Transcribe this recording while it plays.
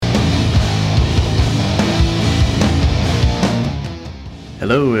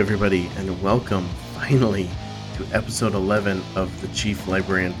Hello, everybody, and welcome, finally, to episode 11 of the Chief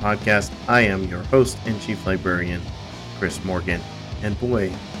Librarian Podcast. I am your host and Chief Librarian, Chris Morgan. And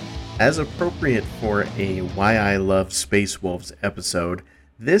boy, as appropriate for a Why I Love Space Wolves episode,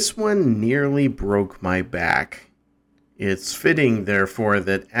 this one nearly broke my back. It's fitting, therefore,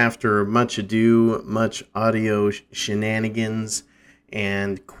 that after much ado, much audio shenanigans,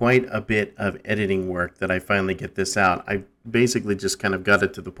 and quite a bit of editing work that I finally get this out. I basically just kind of got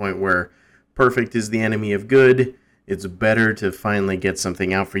it to the point where perfect is the enemy of good. It's better to finally get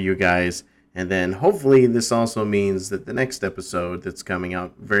something out for you guys. And then hopefully this also means that the next episode that's coming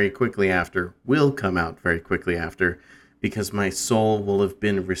out very quickly after will come out very quickly after, because my soul will have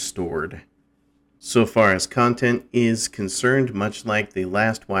been restored. So far as content is concerned, much like the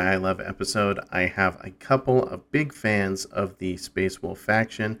last Why I Love episode, I have a couple of big fans of the Space Wolf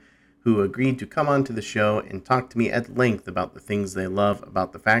faction who agreed to come onto the show and talk to me at length about the things they love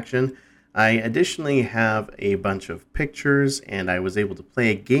about the faction. I additionally have a bunch of pictures, and I was able to play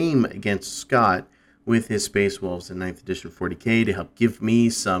a game against Scott with his Space Wolves in 9th edition 40k to help give me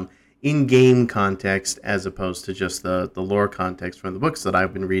some in-game context as opposed to just the lore context from the books that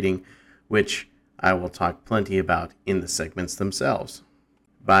I've been reading, which I will talk plenty about in the segments themselves.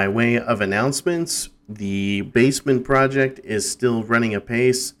 By way of announcements, the basement project is still running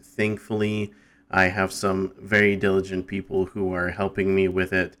apace. Thankfully, I have some very diligent people who are helping me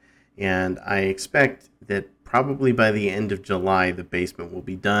with it, and I expect that probably by the end of July, the basement will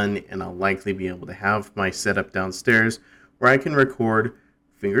be done, and I'll likely be able to have my setup downstairs where I can record,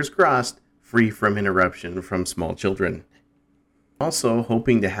 fingers crossed, free from interruption from small children. Also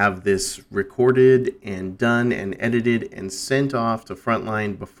hoping to have this recorded and done and edited and sent off to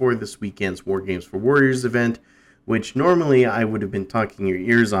Frontline before this weekend's War Games for Warriors event, which normally I would have been talking your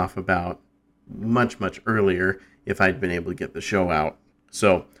ears off about much earlier if I'd been able to get the show out.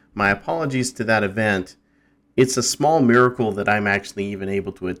 So my apologies to that event. It's a small miracle that I'm actually even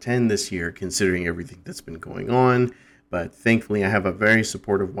able to attend this year considering everything that's been going on, but thankfully I have a very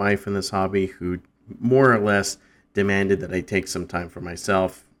supportive wife in this hobby who more or less demanded that I take some time for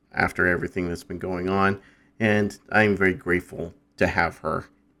myself after everything that's been going on, and I'm very grateful to have her.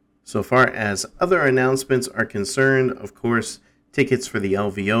 So far as other announcements are concerned, of course, tickets for the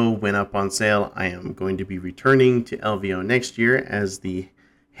LVO went up on sale. I am going to be returning to LVO next year as the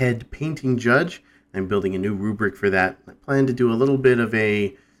head painting judge. I'm building a new rubric for that. I plan to do a little bit of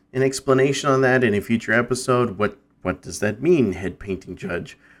an explanation on that in a future episode. What does that mean, head painting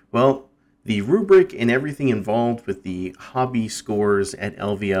judge? Well, the rubric and everything involved with the hobby scores at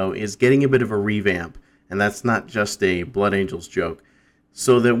LVO is getting a bit of a revamp, and that's not just a Blood Angels joke,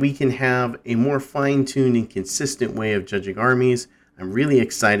 so that we can have a more fine-tuned and consistent way of judging armies. I'm really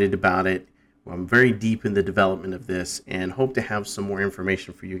excited about it. I'm very deep in the development of this and hope to have some more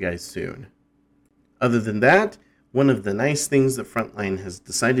information for you guys soon. Other than that, one of the nice things that Frontline has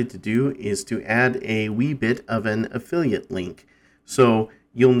decided to do is to add a wee bit of an affiliate link. So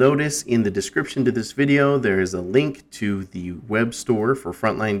you'll notice in the description to this video, there is a link to the web store for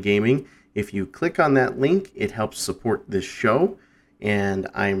Frontline Gaming. If you click on that link, it helps support this show, and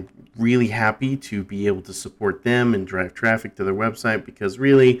I'm really happy to be able to support them and drive traffic to their website, because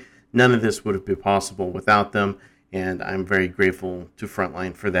really none of this would have been possible without them, and I'm very grateful to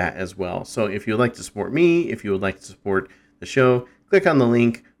Frontline for that as well. So if you would like to support me, if you would like to support the show, click on the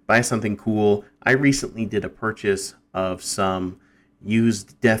link, buy something cool. I recently did a purchase of some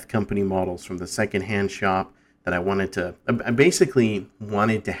used Death Company models from the secondhand shop that I basically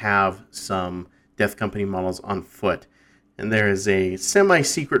wanted to have some Death Company models on foot. And there is a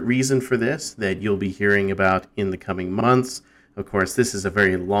semi-secret reason for this that you'll be hearing about in the coming months. Of course, this is a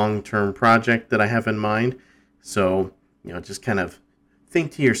very long-term project that I have in mind. So, just kind of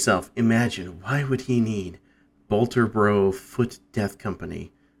think to yourself, imagine, why would he need Bolter Bro Foot Death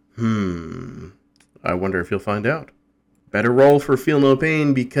Company? I wonder if you'll find out. Better roll for Feel No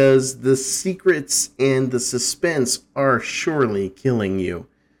Pain, because the secrets and the suspense are surely killing you.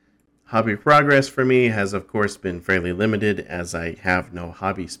 Hobby progress for me has, of course, been fairly limited, as I have no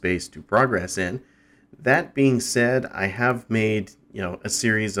hobby space to progress in. That being said, I have made, a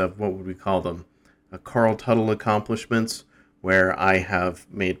series of, what would we call them, Carl Tuttle accomplishments, where I have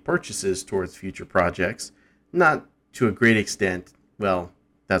made purchases towards future projects. Not to a great extent. Well,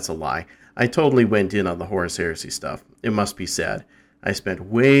 that's a lie. I totally went in on the Horus Heresy stuff. It must be said. I spent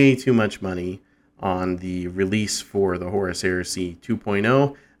way too much money on the release for the Horus Heresy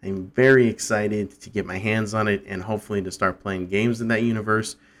 2.0. I'm very excited to get my hands on it and hopefully to start playing games in that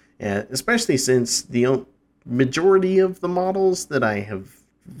universe, especially since the majority of the models that I have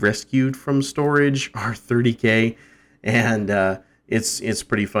rescued from storage are 30k, and it's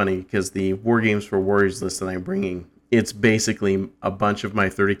pretty funny because the War Games for Warriors list that I'm bringing, it's basically a bunch of my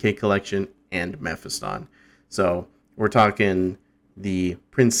 30K collection and Mephiston. So we're talking the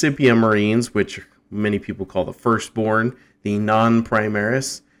Principia Marines, which many people call the Firstborn, the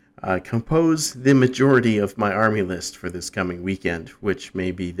Non-Primaris, compose the majority of my army list for this coming weekend, which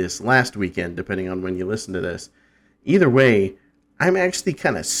may be this last weekend, depending on when you listen to this. Either way, I'm actually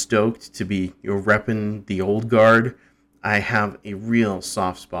kind of stoked to be repping the old guard. I have a real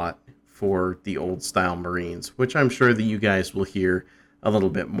soft spot for the old style Marines, which I'm sure that you guys will hear a little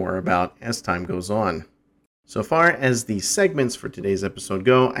bit more about as time goes on. So far as the segments for today's episode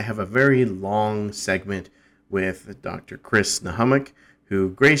go, I have a very long segment with Dr. Chris Nahumuk, who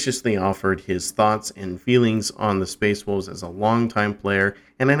graciously offered his thoughts and feelings on the Space Wolves as a longtime player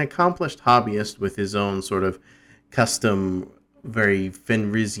and an accomplished hobbyist with his own sort of custom, very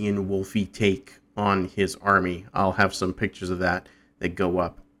Fenrisian wolfy take on his army. I'll have some pictures of that go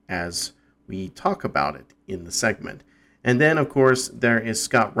up as we talk about it in the segment. And then, of course, there is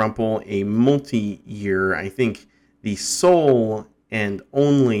Scott Rumpel, a multi-year, I think, the sole and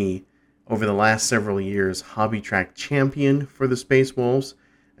only, over the last several years, hobby track champion for the Space Wolves,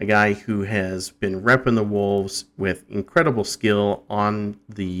 a guy who has been repping the Wolves with incredible skill on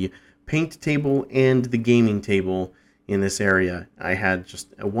the paint table and the gaming table in this area. I had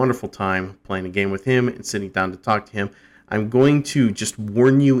just a wonderful time playing a game with him and sitting down to talk to him. I'm going to just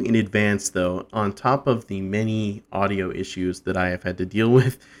warn you in advance, though, on top of the many audio issues that I have had to deal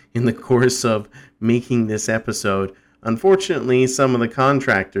with in the course of making this episode, unfortunately, some of the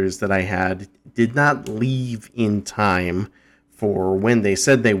contractors that I had did not leave in time for when they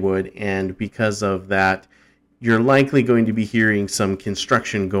said they would, and because of that, you're likely going to be hearing some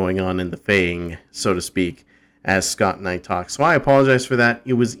construction going on in the fang, so to speak, as Scott and I talk. So I apologize for that.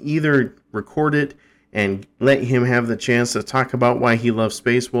 It was either recorded and let him have the chance to talk about why he loves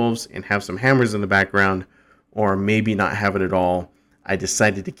Space Wolves and have some hammers in the background, or maybe not have it at all. I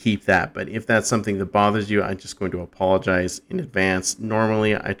decided to keep that, but if that's something that bothers you, I'm just going to apologize in advance.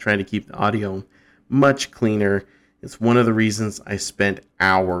 Normally, I try to keep the audio much cleaner. It's one of the reasons I spent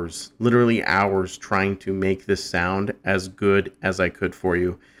hours, literally hours, trying to make this sound as good as I could for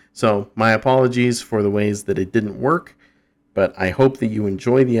you. So my apologies for the ways that it didn't work, but I hope that you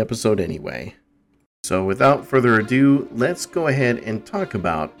enjoy the episode anyway. So without further ado, let's go ahead and talk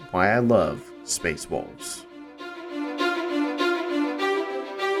about why I love Space Wolves.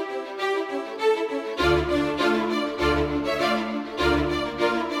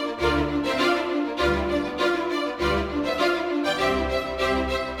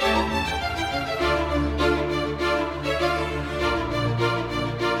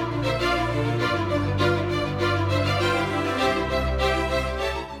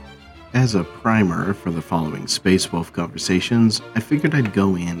 As a primer for the following Space Wolf conversations, I figured I'd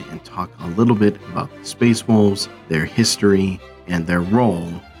go in and talk a little bit about the Space Wolves, their history, and their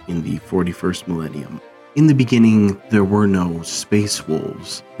role in the 41st millennium. In the beginning, there were no Space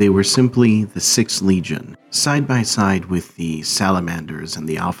Wolves. They were simply the 6th Legion, side by side with the Salamanders and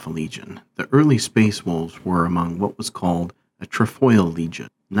the Alpha Legion. The early Space Wolves were among what was called a Trefoil Legion.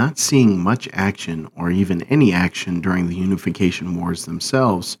 Not seeing much action or even any action during the Unification Wars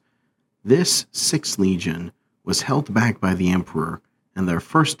themselves, this 6th Legion was held back by the Emperor, and their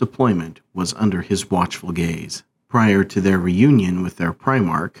first deployment was under his watchful gaze. Prior to their reunion with their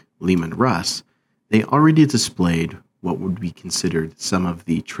Primarch, Leman Russ, they already displayed what would be considered some of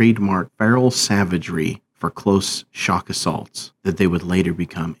the trademark feral savagery for close shock assaults that they would later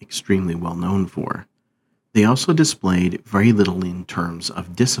become extremely well known for. They also displayed very little in terms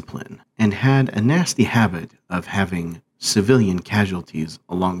of discipline, and had a nasty habit of having civilian casualties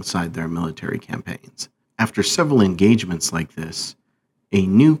alongside their military campaigns. After several engagements like this, a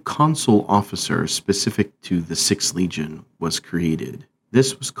new consul officer specific to the 6th Legion was created.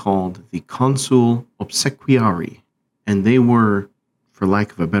 This was called the Consul Obsequiari, and they were, for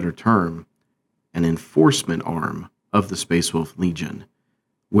lack of a better term, an enforcement arm of the Space Wolf Legion.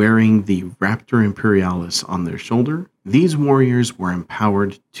 Wearing the Raptor Imperialis on their shoulder, these warriors were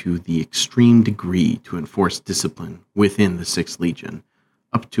empowered to the extreme degree to enforce discipline within the 6th Legion,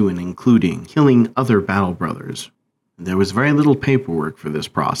 up to and including killing other battle brothers. There was very little paperwork for this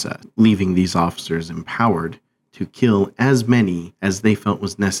process, leaving these officers empowered to kill as many as they felt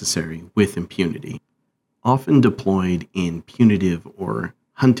was necessary with impunity. Often deployed in punitive or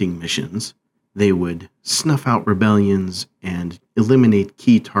hunting missions, they would snuff out rebellions and eliminate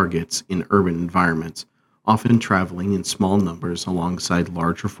key targets in urban environments, often traveling in small numbers alongside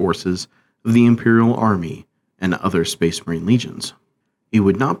larger forces of the Imperial Army and other Space Marine legions. It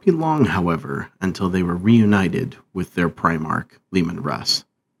would not be long, however, until they were reunited with their Primarch, Leman Russ.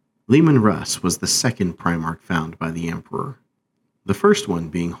 Leman Russ was the second Primarch found by the Emperor. The first one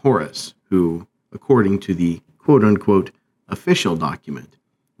being Horus, who, according to the quote-unquote official document,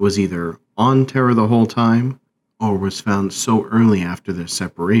 was either on Terra the whole time, or was found so early after their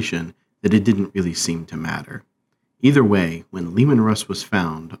separation that it didn't really seem to matter. Either way, when Leman Russ was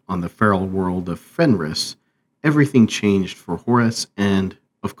found on the feral world of Fenris, everything changed for Horus and,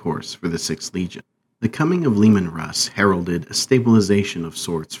 of course, for the Sixth Legion. The coming of Leman Russ heralded a stabilization of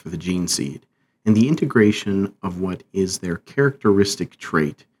sorts for the Gene Seed, and the integration of what is their characteristic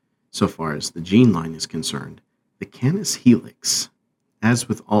trait, so far as the gene line is concerned, the Canis Helix. As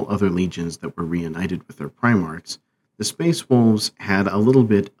with all other legions that were reunited with their Primarchs, the Space Wolves had a little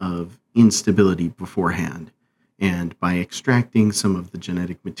bit of instability beforehand, and by extracting some of the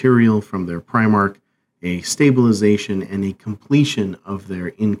genetic material from their Primarch, a stabilization and a completion of their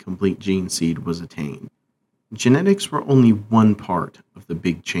incomplete gene seed was attained. Genetics were only one part of the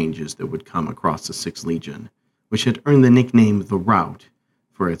big changes that would come across the Sixth Legion, which had earned the nickname the Rout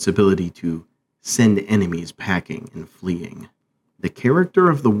for its ability to send enemies packing and fleeing. The character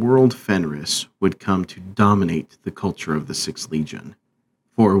of the world Fenris would come to dominate the culture of the Sixth Legion.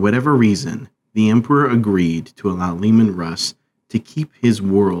 For whatever reason, the Emperor agreed to allow Leman Russ to keep his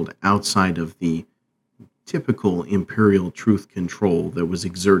world outside of the typical Imperial truth control that was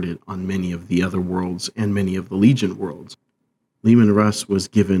exerted on many of the other worlds and many of the Legion worlds. Leman Russ was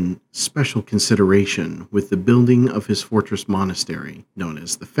given special consideration with the building of his fortress monastery, known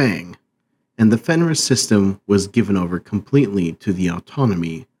as the Fang, and the Fenris system was given over completely to the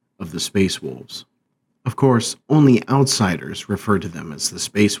autonomy of the Space Wolves. Of course, only outsiders refer to them as the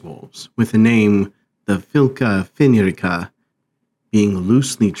Space Wolves, with the name the Filka Finirka being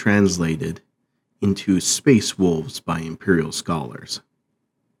loosely translated into Space Wolves by Imperial scholars.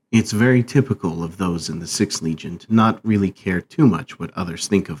 It's very typical of those in the Sixth Legion to not really care too much what others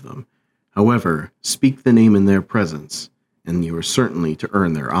think of them. However, speak the name in their presence, and you are certainly to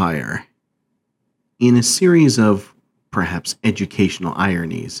earn their ire. In a series of, perhaps, educational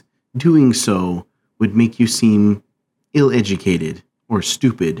ironies, doing so would make you seem ill-educated or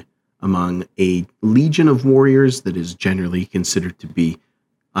stupid among a legion of warriors that is generally considered to be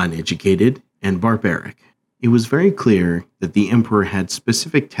uneducated and barbaric. It was very clear that the Emperor had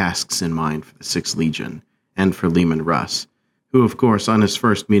specific tasks in mind for the Sixth Legion and for Leman Russ, who, of course, on his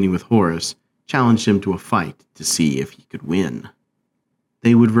first meeting with Horus, challenged him to a fight to see if he could win.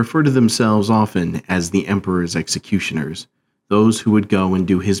 They would refer to themselves often as the Emperor's executioners, those who would go and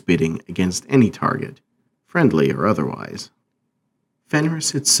do his bidding against any target, friendly or otherwise.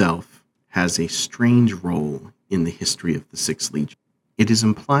 Fenris itself has a strange role in the history of the Sixth Legion. It is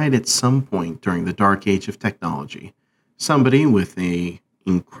implied at some point during the Dark Age of technology, somebody with an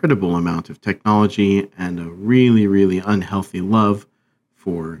incredible amount of technology and a really, really unhealthy love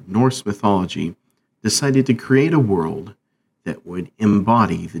for Norse mythology decided to create a world that would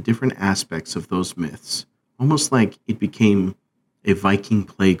embody the different aspects of those myths, almost like it became a Viking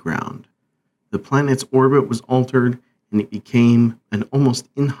playground. The planet's orbit was altered, and it became an almost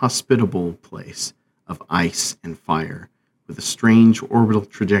inhospitable place of ice and fire, with a strange orbital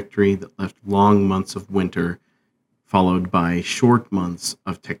trajectory that left long months of winter, followed by short months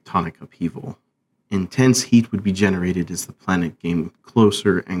of tectonic upheaval. Intense heat would be generated as the planet came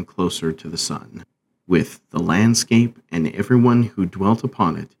closer and closer to the sun, with the landscape and everyone who dwelt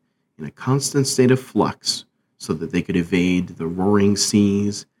upon it in a constant state of flux so that they could evade the roaring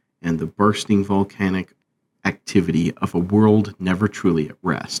seas and the bursting volcanic activity of a world never truly at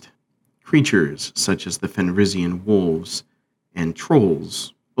rest. Creatures such as the Fenrisian wolves and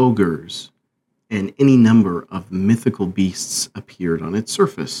trolls, ogres, and any number of mythical beasts appeared on its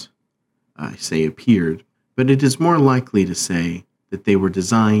surface. I say appeared, but it is more likely to say that they were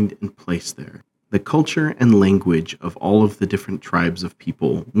designed and placed there. The culture and language of all of the different tribes of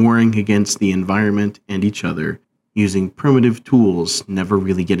people warring against the environment and each other, using primitive tools, never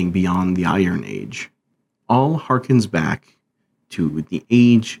really getting beyond the Iron Age, all harkens back to the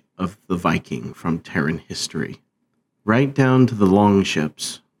age of the Viking from Terran history, right down to the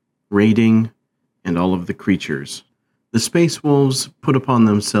longships, raiding, and all of the creatures. The Space Wolves put upon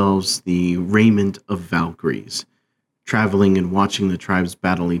themselves the raiment of Valkyries, traveling and watching the tribes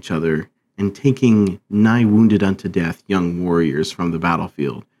battle each other, and taking nigh wounded unto death young warriors from the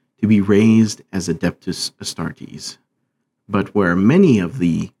battlefield to be raised as Adeptus Astartes. But where many of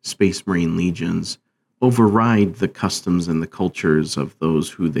the Space Marine legions override the customs and the cultures of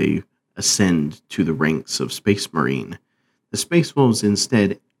those who they ascend to the ranks of Space Marine, the Space Wolves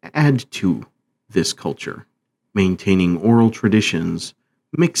instead add to this culture, maintaining oral traditions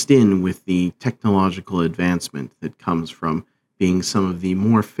mixed in with the technological advancement that comes from being some of the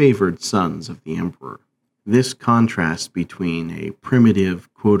more favored sons of the emperor. This contrast between a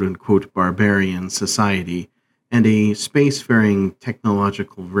primitive, quote-unquote, barbarian society and a spacefaring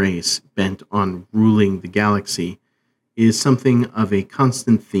technological race bent on ruling the galaxy is something of a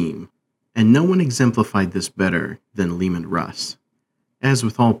constant theme, and no one exemplified this better than Leman Russ. As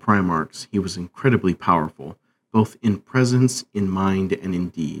with all Primarchs, he was incredibly powerful, both in presence, in mind, and in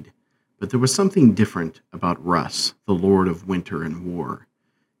deed. But there was something different about Russ, the Lord of Winter and War.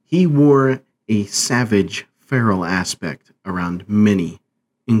 He wore a savage, feral aspect around many,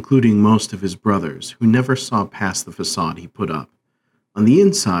 including most of his brothers, who never saw past the facade he put up. On the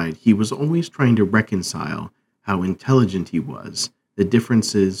inside, he was always trying to reconcile how intelligent he was, the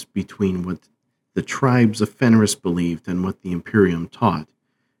differences between what the tribes of Fenris believed and what the Imperium taught,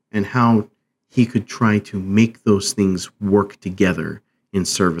 and how he could try to make those things work together in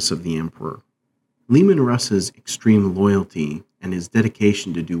service of the Emperor. Leman Russ's extreme loyalty and his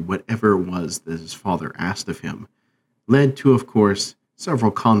dedication to do whatever it was that his father asked of him led to, of course,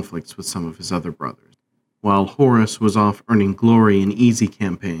 several conflicts with some of his other brothers. While Horus was off earning glory in easy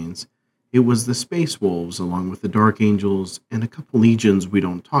campaigns, it was the Space Wolves, along with the Dark Angels and a couple legions we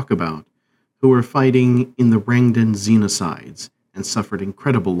don't talk about, who were fighting in the Rangdan Xenocides and suffered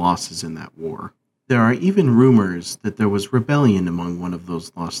incredible losses in that war. There are even rumors that there was rebellion among one of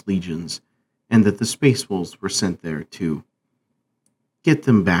those lost legions, and that the Space Wolves were sent there to get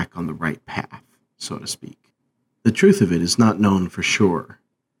them back on the right path, so to speak. The truth of it is not known for sure,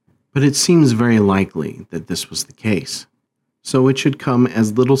 but it seems very likely that this was the case. So it should come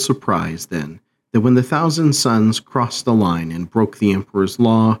as little surprise, then, that when the Thousand Sons crossed the line and broke the Emperor's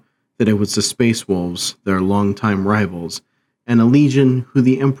law, that it was the Space Wolves, their longtime rivals, and a legion who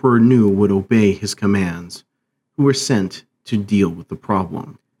the Emperor knew would obey his commands, who were sent to deal with the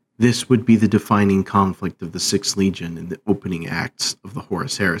problem. This would be the defining conflict of the Sixth Legion in the opening acts of the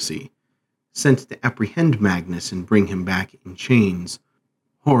Horus Heresy. Sent to apprehend Magnus and bring him back in chains,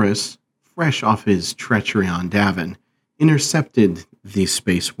 Horus, fresh off his treachery on Davin, intercepted the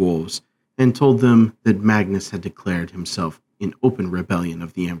Space Wolves and told them that Magnus had declared himself in open rebellion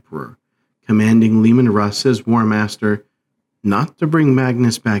of the Emperor, commanding Leman Russ as War Master not to bring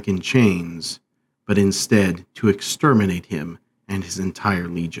Magnus back in chains, but instead to exterminate him and his entire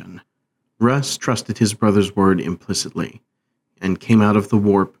legion. Russ trusted his brother's word implicitly, and came out of the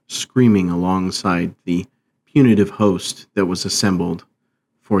warp screaming alongside the punitive host that was assembled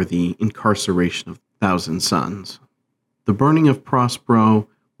for the incarceration of 1,000 Sons. The burning of Prospero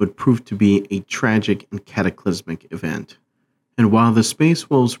would prove to be a tragic and cataclysmic event, and while the Space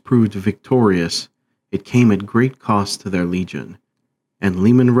Wolves proved victorious, it came at great cost to their legion, and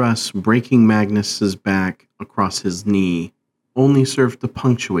Leman Russ breaking Magnus's back across his knee only served to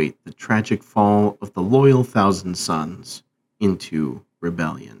punctuate the tragic fall of the loyal 1,000 Sons into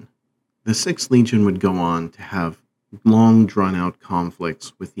rebellion. The Sixth Legion would go on to have long drawn-out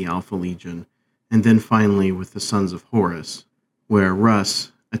conflicts with the Alpha Legion, and then finally with the Sons of Horus, where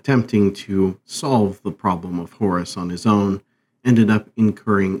Russ, attempting to solve the problem of Horus on his own, ended up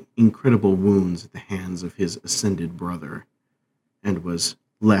incurring incredible wounds at the hands of his ascended brother, and was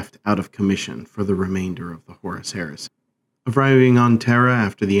left out of commission for the remainder of the Horus Heresy. Arriving on Terra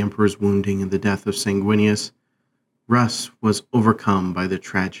after the Emperor's wounding and the death of Sanguinius, Russ was overcome by the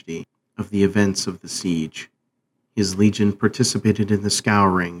tragedy of the events of the siege. His legion participated in the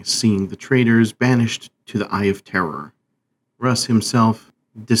Scouring, seeing the traitors banished to the Eye of Terror. Russ himself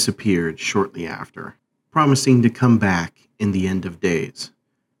disappeared shortly after, promising to come back in the end of days.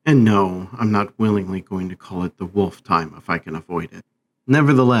 And no, I'm not willingly going to call it the wolf time if I can avoid it.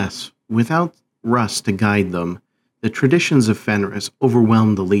 Nevertheless, without Russ to guide them, the traditions of Fenris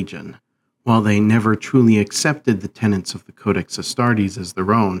overwhelmed the Legion. While they never truly accepted the tenets of the Codex Astartes as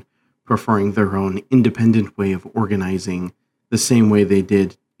their own, preferring their own independent way of organizing the same way they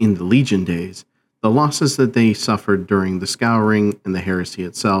did in the Legion days, the losses that they suffered during the Scouring and the heresy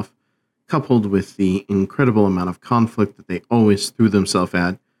itself, coupled with the incredible amount of conflict that they always threw themselves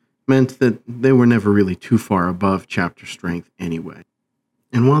at, meant that they were never really too far above chapter strength anyway.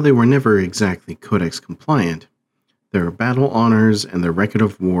 And while they were never exactly Codex compliant, their battle honors and their record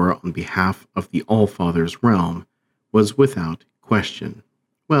of war on behalf of the Allfather's realm was without question.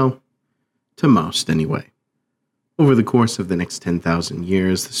 Well, to most anyway. Over the course of the next 10,000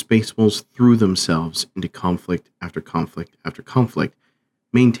 years, the Space Wolves threw themselves into conflict after conflict after conflict,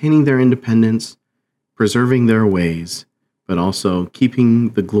 maintaining their independence, preserving their ways, but also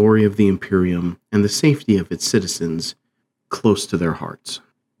keeping the glory of the Imperium and the safety of its citizens close to their hearts.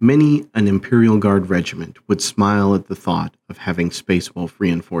 Many an Imperial Guard regiment would smile at the thought of having Space Wolf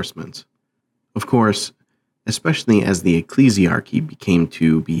reinforcements. Of course, especially as the Ecclesiarchy became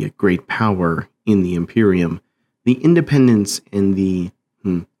to be a great power in the Imperium, the independence and the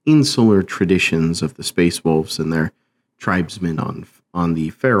insular traditions of the Space Wolves and their tribesmen on the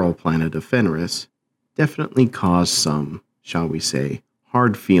feral planet of Fenris definitely caused some, shall we say,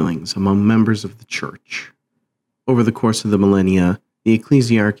 hard feelings among members of the Church. Over the course of the millennia, the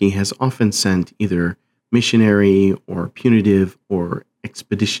Ecclesiarchy has often sent either missionary or punitive or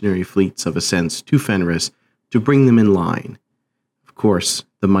expeditionary fleets of ascents to Fenris to bring them in line. Of course,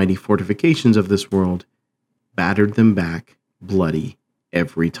 the mighty fortifications of this world battered them back bloody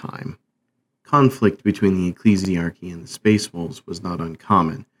every time. Conflict between the Ecclesiarchy and the Space Wolves was not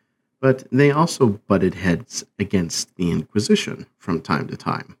uncommon, but they also butted heads against the Inquisition from time to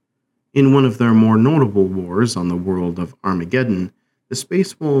time. In one of their more notable wars on the world of Armageddon, the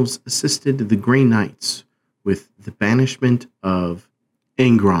Space Wolves assisted the Grey Knights with the banishment of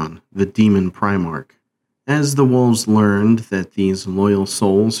Angron, the demon Primarch. As the Wolves learned that these loyal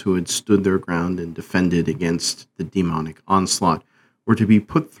souls who had stood their ground and defended against the demonic onslaught were to be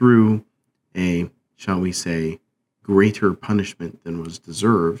put through a, shall we say, greater punishment than was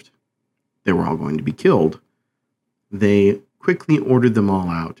deserved, they were all going to be killed. They quickly ordered them all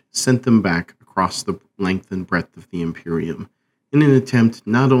out, sent them back across the length and breadth of the Imperium, in an attempt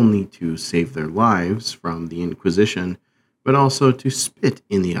not only to save their lives from the Inquisition, but also to spit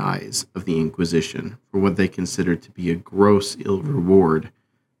in the eyes of the Inquisition for what they considered to be a gross ill reward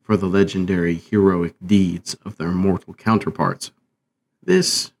for the legendary heroic deeds of their mortal counterparts.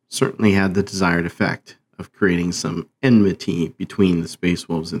 This certainly had the desired effect of creating some enmity between the Space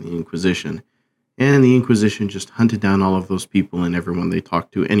Wolves and the Inquisition, and the Inquisition just hunted down all of those people and everyone they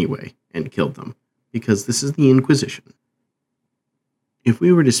talked to anyway, and killed them, because this is the Inquisition. If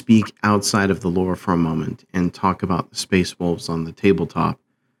we were to speak outside of the lore for a moment and talk about the Space Wolves on the tabletop,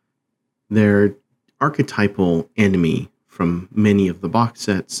 their archetypal enemy from many of the box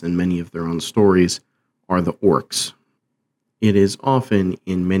sets and many of their own stories are the orcs. It is often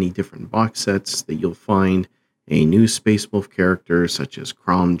in many different box sets that you'll find a new Space Wolf character such as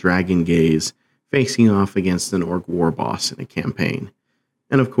Crom Dragongaze facing off against an orc war boss in a campaign.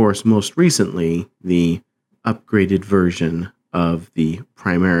 And of course, most recently, the upgraded version of the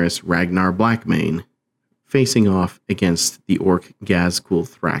Primaris Ragnar Blackmane, facing off against the orc Ghazghkull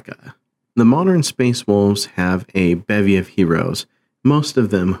Thraka. The modern Space Wolves have a bevy of heroes, most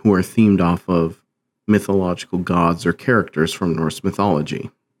of them who are themed off of mythological gods or characters from Norse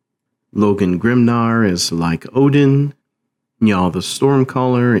mythology. Logan Grimnar is like Odin. Njal the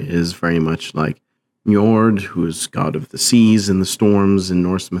Stormcaller is very much like Njord, who is god of the seas and the storms in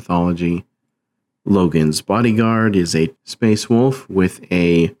Norse mythology. Logan's bodyguard is a space wolf with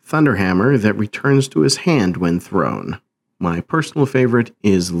a thunderhammer that returns to his hand when thrown. My personal favorite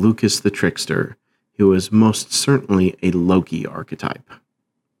is Lucas the Trickster, who is most certainly a Loki archetype.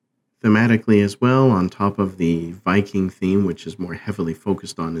 Thematically as well, on top of the Viking theme, which is more heavily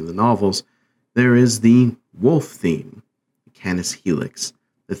focused on in the novels, there is the wolf theme, Canis Helix,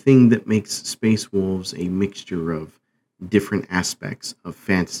 the thing that makes Space Wolves a mixture of different aspects of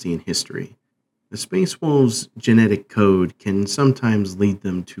fantasy and history. The Space Wolves' genetic code can sometimes lead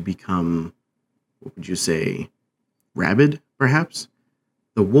them to become, what would you say, rabid, perhaps?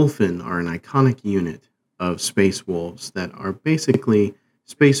 The Wolfen are an iconic unit of Space Wolves that are basically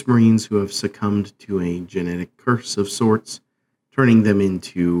Space Marines who have succumbed to a genetic curse of sorts, turning them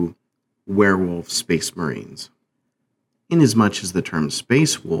into werewolf Space Marines. Inasmuch as the term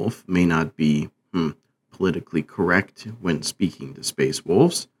Space Wolf may not be politically correct when speaking to Space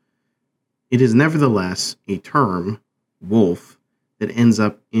Wolves, it is nevertheless a term, wolf, that ends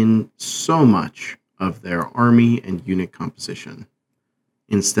up in so much of their army and unit composition.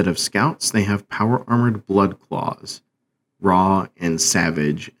 Instead of scouts, they have power-armored blood claws, raw and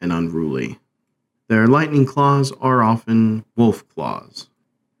savage and unruly. Their lightning claws are often wolf claws.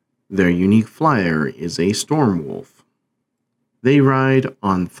 Their unique flyer is a storm wolf. They ride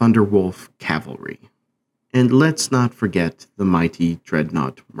on Thunderwolf cavalry. And let's not forget the mighty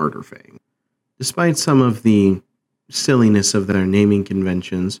Dreadnought Murderfang. Despite some of the silliness of their naming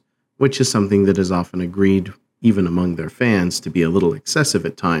conventions, which is something that is often agreed, even among their fans, to be a little excessive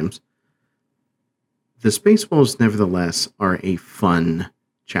at times, the Space Wolves nevertheless are a fun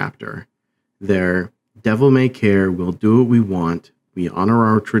chapter. Their devil may care, we'll do what we want, we honor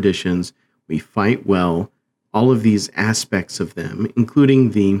our traditions, we fight well, all of these aspects of them,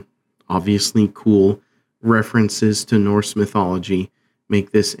 including the obviously cool references to Norse mythology,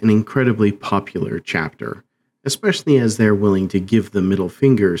 make this an incredibly popular chapter. especially as they're willing to give the middle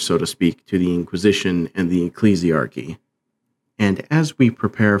finger, so to speak, to the Inquisition and the Ecclesiarchy. And as we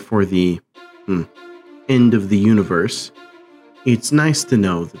prepare for the end of the universe, it's nice to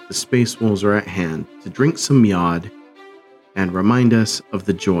know that the Space Wolves are at hand to drink some Mead and remind us of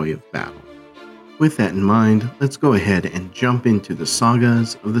the joy of battle. With that in mind, let's go ahead and jump into the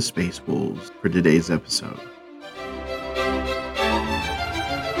sagas of the Space Wolves for today's episode.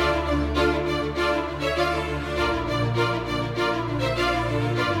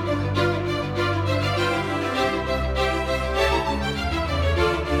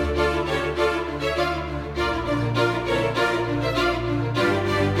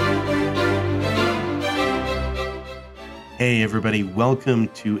 Hey everybody, welcome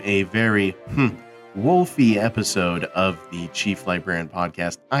to a very wolfy episode of the Chief Librarian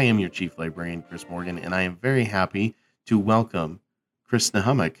Podcast. I am your Chief Librarian, Chris Morgan, and I am very happy to welcome Chris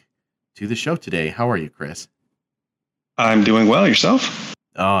Nahumuk to the show today. How are you, Chris? I'm doing well. Yourself?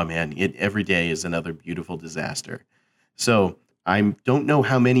 Oh man, every day is another beautiful disaster. So I don't know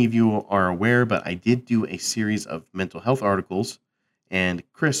how many of you are aware, but I did do a series of mental health articles, and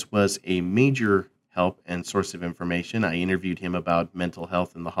Chris was a major help and source of information. I interviewed him about mental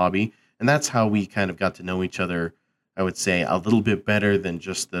health and the hobby, and that's how we kind of got to know each other, I would say, a little bit better than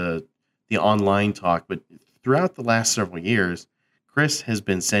just the online talk. But throughout the last several years, Chris has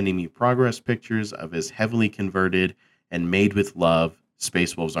been sending me progress pictures of his heavily converted and made with love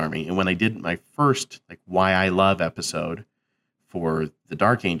Space Wolves army. And when I did my first Why I Love episode for the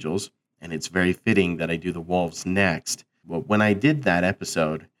Dark Angels, and it's very fitting that I do the Wolves next, well, when I did that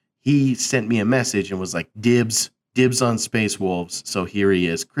episode, he sent me a message and was like, dibs on Space Wolves. So here he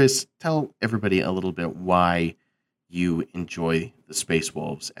is. Chris, tell everybody a little bit why you enjoy the Space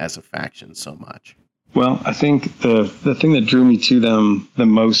Wolves as a faction so much. Well, I think the thing that drew me to them the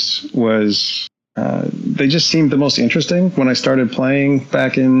most was they just seemed the most interesting when I started playing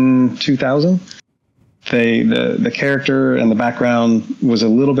back in 2000. The character and the background was a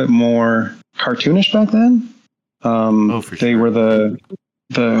little bit more cartoonish back then. For sure. They were the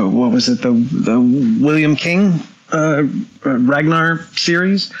William King Ragnar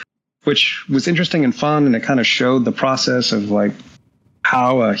series, which was interesting and fun, and it kind of showed the process of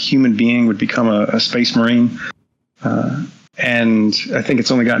how a human being would become a space marine. And I think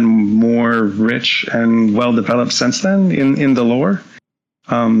it's only gotten more rich and well developed since then in the lore.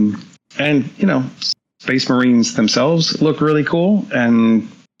 And space marines themselves look really cool, and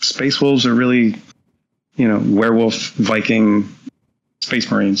Space Wolves are really werewolf Viking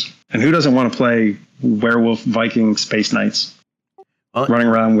Space Marines. And who doesn't want to play werewolf Viking Space Knights? Running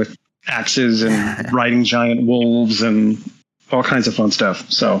around with axes and riding giant wolves and all kinds of fun stuff.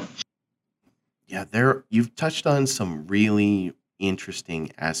 So yeah, you've touched on some really interesting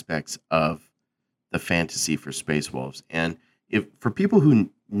aspects of the fantasy for Space Wolves. And for people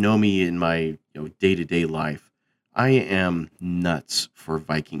who know me in my day-to-day life, I am nuts for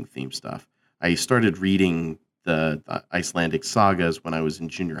Viking themed stuff. I started reading the Icelandic sagas when I was in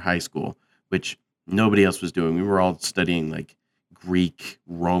junior high school, which nobody else was doing. We were all studying Greek,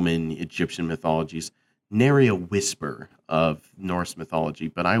 Roman, Egyptian mythologies, nary a whisper of Norse mythology,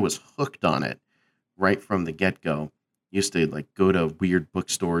 but I was hooked on it right from the get-go. Used to go to weird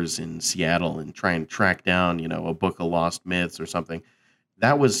bookstores in Seattle and try and track down, a book of lost myths or something.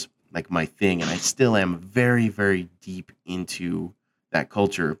 That was my thing, and I still am very, very deep into that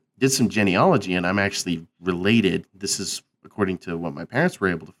culture. Did some genealogy, and I'm actually related. This is according to what my parents were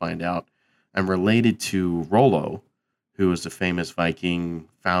able to find out. I'm related to Rollo, who is a famous Viking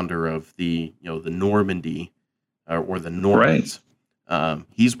founder of the Normandy or the Normans. Right.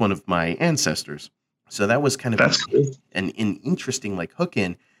 He's one of my ancestors. So that was kind of an interesting hook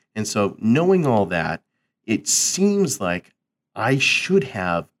in. And so knowing all that, it seems like I should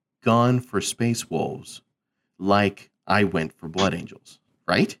have gone for Space Wolves like I went for Blood Angels,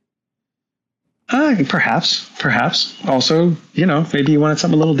 right? Perhaps. Also, maybe you wanted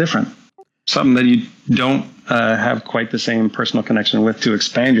something a little different. Something that you don't have quite the same personal connection with to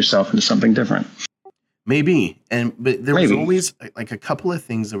expand yourself into something different. Maybe. But there was always a couple of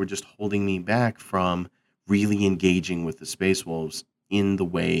things that were just holding me back from really engaging with the Space Wolves in the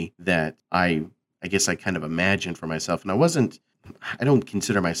way that I guess I kind of imagined for myself. And I don't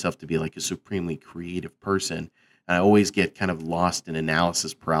consider myself to be a supremely creative person. I always get kind of lost in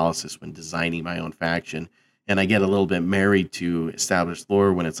analysis paralysis when designing my own faction. And I get a little bit married to established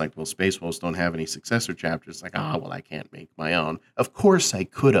lore when it's Space Wolves don't have any successor chapters. I can't make my own. Of course I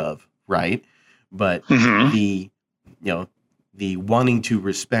could have, right? But the wanting to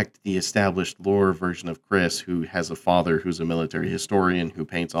respect the established lore version of Chris, who has a father who's a military historian who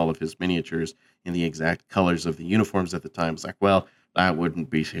paints all of his miniatures in the exact colors of the uniforms at the time. It's like, well, that wouldn't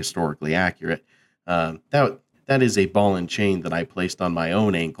be historically accurate. That is a ball and chain that I placed on my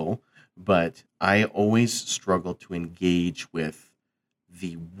own ankle, but I always struggle to engage with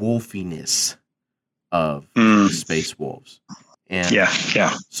the wolfiness of the Space Wolves. And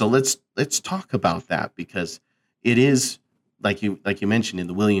yeah. So let's talk about that, because it is, like you mentioned, in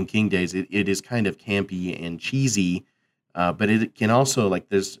the William King days, it is kind of campy and cheesy, but it can also, like,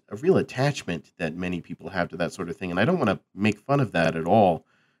 there's a real attachment that many people have to that sort of thing, and I don't want to make fun of that at all.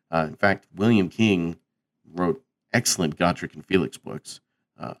 In fact, William King wrote excellent Godric and Felix books.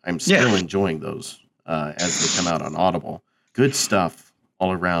 I'm still enjoying those as they come out on Audible. Good stuff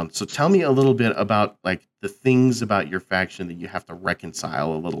all around. So tell me a little bit about, like, the things about your faction that you have to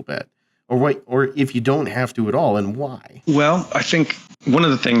reconcile a little bit, or if you don't have to at all, and why. Well, I think one of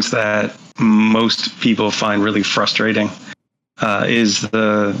the things that most people find really frustrating is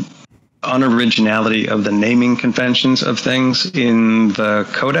the unoriginality of the naming conventions of things in the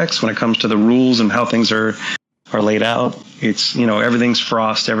codex when it comes to the rules and how things are laid out. It's, everything's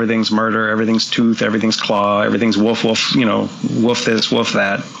frost, everything's murder, everything's tooth, everything's claw, everything's wolf, wolf this, wolf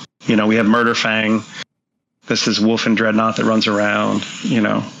that. We have murder fang. This is wolf and dreadnought that runs around,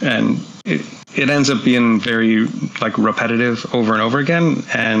 and it ends up being very, like, repetitive over and over again.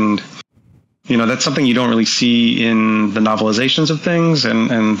 And, that's something you don't really see in the novelizations of things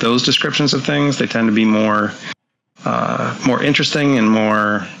and those descriptions of things. They tend to be more interesting and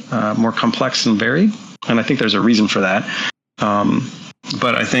more complex and varied. And I think there's a reason for that.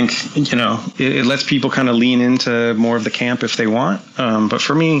 But I think, it lets people kind of lean into more of the camp if they want. But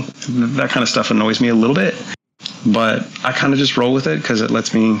for me, that kind of stuff annoys me a little bit. But I kind of just roll with it because it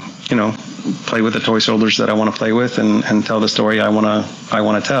lets me, play with the toy soldiers that I want to play with and tell the story I want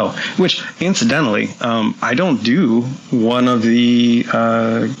to tell. Which, incidentally, I don't do one of the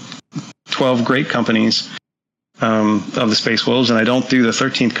 12 great companies of the Space Wolves, and I don't do the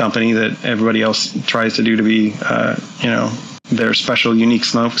 13th company that everybody else tries to do to be, their special, unique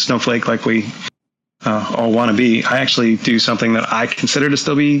snowflake like we all want to be. I actually do something that I consider to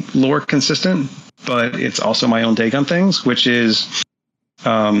still be lore consistent, but it's also my own take on things, which is,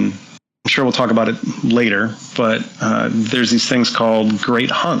 I'm sure we'll talk about it later, but there's these things called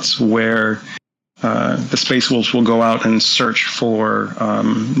Great Hunts where the Space Wolves will go out and search for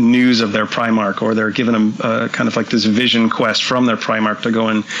news of their Primarch, or they're given them kind of like this vision quest from their Primarch to go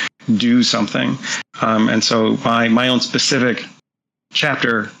and do something. And so my own specific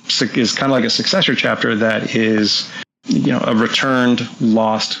chapter is kind of like a successor chapter that is, a returned,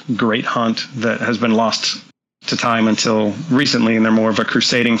 lost Great Hunt that has been lost to time until recently, and they're more of a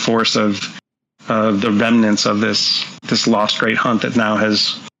crusading force of the remnants of this lost Great Hunt that now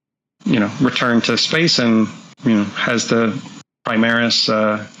has, returned to space and, has the Primaris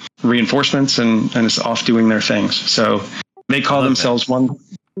reinforcements and is off doing their things. So they call themselves one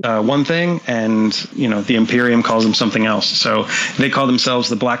thing, and the Imperium calls them something else. So they call themselves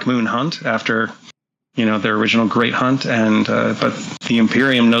the Black Moon Hunt after their original Great Hunt, and but the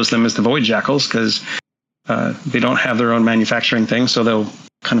Imperium knows them as the Void Jackals because they don't have their own manufacturing thing, so they'll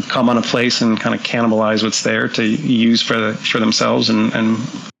kind of come on a place and kind of cannibalize what's there to use for themselves and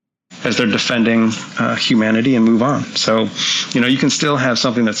as they're defending humanity and move on. So you can still have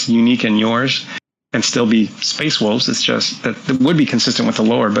something that's unique in yours and still be Space Wolves. It's just that it would be consistent with the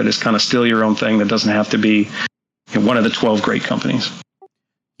lore, but it's kind of still your own thing that doesn't have to be one of the 12 great companies.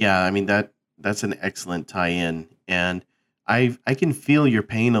 Yeah, I mean, that's an excellent tie-in, and I can feel your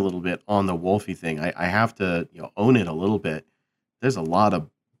pain a little bit on the Wolfie thing. I have to own it a little bit. There's a lot of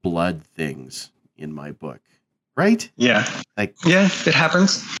blood things in my book, right? Yeah, it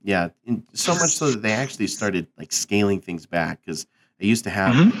happens. Yeah, so much so that they actually started like scaling things back, because I used to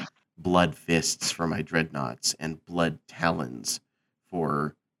have blood fists for my dreadnoughts and blood talons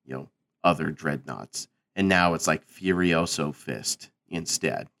for other dreadnoughts, and now it's like Furioso fist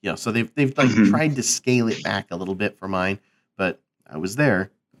instead. So they've like tried to scale it back a little bit for mine, but I was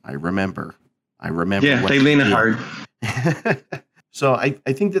there. I remember. Yeah, they lean hard. So I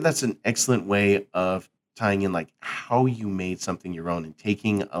think that's an excellent way of tying in like how you made something your own and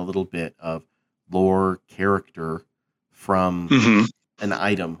taking a little bit of lore character from an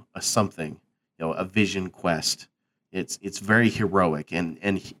item, a something, a vision quest. It's very heroic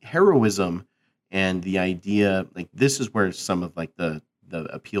and heroism, and the idea, like, this is where some of like the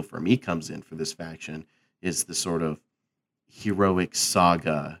appeal for me comes in for this faction, is the sort of heroic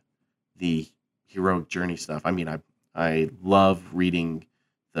saga, the heroic journey stuff. I mean, I love reading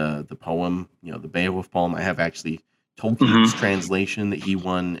the poem, the Beowulf poem. I have actually Tolkien's translation that he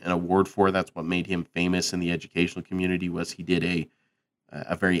won an award for. That's what made him famous in the educational community, was he did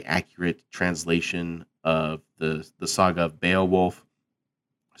a very accurate translation of the saga of Beowulf.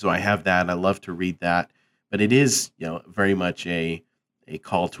 So I have that. I love to read that, but it is, very much a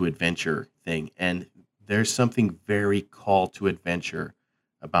call to adventure thing, and there's something very call to adventure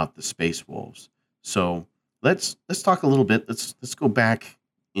about the Space Wolves. So let's talk a little bit. Let's go back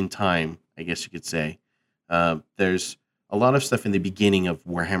in time, I guess you could say. There's a lot of stuff in the beginning of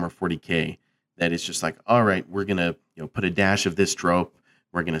Warhammer 40K that is just like, all right, we're gonna put a dash of this trope,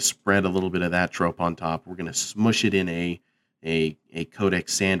 we're gonna spread a little bit of that trope on top, we're gonna smush it in a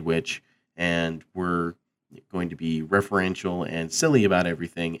codex sandwich, and we're going to be referential and silly about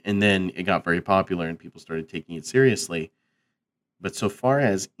everything. And then it got very popular and people started taking it seriously. But so far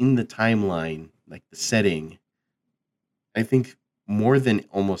as in the timeline, like the setting, I think more than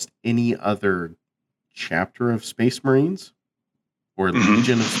almost any other chapter of Space Marines or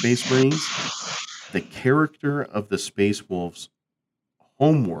Legion of Space Marines, the character of the Space Wolves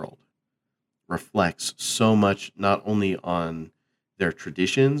homeworld reflects so much, not only on their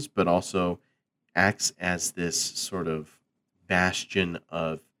traditions, but also acts as this sort of bastion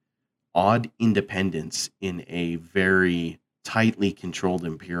of odd independence in a very tightly controlled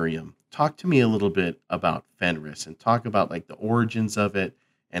Imperium. Talk to me a little bit about Fenris, and talk about like the origins of it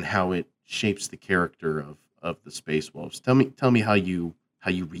and how it shapes the character of the Space Wolves. Tell me how you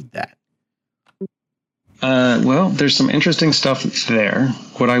read that. Well, there's some interesting stuff there.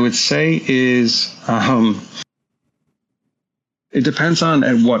 What I would say is, it depends on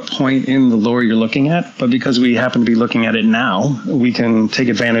at what point in the lore you're looking at, but because we happen to be looking at it now, we can take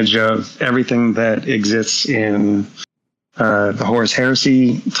advantage of everything that exists in the Horus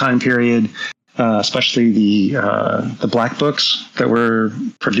Heresy time period, especially the Black Books that were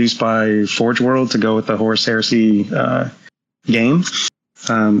produced by Forge World to go with the Horus Heresy game.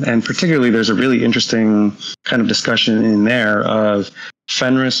 And particularly, there's a really interesting kind of discussion in there of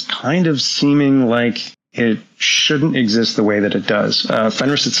Fenris kind of seeming like it shouldn't exist the way that it does.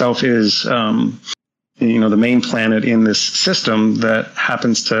 Fenris itself is, the main planet in this system that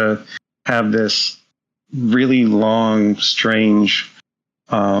happens to have this really long, strange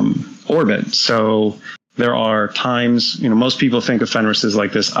orbit. So there are times, most people think of Fenris as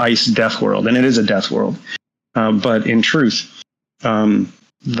like this ice death world, and it is a death world. But in truth,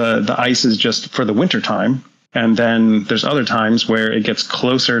 the ice is just for the winter time. And then there's other times where it gets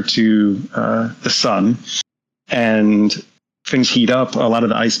closer to the sun and things heat up. A lot of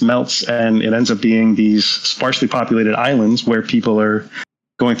the ice melts, and it ends up being these sparsely populated islands where people are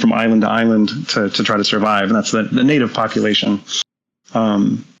going from island to island to try to survive. And that's the native population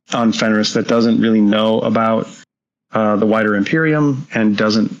on Fenris that doesn't really know about the wider Imperium and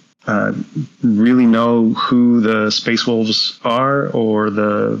doesn't really know who the Space Wolves are or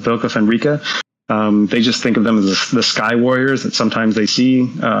the Vilka Fenrika. They just think of them as the Sky Warriors that sometimes they see,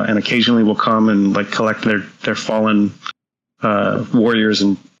 and occasionally will come and like collect their fallen warriors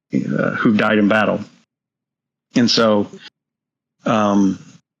and who've died in battle. And so,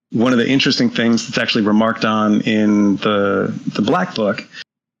 one of the interesting things that's actually remarked on in the Black Book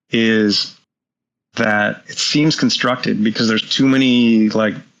is that it seems constructed because there's too many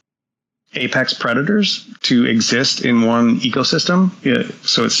like apex predators to exist in one ecosystem.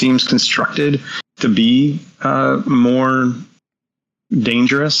 So it seems constructed to be more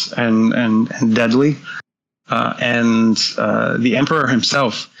dangerous and deadly. And the Emperor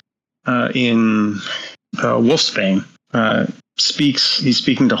himself in Wolfsbane he's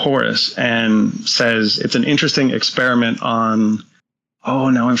speaking to Horus and says it's an interesting experiment on,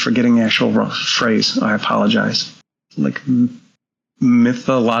 now I'm forgetting the actual phrase. I apologize. Like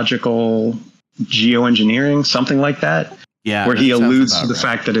mythological geoengineering, something like that. Yeah, where he alludes to the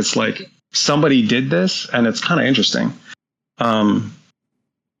fact that it's like somebody did this, and it's kind of interesting. And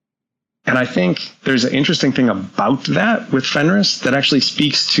I think there's an interesting thing about that with Fenris that actually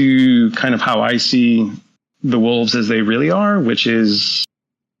speaks to kind of how I see the wolves as they really are, which is,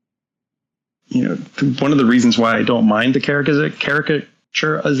 one of the reasons why I don't mind the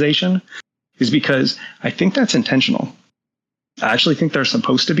caricaturization is because I think that's intentional. I actually think they're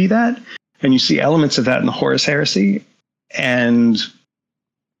supposed to be that. And you see elements of that in the Horus Heresy. And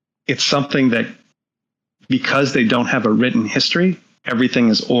it's something that, because they don't have a written history, everything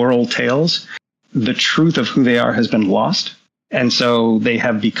is oral tales, the truth of who they are has been lost. And so they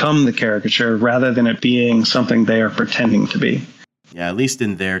have become the caricature rather than it being something they are pretending to be. Yeah, at least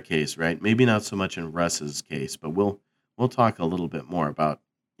in their case, right? Maybe not so much in Russ's case, but we'll talk a little bit more about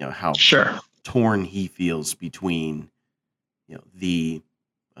how torn he feels between the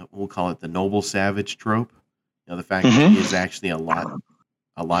we'll call it the noble savage trope, The fact that he is actually a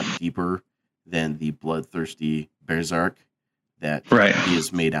lot deeper than the bloodthirsty Berserk that he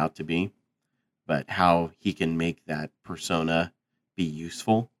is made out to be, but how he can make that persona be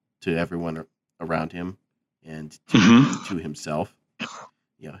useful to everyone around him and to himself.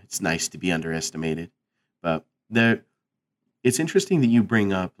 It's nice to be underestimated, but it's interesting that you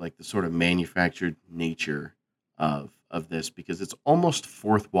bring up like the sort of manufactured nature of this, because it's almost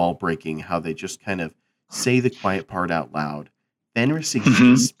fourth wall breaking how they just kind of say the quiet part out loud. Fenris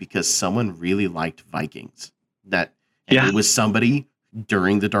exists because someone really liked Vikings. It was somebody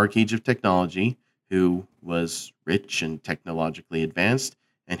during the Dark Age of technology who was rich and technologically advanced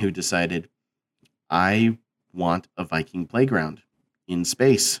and who decided, I want a Viking playground in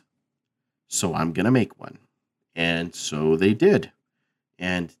space, so I'm going to make one. And so they did.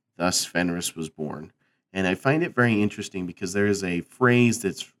 And thus Fenris was born. And I find it very interesting because there is a phrase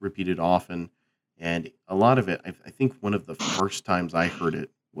that's repeated often. And a lot of it, I think one of the first times I heard it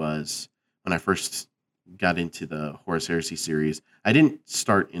was when I first got into the Horus Heresy series. I didn't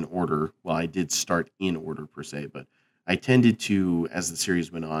start in order. Well, I did start in order per se, but I tended to, as the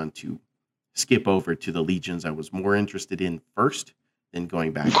series went on, to skip over to the legions I was more interested in first, then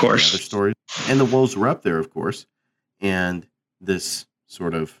going back to the other stories. And the wolves were up there, of course. And this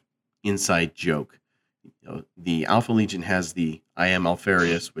sort of inside joke. The Alpha Legion has the I am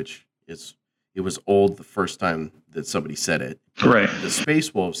Alfarius, which it was old the first time that somebody said it. Right. The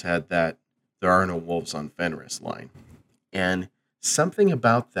Space Wolves had that there are no wolves on Fenris line. And something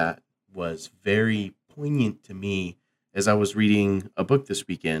about that was very poignant to me as I was reading a book this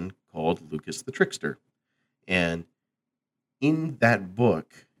weekend called Lucas the Trickster. And in that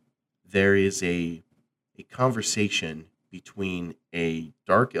book, there is a conversation between a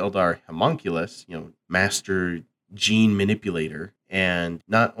Dark Eldar homunculus, master gene manipulator, and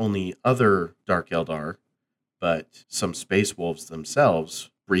not only other Dark Eldar, but some Space Wolves themselves,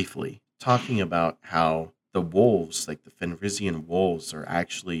 briefly, talking about how the wolves, like the Fenrisian wolves, are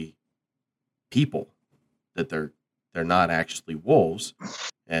actually people, that they're not actually wolves,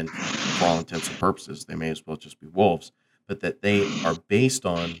 and for all intents and purposes, they may as well just be wolves, but that they are based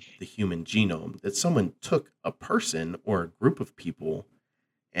on the human genome, that someone took a person or a group of people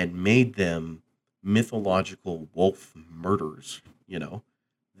and made them mythological wolf murderers,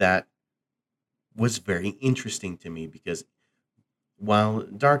 that was very interesting to me, because while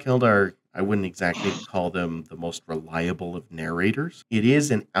Dark Eldar, I wouldn't exactly call them the most reliable of narrators, it is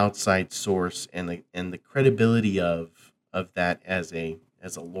an outside source, and the credibility of that as a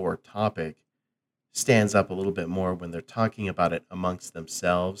lore topic stands up a little bit more when they're talking about it amongst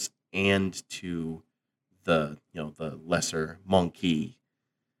themselves and to the lesser monkey.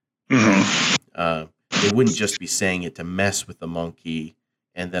 They wouldn't just be saying it to mess with the monkey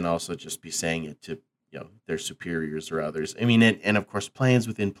and then also just be saying it to their superiors or others. I mean, and of course plans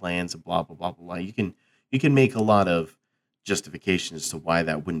within plans and blah blah blah blah blah. You can make a lot of justifications as to why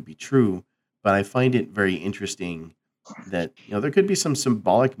that wouldn't be true, but I find it very interesting that there could be some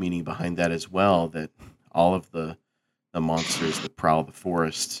symbolic meaning behind that as well, that all of the monsters that prowl the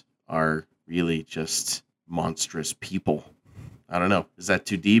forest are really just monstrous people. I don't know. Is that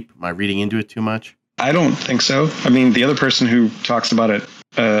too deep? Am I reading into it too much? I don't think so. I mean, the other person who talks about it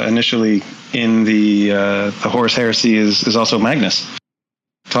initially in the Horus Heresy is also Magnus,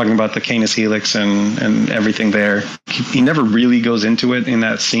 talking about the Canis Helix and everything there. He never really goes into it in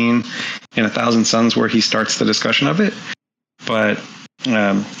that scene in A Thousand Suns where he starts the discussion of it, but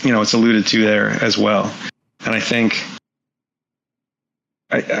it's alluded to there as well. And I think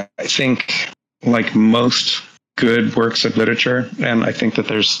like most good works of literature, and I think that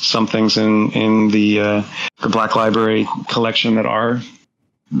there's some things in the Black Library collection that are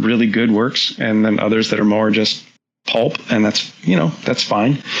really good works, and then others that are more just pulp, and that's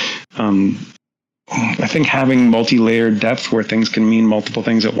fine. I think having multi-layered depth where things can mean multiple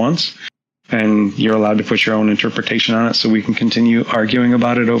things at once, and you're allowed to put your own interpretation on it, so we can continue arguing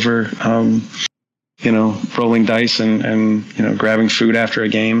about it over rolling dice and grabbing food after a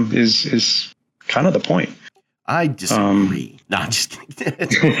game is kind of the point. I disagree. No, I'm just kidding.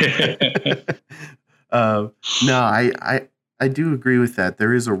 I do agree with that.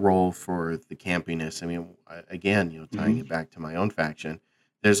 There is a role for the campiness. I mean, again, tying it back to my own faction,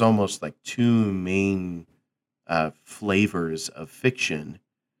 there's almost like two main flavors of fiction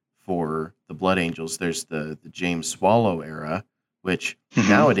for the Blood Angels. There's the James Swallow era, which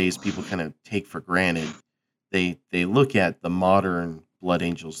nowadays people kind of take for granted. They look at the modern Blood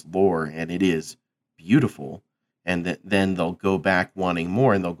Angels lore, and it is beautiful. And then they'll go back wanting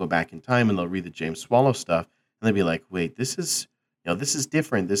more, and they'll go back in time and they'll read the James Swallow stuff, and they'll be like, wait, this is this is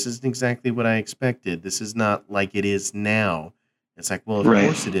different. This isn't exactly what I expected. This is not like it is now. It's like, well, of Right.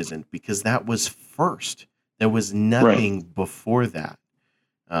 course it isn't, because that was first. There was Right. nothing before that.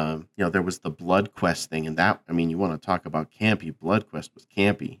 There was the Blood Quest thing, and that, I mean, you want to talk about campy. Blood Quest was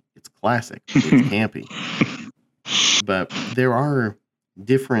campy. It's classic. It's campy. But there are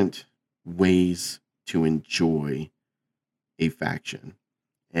different ways to enjoy a faction,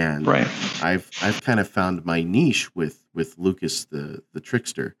 and Right. I've kind of found my niche with Lucas the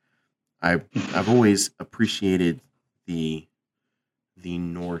Trickster. I've always appreciated the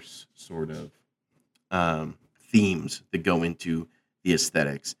Norse sort of themes that go into the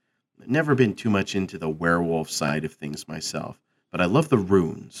aesthetics. I've never been too much into the werewolf side of things myself, but I love the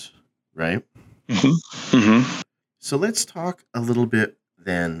runes, right? Mm-hmm. Mm-hmm. So let's talk a little bit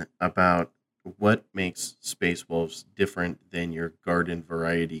then about what makes Space Wolves different than your Garden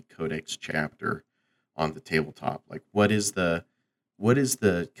Variety Codex chapter on the tabletop. Like, what is the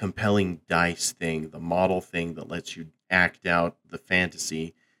compelling dice thing, the model thing that lets you act out the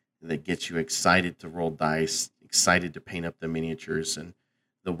fantasy, that gets you excited to roll dice, excited to paint up the miniatures, and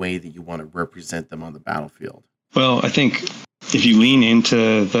the way that you want to represent them on the battlefield? Well, I think if you lean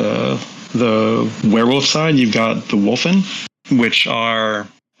into the werewolf side, you've got the Wolfen, which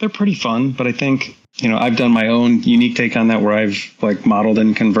they're pretty fun, but I think, I've done my own unique take on that, where I've like modeled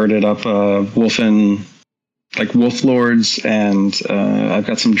and converted up Wolfen, like wolf lords, and I've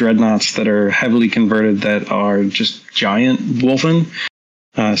got some dreadnoughts that are heavily converted that are just giant Wolfen.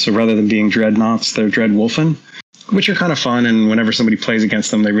 So rather than being dreadnoughts, they're dread Wolfen, which are kind of fun. And whenever somebody plays against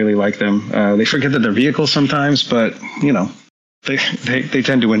them, they really like them. They forget that they're vehicles sometimes, but they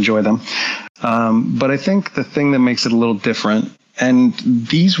tend to enjoy them. But I think the thing that makes it a little different, and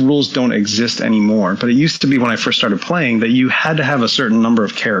these rules don't exist anymore, but it used to be when I first started playing that you had to have a certain number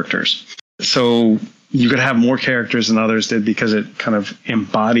of characters. So you could have more characters than others did, because it kind of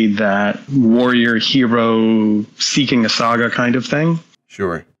embodied that warrior hero seeking a saga kind of thing.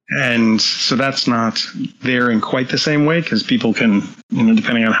 Sure. And so that's not there in quite the same way, because people can,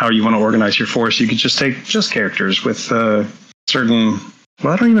 depending on how you want to organize your force, you could just take just characters with certain.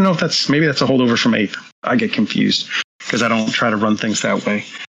 Well, I don't even know if maybe that's a holdover from 8th. I get confused because I don't try to run things that way.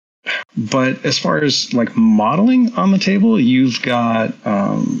 But as far as like modeling on the table, you've got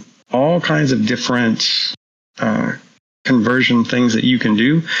all kinds of different conversion things that you can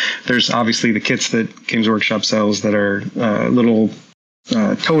do. There's obviously the kits that Games Workshop sells that are little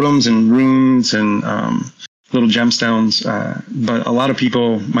totems and runes and little gemstones. But a lot of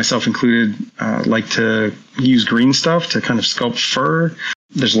people, myself included, like to use green stuff to kind of sculpt fur.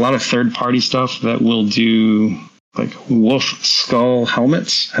 There's a lot of third-party stuff that will do like wolf skull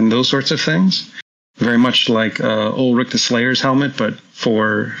helmets and those sorts of things. Very much like Ulrich the Slayer's helmet, but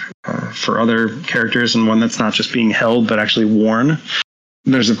for other characters, and one that's not just being held but actually worn.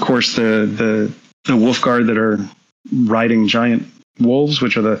 There's of course the wolf guard that are riding giant wolves,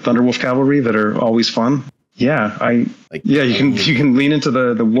 which are the Thunderwolf cavalry, that are always fun. Yeah, you can lean into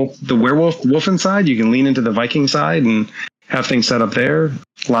the werewolf wolfen side. You can lean into the Viking side and have things set up there.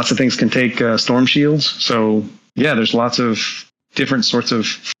 Lots of things can take storm shields. So yeah, there's lots of different sorts of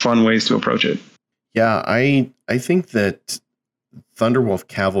fun ways to approach it. Yeah, I think that Thunderwolf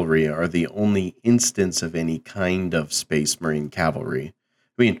cavalry are the only instance of any kind of Space Marine cavalry.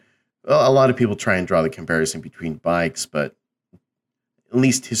 I mean, a lot of people try and draw the comparison between bikes, but at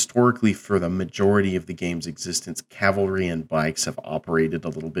least historically, for the majority of the game's existence, cavalry and bikes have operated a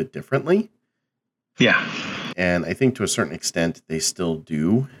little bit differently. Yeah. And I think to a certain extent, they still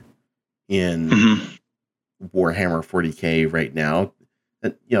do in Warhammer 40K right now.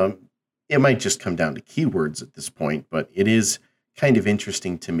 It might just come down to keywords at this point, but it is kind of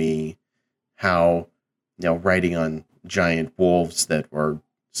interesting to me how, riding on giant wolves that are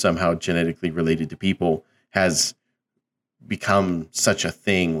somehow genetically related to people has become such a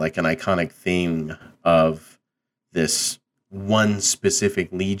thing, like an iconic thing of this one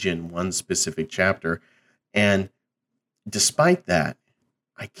specific legion, one specific chapter. And despite that,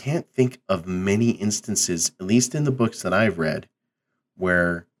 I can't think of many instances, at least in the books that I've read,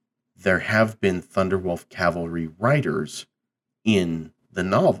 where there have been Thunderwolf cavalry riders in the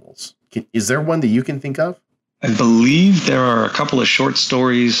novels. Is there one that you can think of? I believe there are a couple of short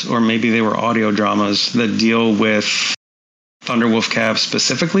stories, or maybe they were audio dramas, that deal with Thunderwolf Cav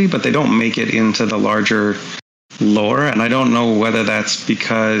specifically, but they don't make it into the larger lore. And I don't know whether that's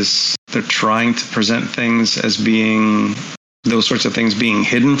because they're trying to present things as being those sorts of things being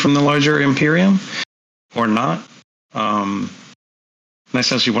hidden from the larger Imperium or not.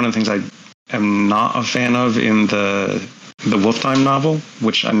 That's actually one of the things I am not a fan of in the Wolftime novel,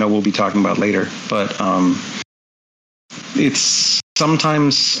 which I know we'll be talking about later. But it's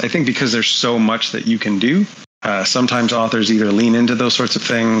sometimes, I think, because there's so much that you can do, sometimes authors either lean into those sorts of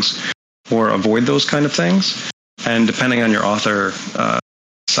things or avoid those kind of things. And depending on your author,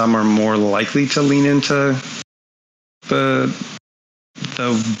 some are more likely to lean into the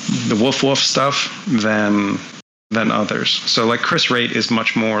woof stuff than others. So like Chris Raitt is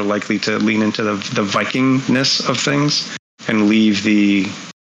much more likely to lean into the Vikingness of things and leave the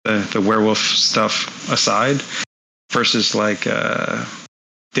werewolf stuff aside, versus like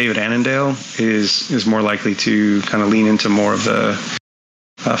David Annandale is more likely to kind of lean into more of the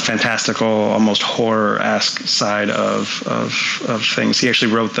fantastical, almost horror-esque side of things. He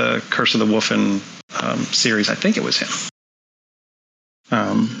actually wrote the Curse of the Wolfen series. I think it was him.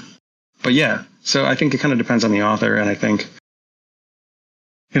 But yeah, so I think it kind of depends on the author, and I think,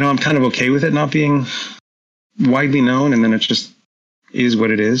 I'm kind of okay with it not being widely known, and then it just is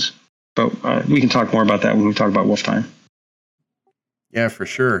what it is. But we can talk more about that when we talk about Wolf Time. Yeah, for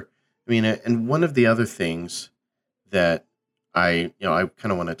sure. I mean, and one of the other things that I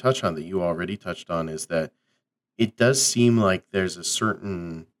kind of want to touch on that you already touched on is that it does seem like there's a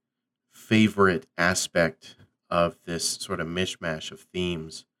certain favorite aspect of this sort of mishmash of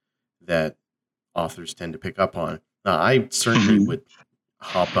themes that authors tend to pick up on. Now, I certainly would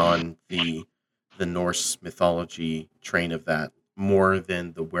hop on the Norse mythology train of that more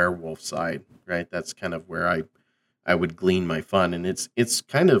than the werewolf side, right? That's kind of where I would glean my fun, and it's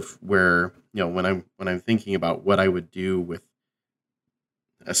kind of where, when I'm thinking about what I would do with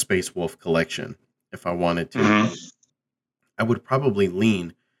a Space Wolf collection, if I wanted to, I would probably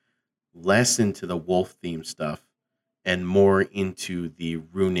lean less into the wolf theme stuff and more into the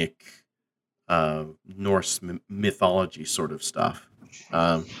runic Norse mythology sort of stuff.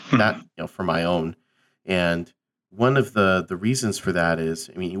 That, for my own. And one of the reasons for that is,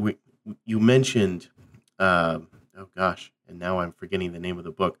 I mean, you mentioned, oh gosh, and now I'm forgetting the name of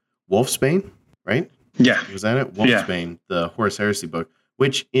the book, Wolfsbane, right? Yeah. Was that it? Wolfsbane, the Horus Heresy book,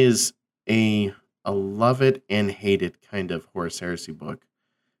 which is a love it and hate it kind of Horus Heresy book,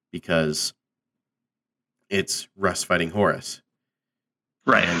 because it's Russ fighting Horus.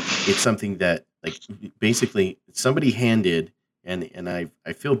 Right. And it's something that, like, basically somebody handed, and I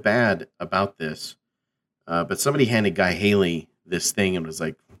feel bad about this, but somebody handed Guy Haley this thing and was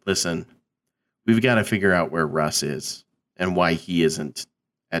like, listen, we've got to figure out where Russ is and why he isn't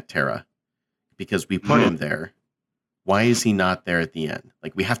at Terra, because we put him there. Why is he not there at the end?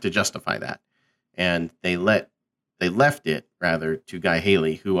 Like, we have to justify that. And they left it rather to Guy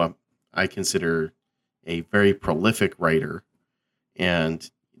Haley, who I consider a very prolific writer, and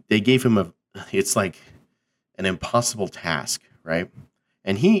they gave him it's like an impossible task, right?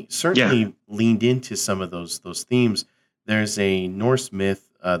 And he certainly leaned into some of those themes. There's a Norse myth,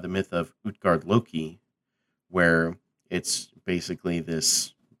 the myth of Utgard Loki, where it's basically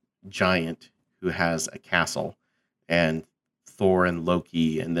this giant who has a castle, and Thor and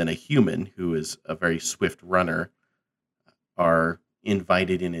Loki, and then a human who is a very swift runner, are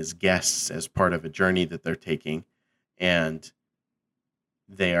invited in as guests as part of a journey that they're taking, and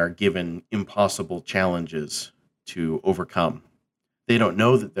they are given impossible challenges to overcome. They don't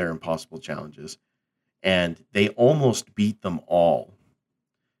know that they're impossible challenges, and they almost beat them all.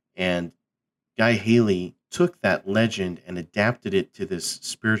 And Guy Haley took that legend and adapted it to this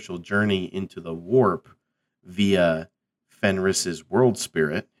spiritual journey into the warp via Fenris's world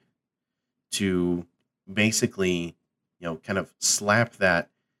spirit, to basically, kind of slap that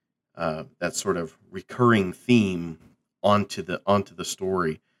sort of recurring theme onto the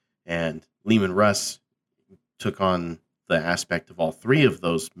story. And Leman Russ took on the aspect of all three of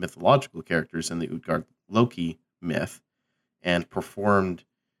those mythological characters in the Utgard Loki myth, and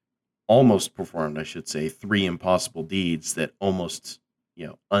almost performed, I should say, three impossible deeds that almost,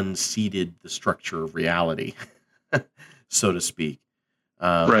 unseated the structure of reality, so to speak.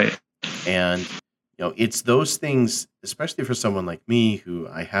 Right. And, it's those things, especially for someone like me, who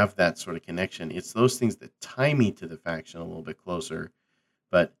I have that sort of connection, it's those things that tie me to the faction a little bit closer.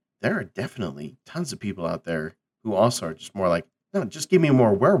 But there are definitely tons of people out there who also are just more like, no, just give me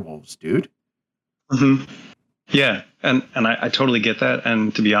more werewolves, dude. Mm-hmm. Yeah, and I totally get that.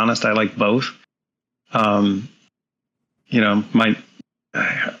 And to be honest, I like both. My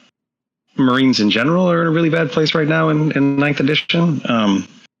Marines in general are in a really bad place right now in 9th edition.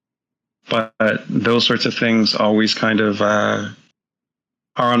 But those sorts of things always kind of are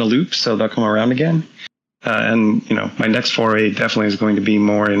on a loop, so they'll come around again. And my next foray definitely is going to be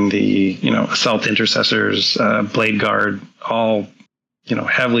more in the assault intercessors, blade guard, all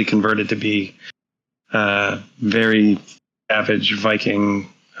heavily converted to be very savage Viking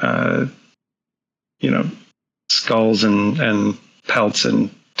skulls and pelts and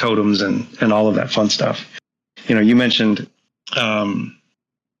totems and all of that fun stuff. You mentioned, the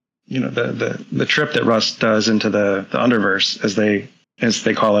trip that Russ does into the Underverse, as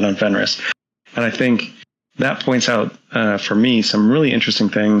they call it on Fenris. And I think that points out, for me, some really interesting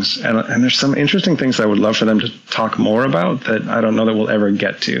things. And there's some interesting things I would love for them to talk more about that I don't know that we'll ever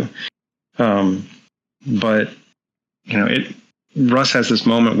get to. But, Russ has this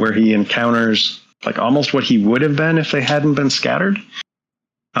moment where he encounters like almost what he would have been if they hadn't been scattered.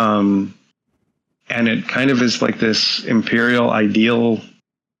 And it kind of is like this imperial ideal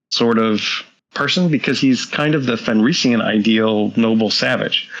sort of person, because he's kind of the Fenrisian ideal noble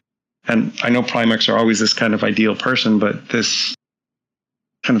savage. And I know Primarchs are always this kind of ideal person, but this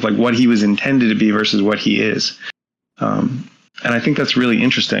kind of like what he was intended to be versus what he is. And I think that's really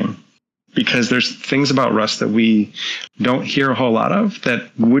interesting, because there's things about Russ that we don't hear a whole lot of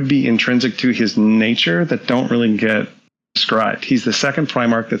that would be intrinsic to his nature that don't really get described. He's the second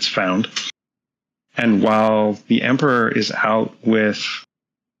Primarch that's found. And while the Emperor is out with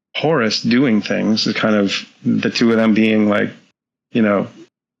Horus doing things, kind of the two of them being like,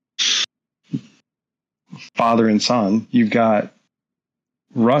 father and son, you've got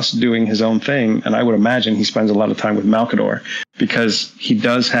Russ doing his own thing, and I would imagine he spends a lot of time with Malcador, because he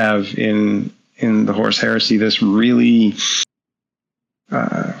does have in the Horus Heresy this really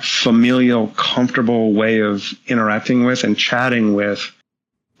familial, comfortable way of interacting with and chatting with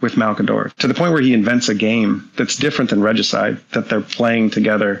Malcador, to the point where he invents a game that's different than Regicide that they're playing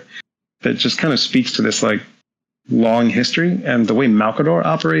together, that just kind of speaks to this like long history, and the way Malcador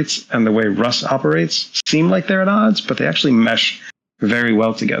operates and the way Russ operates seem like they're at odds, but they actually mesh very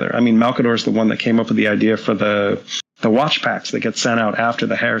well together. I mean, Malcador is the one that came up with the idea for the watch packs that get sent out after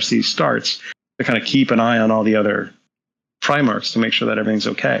the heresy starts to kind of keep an eye on all the other Primarchs to make sure that everything's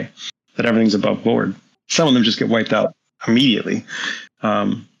okay, that everything's above board. Some of them just get wiped out immediately.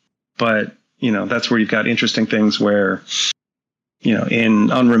 But, that's where you've got interesting things where, in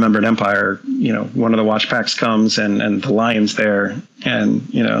Unremembered Empire, one of the watch packs comes and the Lion's there, and,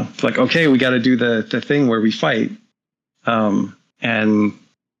 like, okay, we got to do the thing where we fight. And,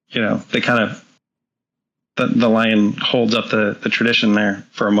 they kind of, the Lion holds up the tradition there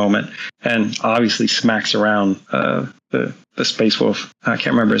for a moment and obviously smacks around the Space Wolf. I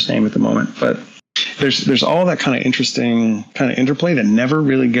can't remember his name at the moment, but there's all that kind of interesting kind of interplay that never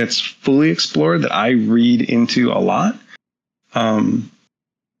really gets fully explored, that I read into a lot.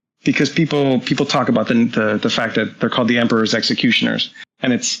 Because people talk about the fact that they're called the Emperor's Executioners,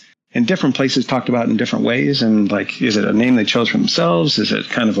 and it's in different places talked about in different ways. And like, is it a name they chose for themselves? Is it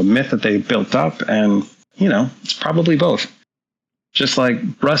kind of a myth that they built up? And, it's probably both. Just like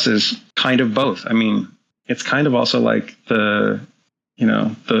Russ is kind of both. I mean, it's kind of also like the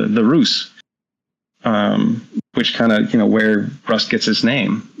Rus, which kind of, where Russ gets his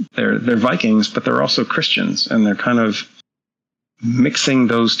name. They're Vikings, but they're also Christians, and they're kind of mixing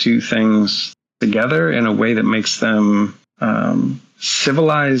those two things together in a way that makes them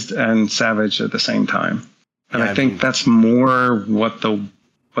civilized and savage at the same time. And I think that's more what the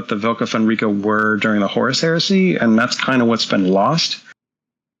Velka Fenrica were during the Horus Heresy, and that's kind of what's been lost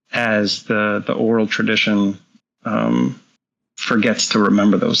as the oral tradition forgets to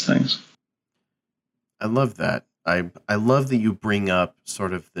remember those things. I love that. I love that you bring up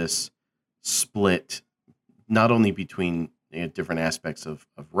sort of this split, not only between different aspects of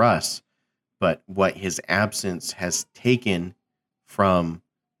Russ, but what his absence has taken from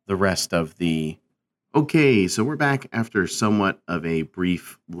the rest of the... Okay, so we're back after somewhat of a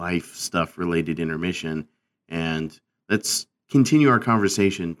brief life stuff related intermission, and let's continue our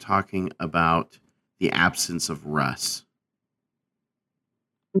conversation talking about the absence of Russ.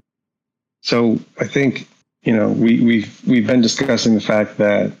 So I think, we've been discussing the fact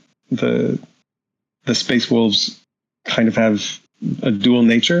that the Space Wolves kind of have a dual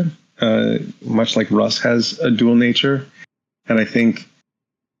nature, much like Russ has a dual nature. And I think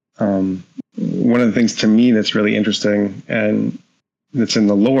one of the things to me that's really interesting and that's in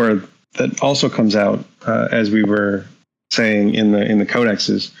the lore that also comes out, as we were saying in the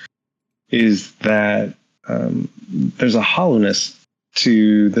codexes, is that there's a hollowness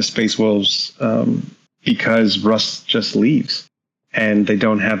to the Space Wolves because Russ just leaves, and they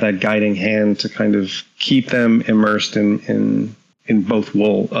don't have that guiding hand to kind of keep them immersed in both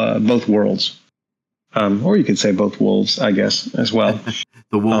worlds. Or you could say both wolves, I guess, as well.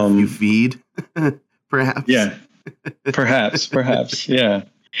 The wolf you feed, perhaps. Yeah, perhaps. Yeah.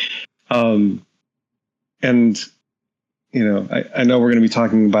 And, I know we're going to be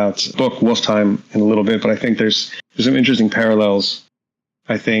talking about book Wolftime in a little bit, but I think there's some interesting parallels,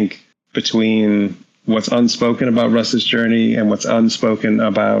 I think, between what's unspoken about Russ's journey and what's unspoken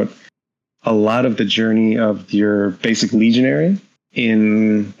about a lot of the journey of your basic legionary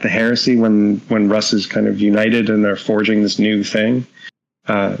in the heresy when Russ is kind of united and they're forging this new thing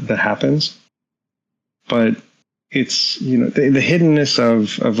that happens. But it's, the hiddenness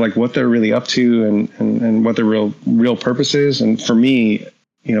of like what they're really up to and what their real purpose is. And for me,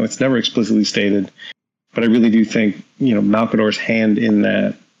 it's never explicitly stated, but I really do think, Malcador's hand in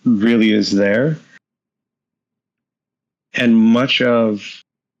that really is there. And much of,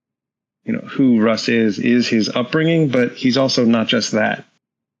 who Russ is his upbringing, but he's also not just that.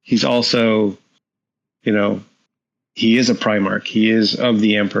 He's also, he is a Primarch. He is of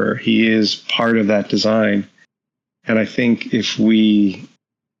the Emperor. He is part of that design. And I think if we,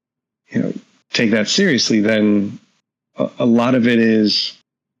 take that seriously, then a lot of it is,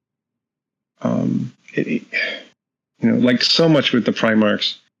 like so much with the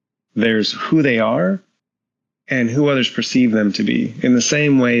Primarchs, there's who they are and who others perceive them to be. In the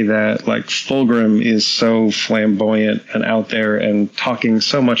same way that like Fulgrim is so flamboyant and out there and talking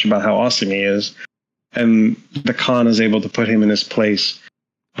so much about how awesome he is, and the Khan is able to put him in his place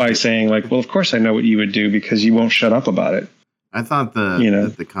by saying like, well, of course I know what you would do because you won't shut up about it. I thought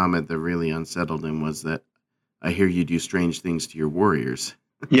the comment that really unsettled him was that I hear you do strange things to your warriors.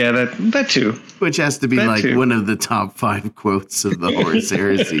 Yeah, that too. Which has to be one of the top 5 quotes of the Horus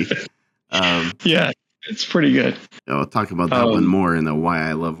Heresy. Yeah, it's pretty good. I'll talk about that one more in the Why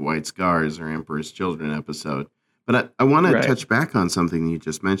I Love White Scars or Emperor's Children episode. But I want to touch back on something you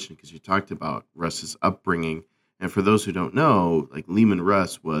just mentioned because you talked about Russ's upbringing. And for those who don't know, like Leman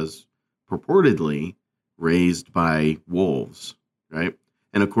Russ was purportedly raised by wolves, right?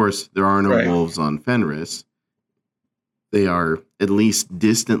 And of course, there are no wolves on Fenris. They are at least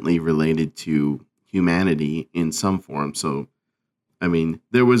distantly related to humanity in some form. So, I mean,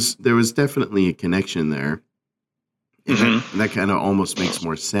 there was definitely a connection there. And that kind of almost makes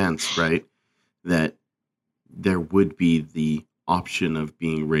more sense, right? That there would be the option of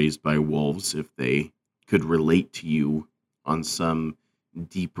being raised by wolves if they could relate to you on some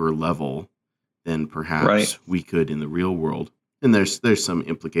deeper level than perhaps we could in the real world. And there's some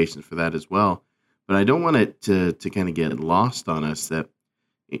implications for that as well. But I don't want it to kind of get lost on us that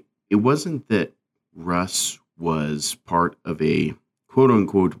it wasn't that Russ was part of a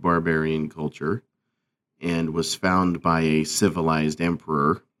quote-unquote barbarian culture and was found by a civilized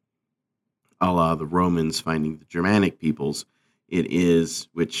emperor, a la the Romans finding the Germanic peoples. It is,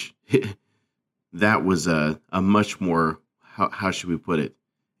 which that was a much more, how should we put it,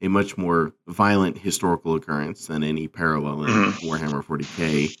 a much more violent historical occurrence than any parallel in Warhammer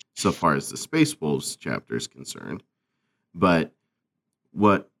 40K so far as the Space Wolves chapter is concerned. But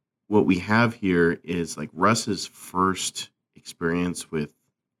what we have here is like Russ's first experience with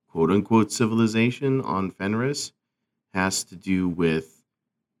quote-unquote civilization on Fenris has to do with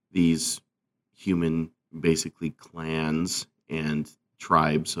these human, basically clans and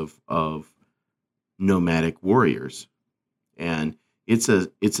tribes of nomadic warriors. And it's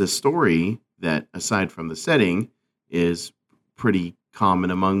a story that, aside from the setting, is pretty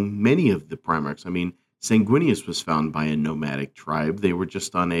common among many of the Primarchs. I mean, Sanguinius was found by a nomadic tribe. They were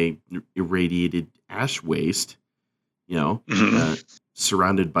just on a irradiated ash waste,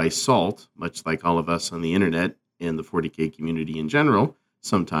 surrounded by salt, much like all of us on the internet and the 40K community in general.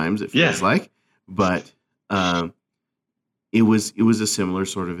 Sometimes it feels like, but it was a similar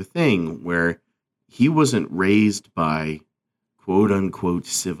sort of a thing where he wasn't raised by quote unquote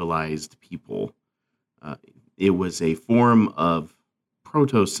civilized people. It was a form of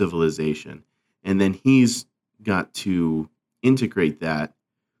proto-civilization. And then he's got to integrate that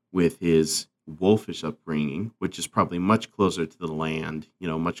with his wolfish upbringing, which is probably much closer to the land,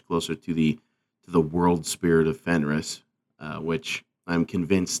 much closer to the world spirit of Fenris, which I'm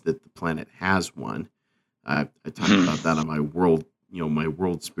convinced that the planet has one. I talked about that on my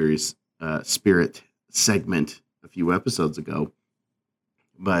world spirit segment a few episodes ago.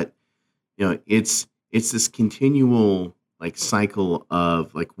 But it's this continual like cycle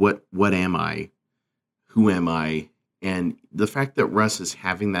of like what am I, who am I, and the fact that Russ is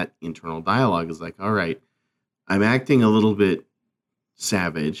having that internal dialogue is like, all right, I'm acting a little bit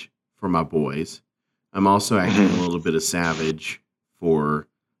savage for my boys. I'm also acting a little bit of savage for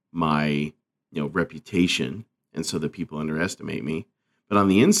my reputation, and so that people underestimate me. But on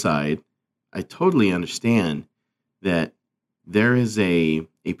the inside, I totally understand that there is a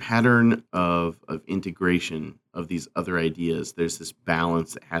pattern of integration of these other ideas. There's this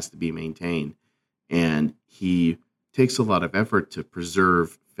balance that has to be maintained. And he takes a lot of effort to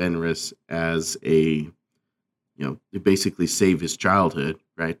preserve Fenris as to basically save his childhood,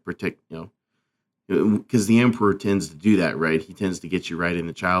 right? Protect, because the Emperor tends to do that, right? He tends to get you right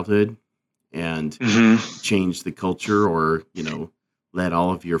into childhood and change the culture, or let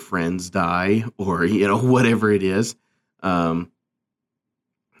all of your friends die, or whatever it is.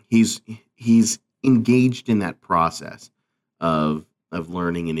 He's engaged in that process of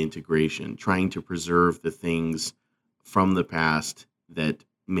learning and integration, trying to preserve the things from the past that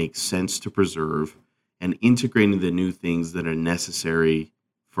make sense to preserve, and integrating the new things that are necessary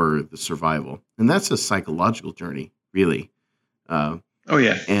for the survival. And that's a psychological journey, really. Oh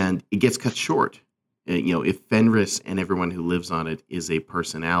yeah. And it gets cut short. If Fenris and everyone who lives on it is a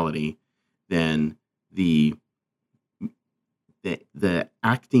personality, then the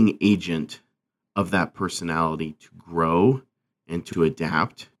acting agent of that personality to grow and to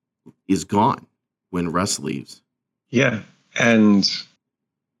adapt is gone when Russ leaves. Yeah. And,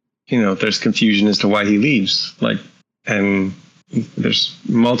 there's confusion as to why he leaves. And there's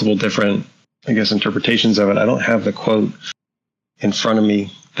multiple different, interpretations of it. I don't have the quote in front of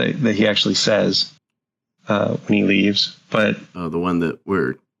me that he actually says when he leaves, but the one that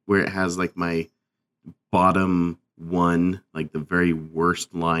where it has like my bottom one, like the very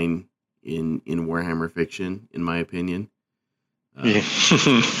worst line in Warhammer fiction, in my opinion,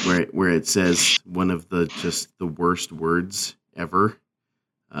 where it says one of the worst words ever,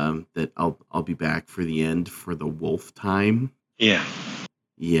 that I'll be back for the end, for the wolf time. Yeah,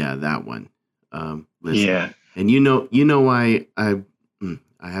 that one. Listen, yeah, and why I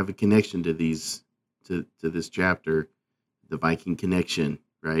have a connection to these to this chapter, the Viking connection,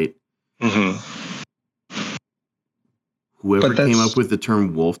 right? Mm-hmm. Whoever came up with the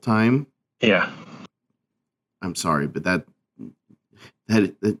term wolf time, yeah, I'm sorry, but that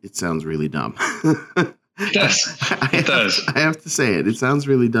it sounds really dumb. It does. It does. I have to say it. It sounds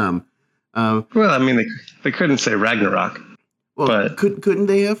really dumb. Well, I mean, they couldn't say Ragnarok. Well, but couldn't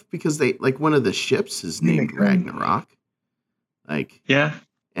they have? Because they, like, one of the ships is named Ragnarok. Like, yeah.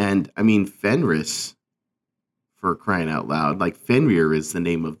 And I mean, Fenris, for crying out loud, like Fenrir is the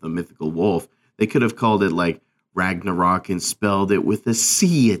name of the mythical wolf. They could have called it like Ragnarok and spelled it with a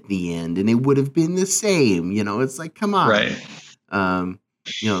C at the end, and it would have been the same. It's like, come on. Right.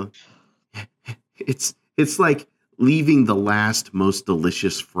 It's like leaving the last most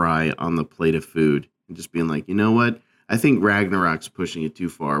delicious fry on the plate of food and just being like, you know what? I think Ragnarok's pushing it too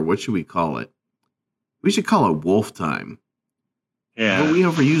far. What should we call it? We should call it Wolf Time. Yeah. But we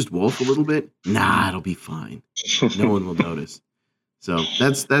overused wolf a little bit. Nah, it'll be fine. No one will notice. So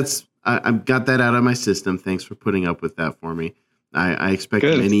that's I've got that out of my system. Thanks for putting up with that for me. I expect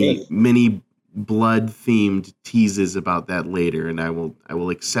many blood themed teases about that later, and I will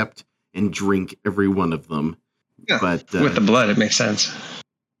accept and drink every one of them. Yeah, but with the blood, it makes sense.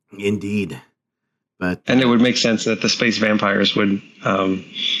 Indeed. And it would make sense that the space vampires would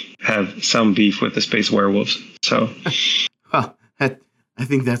have some beef with the space werewolves. So, well, I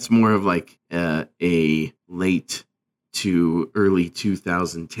think that's more of like a late to early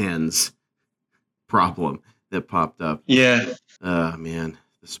 2010s problem that popped up. Yeah. Man,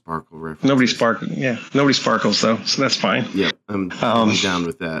 the sparkle reference. Nobody sparkles though, so that's fine. Yep, I'm down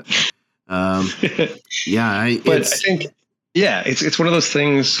with that. Yeah, but I think, it's one of those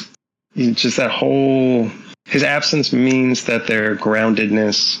things. Just that whole, his absence means that their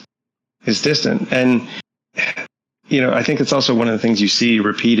groundedness is distant. And, I think it's also one of the things you see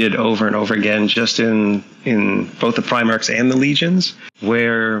repeated over and over again, just in both the Primarchs and the Legions,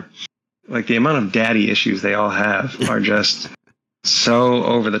 where like the amount of daddy issues they all have are just so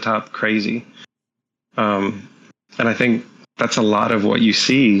over the top crazy. And I think that's a lot of what you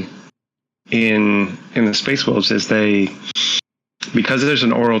see in the Space Wolves is because there's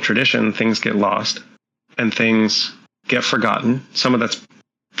an oral tradition, things get lost and things get forgotten. Some of that's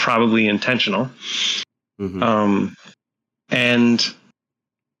probably intentional. Mm-hmm.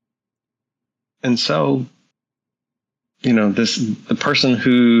 And so, the person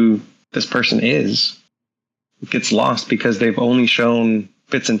who this person is gets lost because they've only shown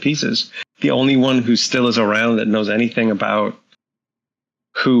bits and pieces. The only one who still is around that knows anything about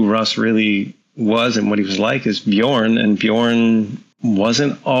who Russ really was and what he was like is Bjorn, and Bjorn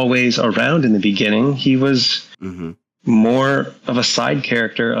wasn't always around in the beginning. He was more of a side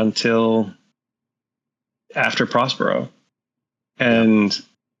character until after Prospero. And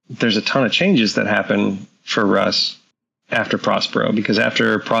there's a ton of changes that happen for Russ after Prospero, because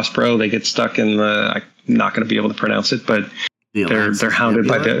after Prospero they get stuck in I'm not going to be able to pronounce it, but they're hounded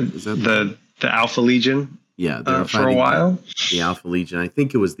by the Alpha Legion. Yeah, for a while. The Alpha Legion. I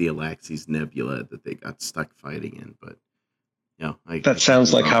think it was the Alaxes Nebula that they got stuck fighting in, but that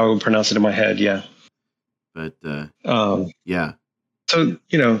sounds like how I would pronounce it in my head. Yeah. But yeah. So,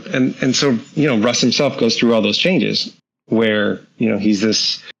 and so, Russ himself goes through all those changes where, he's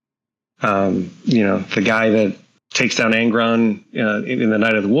this, the guy that takes down Angron in the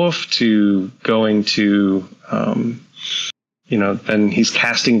Night of the Wolf to going to, then he's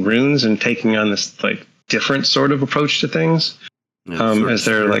casting runes and taking on this like different sort of approach to things as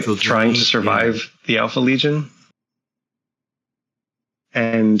they're like trying to survive the Alpha Legion.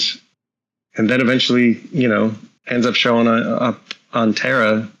 And then eventually, ends up showing up on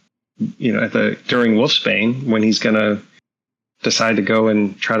Terra, during Wolfsbane when he's going to decide to go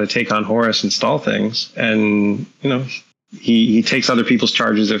and try to take on Horus and stall things. And, he takes other people's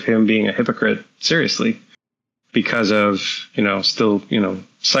charges of him being a hypocrite seriously because of, still,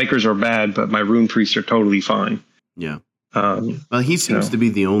 Psychers are bad, but my rune priests are totally fine. Yeah. Well, he seems to be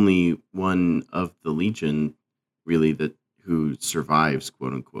the only one of the Legion really who survives,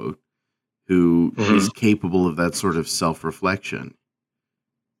 quote unquote, who is capable of that sort of self-reflection.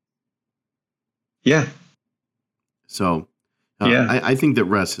 Yeah. So, I think that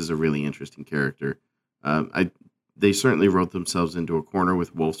Russ is a really interesting character. They certainly wrote themselves into a corner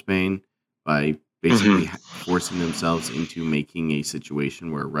with Wolfsbane by basically forcing themselves into making a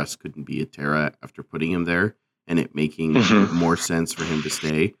situation where Russ couldn't be a Terra after putting him there, and it making more sense for him to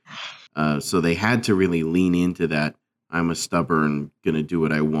stay. So they had to really lean into that I'm a stubborn, gonna do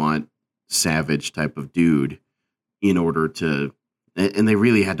what I want, savage type of dude in order to, and they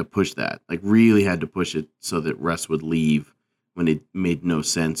really had to push that, like really had to push it so that Russ would leave when it made no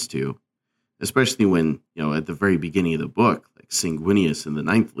sense to, especially when, at the very beginning of the book, like Sanguinius and the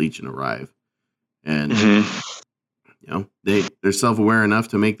Ninth Legion arrive. And, they're self-aware enough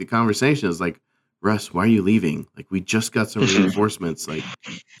to make the conversation. It's like, Russ, why are you leaving? Like, we just got some reinforcements. Like,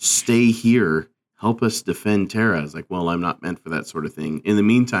 stay here. Help us defend Terra. It's like, well, I'm not meant for that sort of thing. In the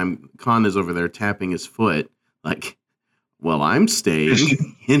meantime, Khan is over there tapping his foot. Like, well, I'm staying,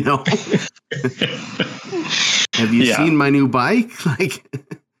 Have you seen my new bike? Like,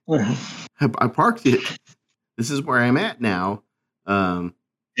 I parked it. This is where I'm at now.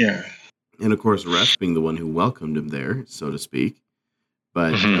 Yeah. And of course, Russ being the one who welcomed him there, so to speak.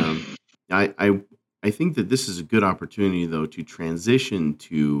 But I think that this is a good opportunity, though, to transition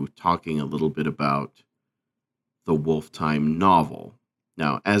to talking a little bit about the Wolf Time novel.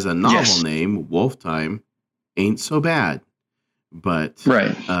 Now, as a novel name, Wolf Time ain't so bad. But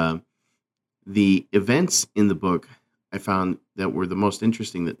the events in the book I found that were the most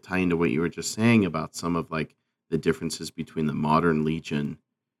interesting that tie into what you were just saying about some of like the differences between the modern Legion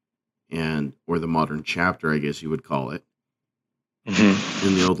or the modern chapter, I guess you would call it.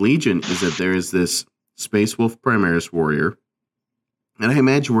 In the old Legion is that there is this Space Wolf Primaris warrior. And I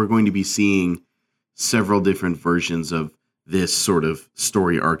imagine we're going to be seeing several different versions of this sort of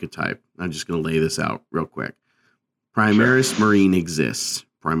story archetype. I'm just going to lay this out real quick. Primaris Marine exists.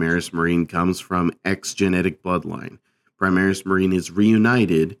 Primaris Marine comes from X genetic bloodline. Primaris Marine is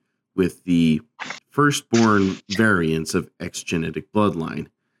reunited with the firstborn variants of X genetic bloodline.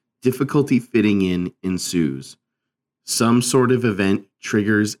 Difficulty fitting in ensues. Some sort of event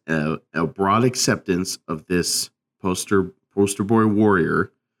triggers a broad acceptance of this poster boy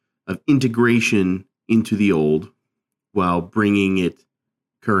warrior of integration into the old while bringing it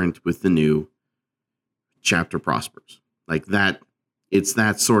current with the new. Chapter prospers. Like that, it's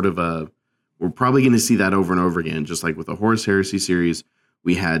that sort of we're probably going to see that over and over again, just like with the Horus Heresy series.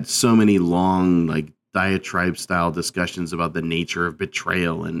 We had so many long, like, diatribe style discussions about the nature of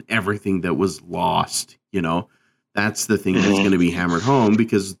betrayal and everything that was lost. That's the thing that's going to be hammered home,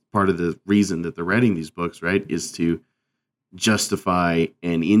 because part of the reason that they're writing these books, right, is to justify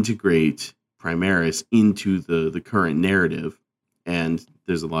and integrate Primaris into the current narrative. And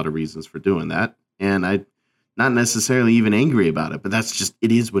there's a lot of reasons for doing that. And I'm not necessarily even angry about it, but that's just,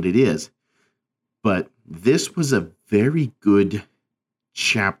 it is what it is. But this was a very good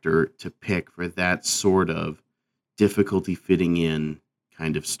chapter to pick for that sort of difficulty fitting in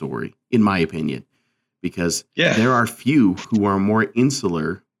kind of story, in my opinion, because there are few who are more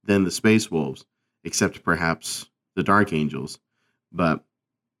insular than the Space Wolves, except perhaps the Dark Angels. But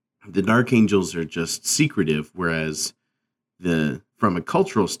the Dark Angels are just secretive, whereas from a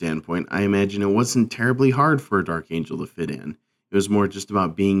cultural standpoint, I imagine it wasn't terribly hard for a Dark Angel to fit in. It was more just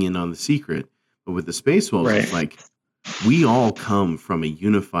about being in on the secret. But with the Space Wolves, it's like, we all come from a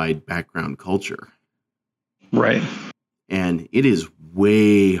unified background culture. Right. And it is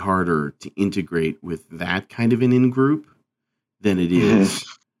way harder to integrate with that kind of an in-group than it is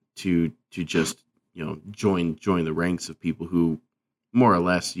to just, join the ranks of people who more or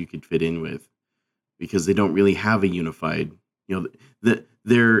less you could fit in with, because they don't really have a unified,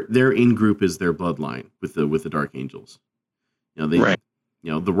 their in-group is their bloodline with the Dark Angels. Right.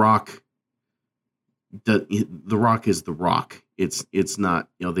 The Rock. The Rock is the Rock. It's not.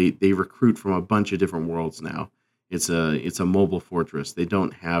 They recruit from a bunch of different worlds now. It's a mobile fortress. They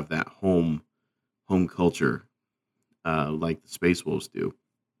don't have that home culture like the Space Wolves do.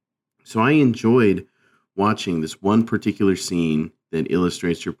 So I enjoyed watching this one particular scene that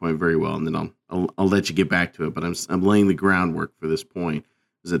illustrates your point very well, and then I'll let you get back to it. But I'm laying the groundwork for this point.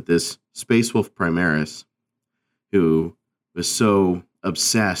 Is that this Space Wolf Primaris, who was so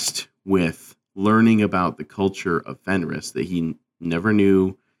obsessed with learning about the culture of Fenris that he never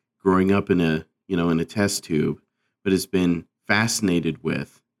knew growing up in a test tube, but has been fascinated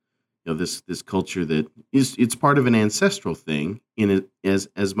with this culture that it's part of an ancestral thing in it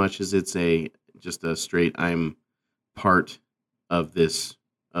as much as it's just a straight I'm part of this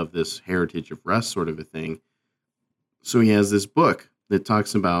heritage of Rust sort of a thing. So he has this book that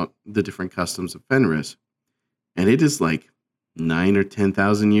talks about the different customs of Fenris, and it is like 9,000 or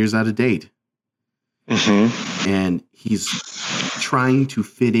 10,000 years out of date. Mm-hmm. And he's trying to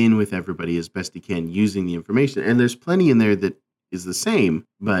fit in with everybody as best he can using the information. And there's plenty in there that is the same,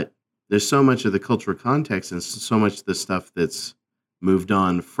 but there's so much of the cultural context and so much of the stuff that's moved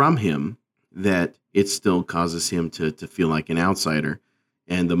on from him that it still causes him to feel like an outsider.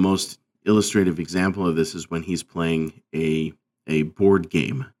 And the most illustrative example of this is when he's playing a board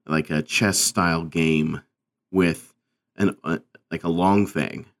game, like a chess style game with like a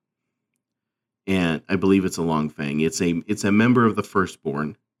Longfang. And I believe it's a Longfang. It's a member of the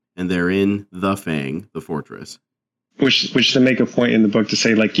Firstborn, and they're in the Fang, the fortress. Which to make a point in the book to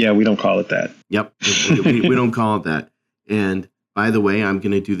say, like, yeah, we don't call it that. Yep, we don't call it that. And by the way, I'm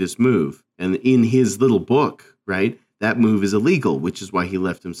going to do this move. And in his little book, right, that move is illegal, which is why he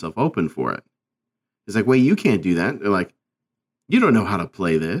left himself open for it. It's like, wait, you can't do that. They're like, you don't know how to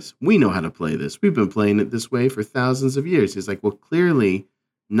play this. We know how to play this. We've been playing it this way for thousands of years. He's like, well, clearly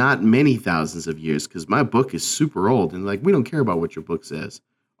not many thousands of years, because my book is super old. And like, we don't care about what your book says.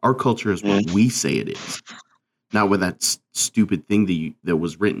 Our culture is what we say it is. Not what that stupid thing that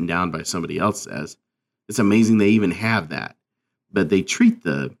was written down by somebody else says. It's amazing they even have that. But they treat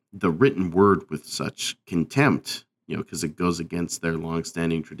the written word with such contempt, because it goes against their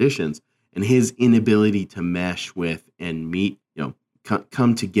longstanding traditions. And his inability to mesh with and meet,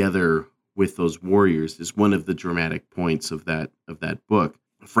 come together with those warriors is one of the dramatic points of that book,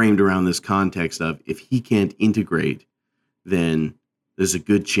 framed around this context of, if he can't integrate, then there's a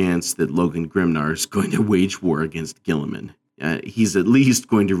good chance that Logan Grimnar is going to wage war against Guilliman. He's at least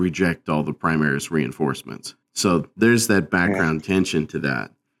going to reject all the Primaris reinforcements. So there's that background tension to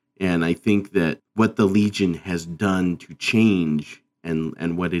that. And I think that what the Legion has done to change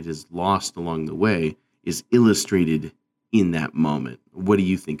and what it has lost along the way is illustrated in that moment. What do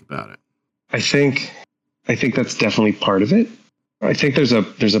you think about it? I think that's definitely part of it. I think there's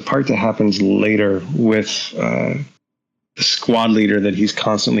a part that happens later with the squad leader that he's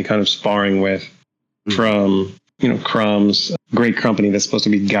constantly kind of sparring with from, Crum's great company that's supposed to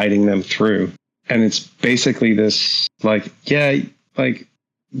be guiding them through. And it's basically this, like, yeah, like,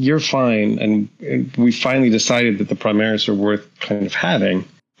 you're fine. And we finally decided that the Primaris are worth kind of having,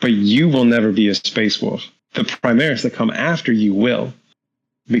 but you will never be a Space Wolf. The Primaris that come after you will,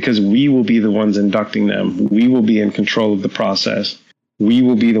 because we will be the ones inducting them. We will be in control of the process. We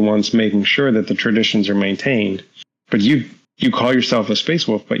will be the ones making sure that the traditions are maintained. But you call yourself a Space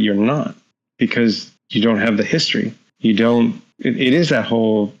Wolf, but you're not, because you don't have the history. You don't. It is that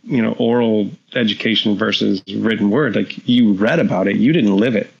whole, oral education versus written word. Like, you read about it, you didn't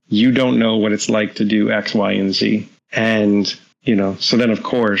live it. You don't know what it's like to do X, Y, and Z. And, so then of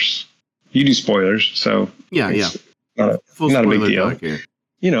course you do spoilers. So it's not a big deal. Here.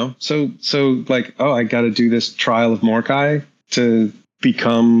 So like, oh, I got to do this trial of Morkai to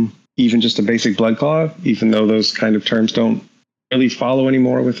become even just a basic Bloodclaw, even though those kind of terms don't really follow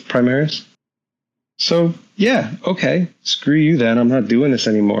anymore with Primaris. So yeah, okay, screw you then. I'm not doing this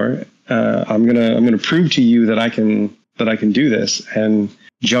anymore. I'm gonna prove to you that I can do this. And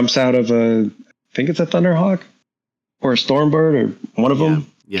jumps out of I think it's a Thunderhawk or a Stormbird or one of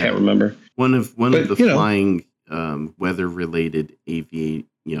them. Yeah. Can't remember. One of the flying weather related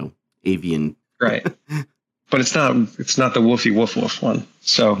avian. Right. But it's not the Woofy Woof Woof one.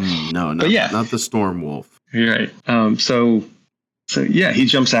 So no, but yeah, not the Storm Wolf. You're right. So yeah, he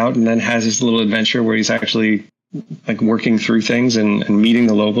jumps out and then has this little adventure where he's actually like working through things and meeting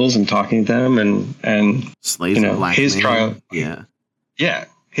the locals and talking to them and slays a black his man. Trial. Yeah.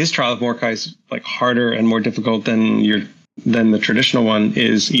 His trial of Morkai is like harder and more difficult than the traditional one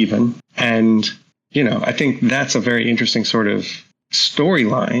is even. And I think that's a very interesting sort of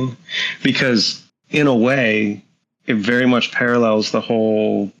storyline, because in a way it very much parallels the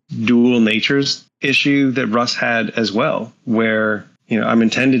whole dual natures issue that Russ had as well, where, I'm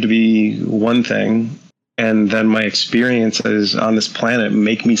intended to be one thing, and then my experiences on this planet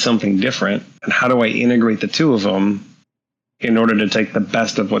make me something different. And how do I integrate the two of them in order to take the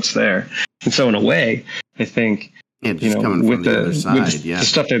best of what's there? And so in a way, I think, coming with from the other side, the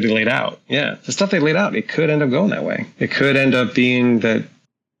stuff that they laid out, it could end up going that way. It could end up being that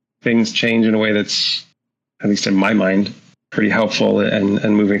things change in a way that's, at least in my mind, pretty helpful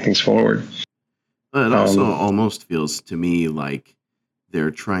and moving things forward. It also almost feels to me like they're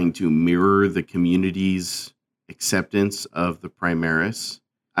trying to mirror the community's acceptance of the Primaris.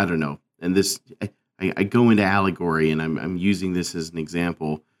 I don't know. And this, I go into allegory, and I'm using this as an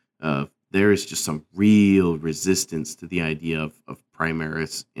example of there is just some real resistance to the idea of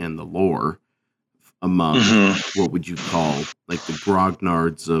Primaris and the lore among what would you call like the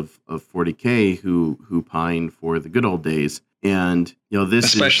grognards of 40K who pine for the good old days. And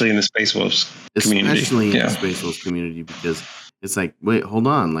this especially in the Space Wolves community. Especially in the Space Wolves community, because it's like, wait, hold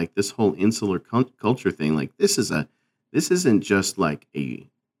on, like this whole insular culture thing, like this isn't just like a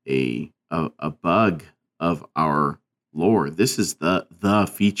bug of our lore. This is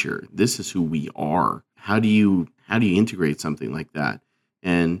the feature. This is who we are. How do you integrate something like that?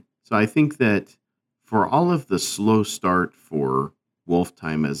 And so I think that for all of the slow start for Wolf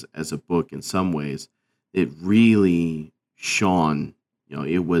Time as a book, in some ways, it really shone.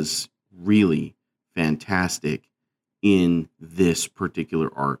 It was really fantastic in this particular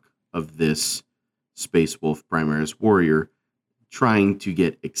arc of this Space Wolf Primaris warrior trying to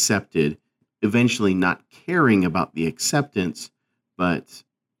get accepted, eventually not caring about the acceptance, but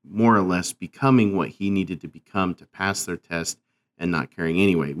more or less becoming what he needed to become to pass their test and not caring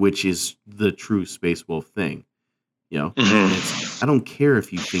anyway, which is the true Space Wolf thing. I don't care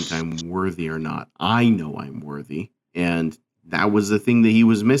if you think I'm worthy or not. I know I'm worthy. And that was the thing that he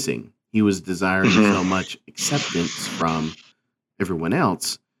was missing. He was desiring so much acceptance from everyone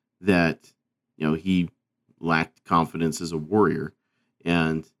else that, he lacked confidence as a warrior.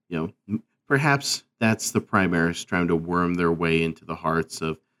 And, perhaps that's the Primaris trying to worm their way into the hearts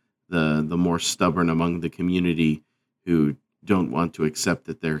of the more stubborn among the community who don't want to accept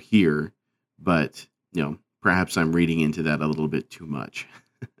that they're here. But, perhaps I'm reading into that a little bit too much.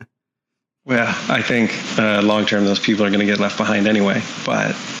 Well, I think long term, those people are going to get left behind anyway.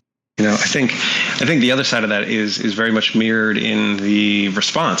 But, I think the other side of that is very much mirrored in the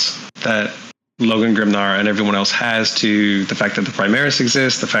response that Logan Grimnar and everyone else has to the fact that the Primaris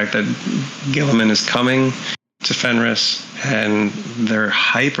exists, the fact that Guilliman is coming to Fenris, and they're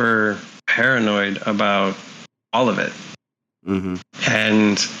hyper paranoid about all of it.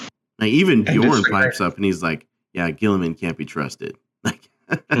 And even Bjorn pipes up and he's like, yeah, Guilliman can't be trusted. Like,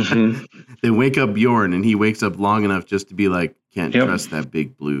 they wake up Bjorn, and he wakes up long enough just to be like, can't trust that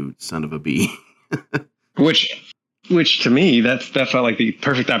big blue son of a bee. Which to me, that felt like the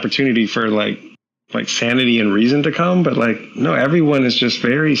perfect opportunity for like sanity and reason to come. But no, everyone is just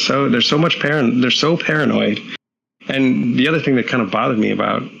they're so paranoid. And the other thing that kind of bothered me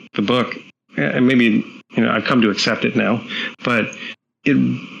about the book, and maybe, I've come to accept it now, but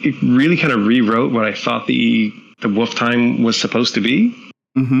it really kind of rewrote what I thought the Wolf Time was supposed to be.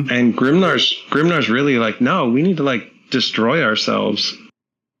 And Grimnar's really like, no, we need to destroy ourselves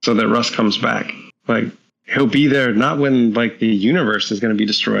so that Russ comes back. He'll be there not when the universe is going to be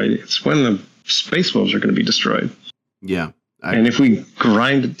destroyed. It's when the Space Wolves are going to be destroyed. Yeah. And if we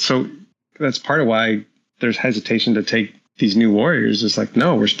grind, so that's part of why there's hesitation to take these new warriors. It's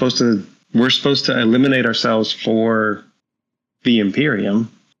no, we're supposed to eliminate ourselves for the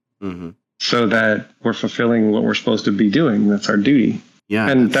Imperium, so that we're fulfilling what we're supposed to be doing. That's our duty. Yeah,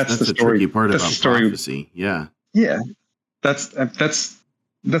 and that's the story. Tricky part that's about the story. Prophecy. Yeah, that's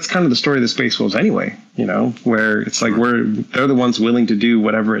kind of the story of the Space Wolves anyway. Where it's they're the ones willing to do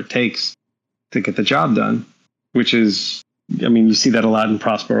whatever it takes to get the job done. Which is, you see that a lot in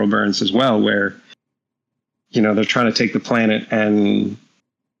Prospero Burns as well, where they're trying to take the planet, and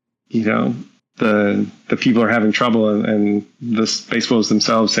the people are having trouble, and the Space Wolves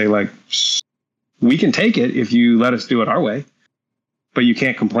themselves say we can take it if you let us do it our way. But you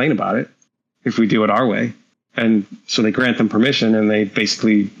can't complain about it if we do it our way. And so they grant them permission, and they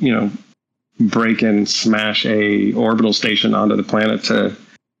basically, break and smash a orbital station onto the planet to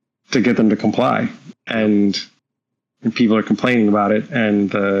get them to comply. And people are complaining about it. And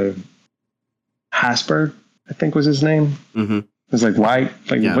Hasper, I think was his name. It's why?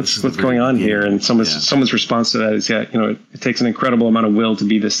 What's going on here? And someone's response to that is, it takes an incredible amount of will to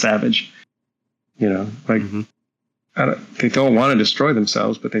be this savage. They don't want to destroy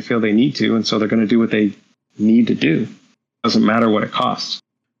themselves, but they feel they need to, and so they're going to do what they need to do. Doesn't matter what it costs.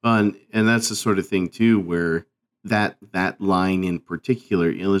 And that's the sort of thing too, where that line in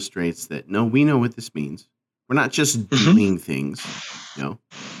particular illustrates that, no, we know what this means. We're not just doing things.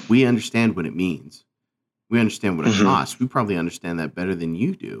 We understand what it means. We understand what it costs. We probably understand that better than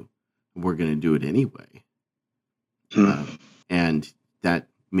you do. We're going to do it anyway. And that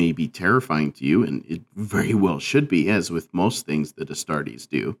may be terrifying to you, and it very well should be, as with most things that Astartes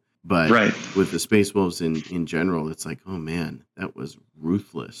do. But with the Space Wolves in general, it's like, oh man, that was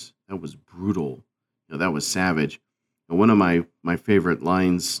ruthless. That was brutal. That was savage. And one of my favorite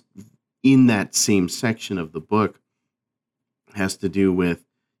lines in that same section of the book has to do with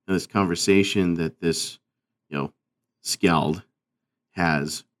this conversation that this, Skald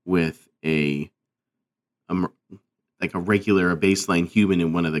has with a baseline human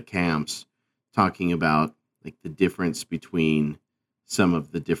in one of the camps, talking about like the difference between some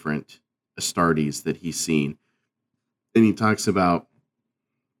of the different Astartes that he's seen. And he talks about,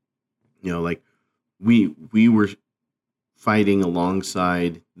 like we were fighting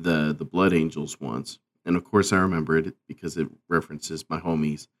alongside the Blood Angels once. And of course I remember it because it references my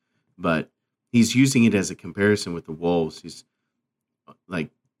homies, but he's using it as a comparison with the wolves. He's like,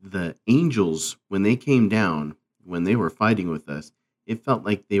 the angels, when they came down, when they were fighting with us, it felt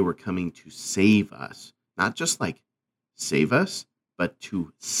like they were coming to save us. Not just like save us, but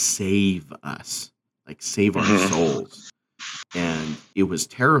to save us, like save our souls. And it was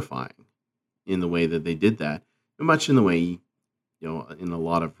terrifying in the way that they did that. And much in the way, in a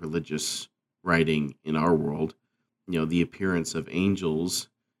lot of religious writing in our world, the appearance of angels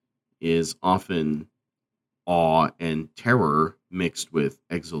is often awe and terror mixed with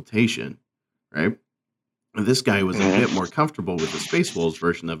exultation, right? And this guy was a bit more comfortable with the Space Wolves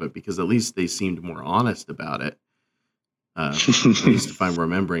version of it because at least they seemed more honest about it. At least if I'm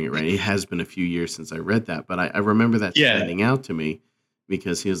remembering it right. It has been a few years since I read that, but I remember that standing out to me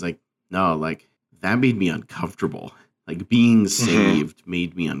because he was like, no, like that made me uncomfortable. Like being saved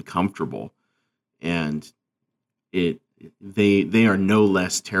made me uncomfortable. And they are no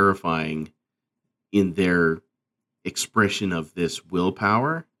less terrifying in their expression of this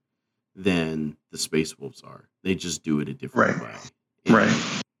willpower than the Space Wolves are. They just do it a different way. And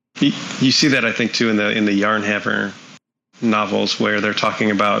you see that, I think, too, in the Yarnhammer novels, where they're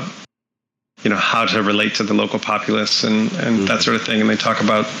talking about how to relate to the local populace and that sort of thing. And they talk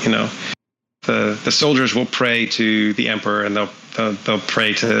about the soldiers will pray to the emperor and they'll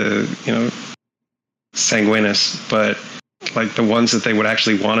pray to Sanguinus, but like the ones that they would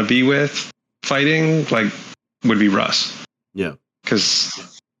actually want to be with fighting, like, would be Russ. Yeah,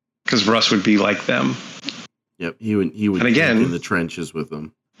 because Russ would be like them. Yep, he would and again in the trenches with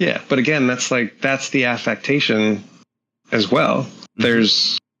them. Yeah, but again, that's the affectation as well.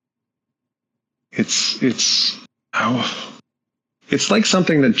 There's it's like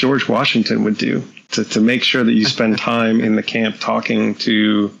something that George Washington would do to make sure that you spend time in the camp talking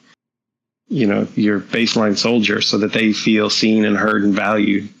to your baseline soldier so that they feel seen and heard and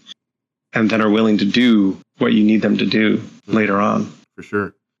valued, and then are willing to do what you need them to do later on. For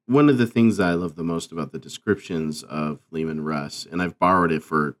sure. One of the things that I love the most about the descriptions of Leman Russ, and I've borrowed it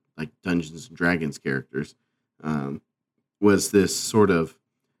for like Dungeons and Dragons characters, was this sort of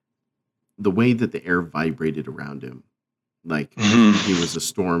the way that the air vibrated around him. Like he was a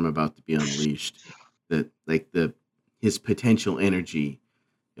storm about to be unleashed, that like his potential energy,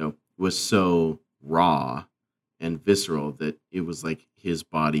 was so raw and visceral that it was like his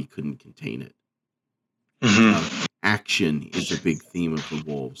body couldn't contain it. Action is a big theme of the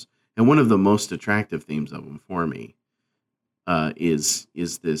wolves, and one of the most attractive themes of them for me is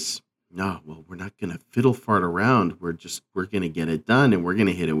this. No, well, we're not going to fiddle fart around. We're going to get it done, and we're going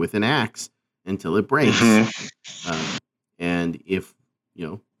to hit it with an axe until it breaks. And if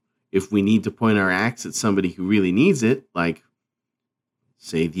we need to point our axe at somebody who really needs it, like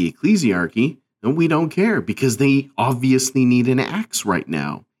say the ecclesiarchy, then we don't care because they obviously need an axe right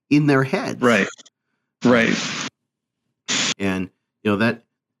now in their heads. Right. And that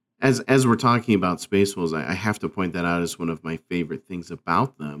as we're talking about Space Wolves, I have to point that out as one of my favorite things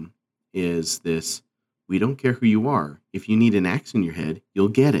about them is this: we don't care who you are. If you need an axe in your head, you'll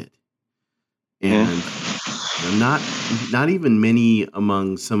get it. And not even many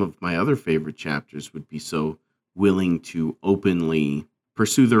among some of my other favorite chapters would be so willing to openly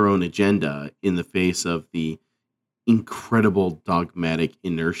pursue their own agenda in the face of the incredible dogmatic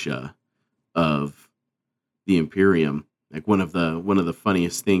inertia of the Imperium. Like one of the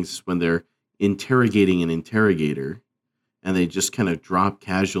funniest things is when they're interrogating an interrogator and they just kind of drop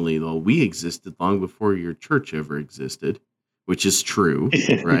casually, well, we existed long before your church ever existed. which is true,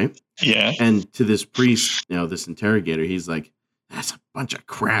 right? Yeah. And to this priest, this interrogator, he's like, that's a bunch of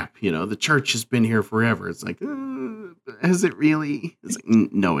crap. The church has been here forever. It's like, has it really? It's like,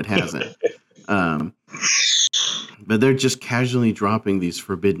 no, it hasn't. But they're just casually dropping these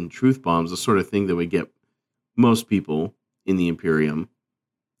forbidden truth bombs, the sort of thing that would get most people in the Imperium,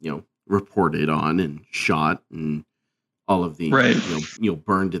 reported on and shot, and all of the,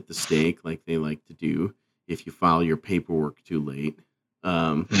 burned at the stake like they like to do if you file your paperwork too late,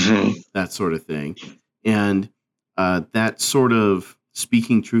 that sort of thing. And that sort of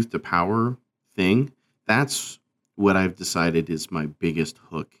speaking truth to power thing, that's what I've decided is my biggest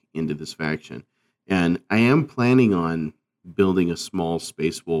hook into this faction. And I am planning on building a small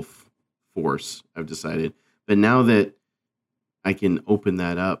Space Wolf force, I've decided. But now that I can open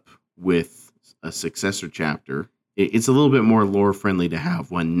that up with a successor chapter, it's a little bit more lore friendly to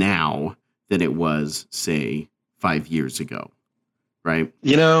have one now than it was, say, 5 years ago. Right?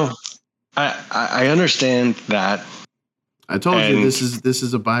 I understand that. I told you this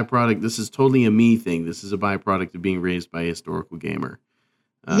is a byproduct. This is totally a me thing. This is a byproduct of being raised by a historical gamer.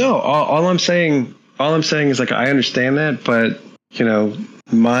 No, all I'm saying is like I understand that, but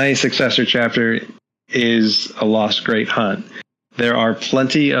my successor chapter is a lost great hunt. There are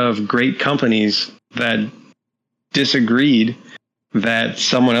plenty of great companies that disagreed that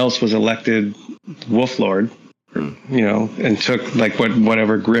someone else was elected Wolf Lord, and took like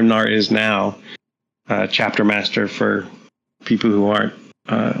whatever Grimnar is now, chapter master for people who aren't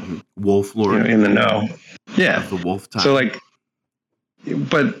Wolf Lord in the know. Yeah, the Wolf type. So like,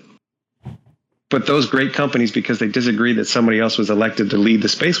 but those great companies, because they disagreed that somebody else was elected to lead the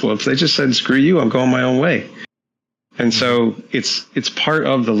Space Wolves, they just said, "Screw you! I'm going my own way." And so it's part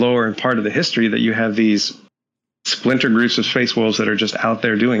of the lore and part of the history that you have these splinter groups of Space Wolves that are just out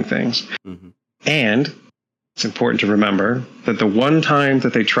there doing things. Mm-hmm. And it's important to remember that the one time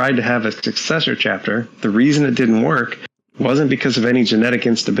that they tried to have a successor chapter, the reason it didn't work wasn't because of any genetic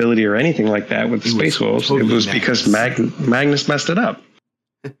instability or anything like that with the Space Wolves. Totally it was because Magnus messed it up.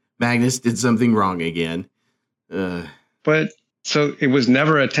 Magnus did something wrong again. But so it was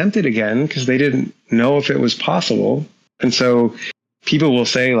never attempted again because they didn't know if it was possible. And so people will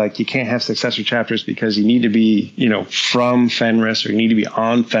say, like, you can't have successor chapters because you need to be, from Fenris, or you need to be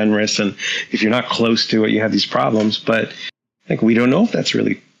on Fenris. And if you're not close to it, you have these problems. But we don't know if that's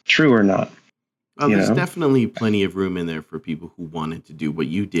really true or not. Well, there's definitely plenty of room in there for people who wanted to do what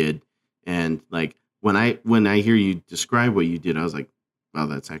you did. And like when I hear you describe what you did, I was like, wow,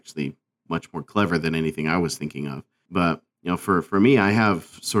 that's actually much more clever than anything I was thinking of. But for me, I have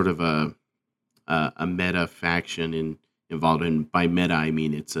sort of a meta faction involved in. By meta, I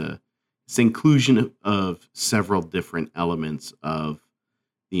mean it's inclusion of several different elements of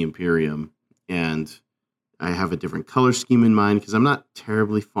the Imperium, and I have a different color scheme in mind because I'm not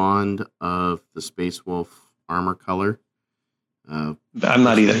terribly fond of the Space Wolf armor color. I'm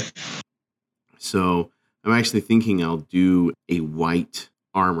not either. So I'm actually thinking I'll do a white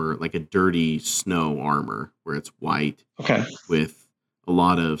armor, like a dirty snow armor, where it's white, with a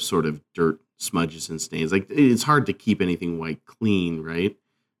lot of sort of dirt smudges and stains. Like, it's hard to keep anything white clean, right?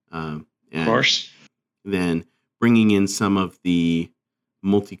 Of course. Then bringing in some of the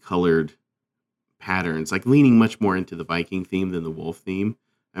multicolored patterns, like leaning much more into the Viking theme than the wolf theme.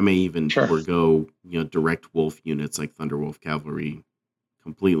 I may even forego, direct wolf units like Thunderwolf Cavalry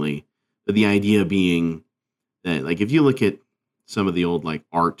completely. But the idea being that, like, if you look at some of the old like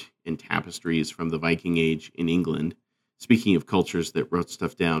art and tapestries from the Viking Age in England, speaking of cultures that wrote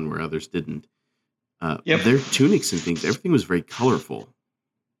stuff down where others didn't, their tunics and things, everything was very colorful.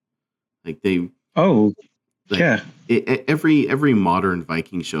 Like every modern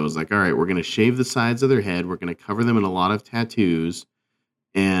Viking show is like, all right, we're going to shave the sides of their head, we're going to cover them in a lot of tattoos,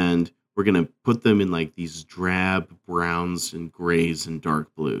 and we're going to put them in like these drab browns and grays and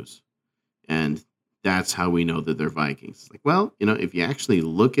dark blues. And that's how we know that they're Vikings. Like, well, if you actually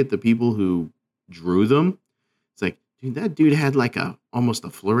look at the people who drew them, it's like, dude, that dude had like almost a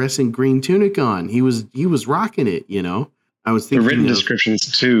fluorescent green tunic on. He was rocking it, I was thinking the written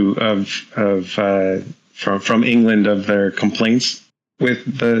descriptions too from England of their complaints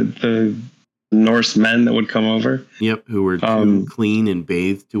with the Norse men that would come over. Yep, who were too clean and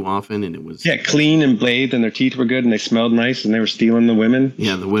bathed too often, and it was clean and bathed, and their teeth were good, and they smelled nice, and they were stealing the women.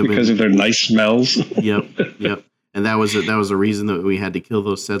 Yeah, the women because of their nice smells. Yep, and that was a reason that we had to kill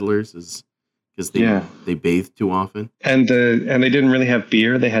those settlers, is because they bathed too often. And they didn't really have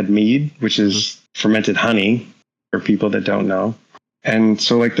beer; they had mead, which is fermented honey for people that don't know. And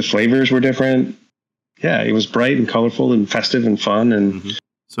so, like, the flavors were different. Yeah, it was bright and colorful and festive and fun, and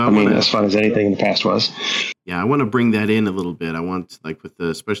So as fun as anything in the past was. Yeah, I want to bring that in a little bit. I want, like,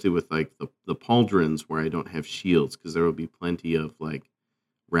 especially with like the pauldrons where I don't have shields, because there will be plenty of like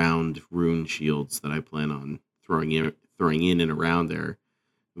round rune shields that I plan on throwing in and around there.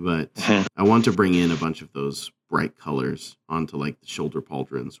 But I want to bring in a bunch of those bright colors onto like the shoulder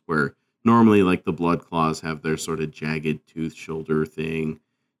pauldrons, where normally like the blood claws have their sort of jagged tooth shoulder thing,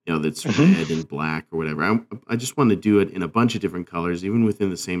 that's red and black or whatever. I just want to do it in a bunch of different colors, even within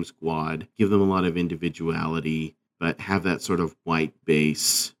the same squad, give them a lot of individuality, but have that sort of white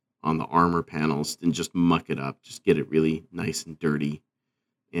base on the armor panels and just muck it up, just get it really nice and dirty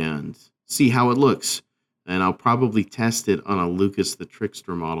and see how it looks. And I'll probably test it on a Lucas the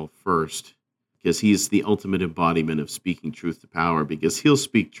Trickster model first, because he's the ultimate embodiment of speaking truth to power, because he'll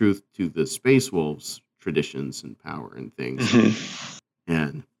speak truth to the Space Wolves traditions and power and things.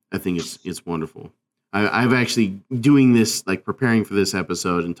 And I think it's wonderful. I've actually doing this, like preparing for this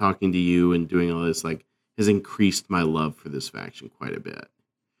episode and talking to you and doing all this, like, has increased my love for this faction quite a bit.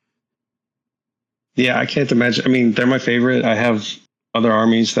 Yeah, I can't imagine. I mean, they're my favorite. I have other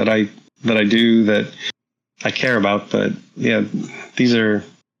armies that I do that I care about, but yeah, these are,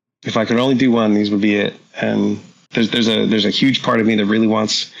 if I could only do one, these would be it. And there's a huge part of me that really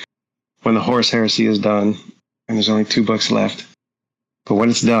wants, when the Horus Heresy is done and there's only 2 books left, but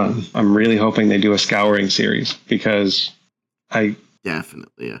when it's done, I'm really hoping they do a Scouring series, because I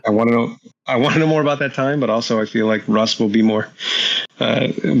want to know more about that time, but also I feel like Russ will be more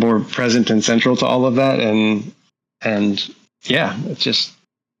present and central to all of that, and yeah, it's just,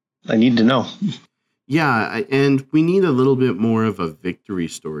 I need to know. Yeah, and we need a little bit more of a victory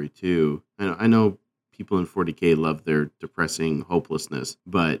story too. I know people in 40K love their depressing hopelessness,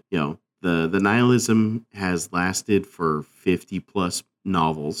 but the nihilism has lasted for 50 plus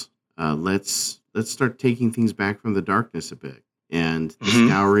novels. Let's start taking things back from the darkness a bit. And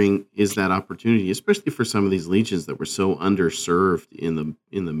Scouring is that opportunity, especially for some of these legions that were so underserved in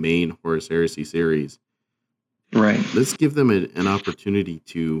the main Horus Heresy series. Right. Let's give them an opportunity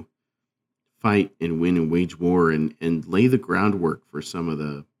to fight and win and wage war and lay the groundwork for some of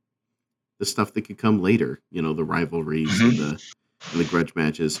the stuff that could come later. The rivalries and the grudge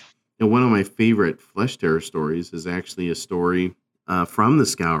matches. One of my favorite Flesh Terror stories is actually a story from the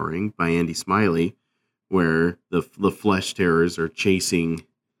Scouring by Andy Smiley, where the Flesh Terrors are chasing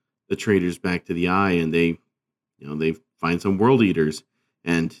the traitors back to the Eye, and they find some World Eaters,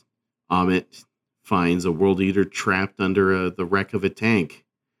 and Amit finds a World Eater trapped under the wreck of a tank,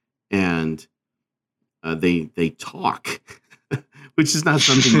 and they talk, which is not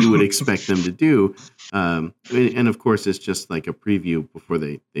something you would expect them to do. And of course, it's just like a preview before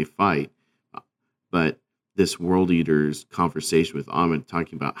they fight. But this World Eater's conversation with Amit,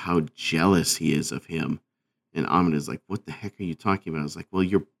 talking about how jealous he is of him, and Amit is like, "What the heck are you talking about?" I was like, "Well,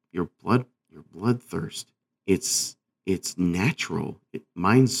 your bloodthirst. It's natural.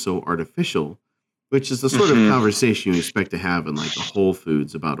 Mine's so artificial." Which is the sort of conversation you expect to have in like a Whole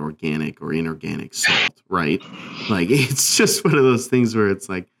Foods about organic or inorganic salt, right? Like, it's just one of those things where it's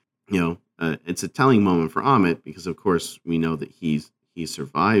like, it's a telling moment for Amit, because of course we know that he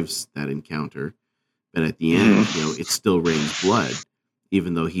survives that encounter, but at the end, it still rains blood,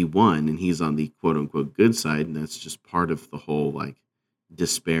 even though he won and he's on the quote unquote good side, and that's just part of the whole like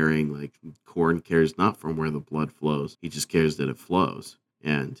despairing. Like, Khorne cares not from where the blood flows; he just cares that it flows.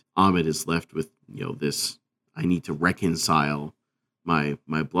 And Amit is left with, this, I need to reconcile my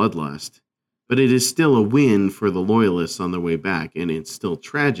bloodlust. But it is still a win for the Loyalists on their way back, and it's still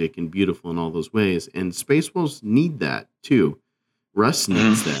tragic and beautiful in all those ways. And Space Wolves need that too. Russ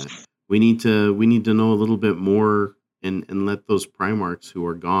needs that. We need to know a little bit more and let those Primarchs who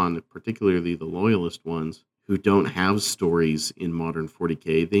are gone, particularly the Loyalist ones, who don't have stories in modern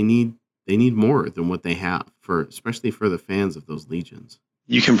 40K, they need more than what they have, especially for the fans of those legions.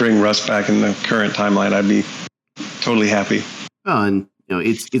 You can bring Russ back in the current timeline, I'd be totally happy. And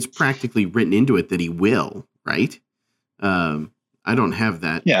it's practically written into it that he will, right? I don't have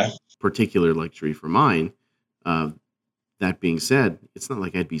that particular luxury for mine. That being said, it's not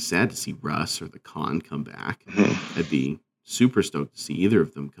like I'd be sad to see Russ or the Khan come back. I'd be super stoked to see either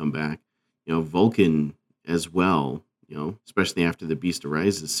of them come back. Vulcan as well, especially after the Beast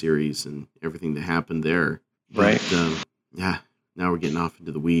Arises series and everything that happened there. Right. But, now we're getting off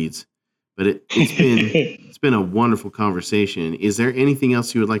into the weeds, but it's been a wonderful conversation. Is there anything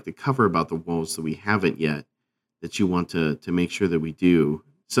else you would like to cover about the Wolves that we haven't yet, that you want to make sure that we do?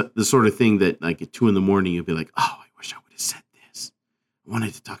 So, the sort of thing that like at 2 a.m. you'll be like, "Oh, I wish I would have said this. I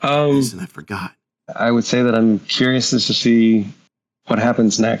wanted to talk about this and I forgot." I would say that I'm curious to see what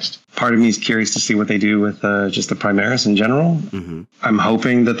happens next. Part of me is curious to see what they do with just the Primaris in general. Mm-hmm. I'm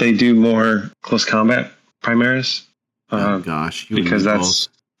hoping that they do more close combat Primaris. Gosh, because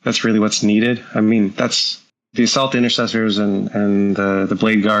that's really what's needed. I mean, that's the Assault Intercessors and the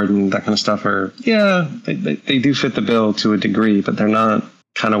Blade Guard and that kind of stuff are, they do fit the bill to a degree, but they're not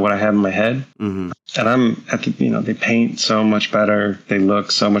kind of what I have in my head. Mm-hmm. And I'm at the, they paint so much better. They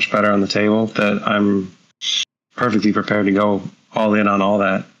look so much better on the table that I'm perfectly prepared to go all in on all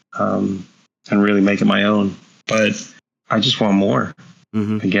that and really make it my own. But I just want more,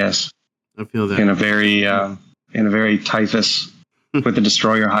 I guess. I feel that in a very Typhus with the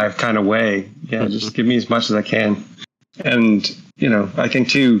Destroyer Hive kind of way. Yeah, just give me as much as I can. And, I think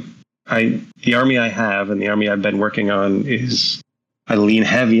too, the army I have and the army I've been working on is I lean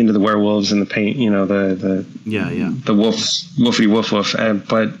heavy into the werewolves and the paint, the woofy woof.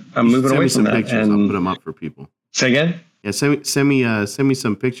 But I'm moving away from that. Pictures. And I'll put them up for people. Say again? Yeah, send me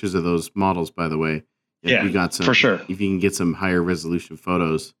some pictures of those models, by the way. If you got some, for sure. If you can get some higher resolution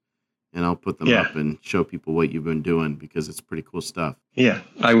photos, and I'll put them up and show people what you've been doing because it's pretty cool stuff. Yeah,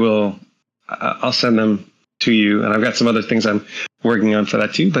 I will. I'll send them to you, and I've got some other things I'm working on for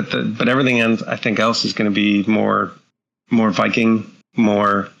that too. But everything else, I think, else is going to be more Viking,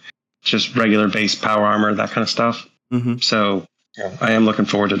 more just regular base power armor, that kind of stuff. Mm-hmm. So I am looking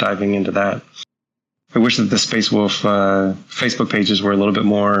forward to diving into that. I wish that the Space Wolf Facebook pages were a little bit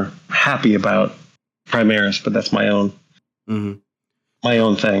more happy about Primaris, but that's my own. Mm-hmm. My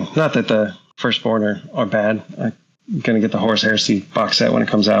own thing. Not that the Firstborn are bad. I'm going to get the Horus Heresy box set when it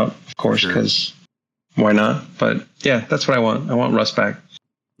comes out, of course, because why not? But yeah, that's what I want. I want Russ back.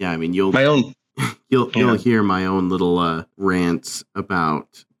 Yeah, I mean, you'll hear my own little rants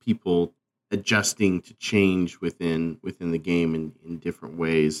about people adjusting to change within the game in different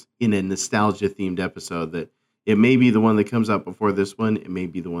ways in a nostalgia themed episode that it may be the one that comes out before this one. It may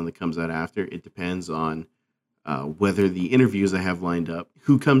be the one that comes out after. It depends on whether the interviews I have lined up,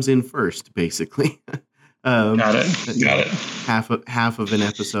 who comes in first, basically. Got it. Half of an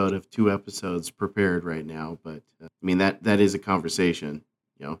episode of 2 episodes prepared right now, but I mean that is a conversation.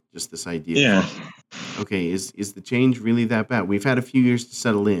 Just this idea. Yeah. Okay, is the change really that bad? We've had a few years to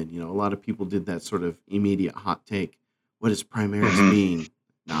settle in. A lot of people did that sort of immediate hot take. What does Primaris mean?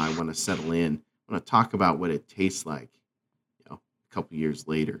 Now I want to settle in. I want to talk about what it tastes like. A couple years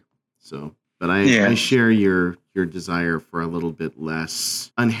later. So. But I share your desire for a little bit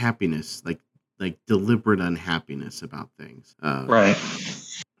less unhappiness, like deliberate unhappiness about things. Right.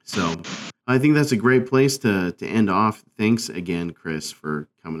 So I think that's a great place to end off. Thanks again, Chris, for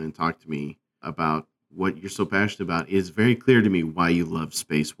coming and talk to me about what you're so passionate about. It's very clear to me why you love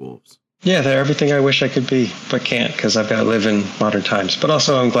Space Wolves. Yeah, they're everything I wish I could be, but can't because I've got to live in modern times. But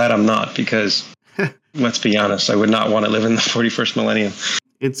also I'm glad I'm not because, let's be honest, I would not want to live in the 41st millennium.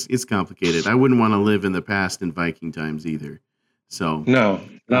 It's complicated. I wouldn't want to live in the past in Viking times either. So no,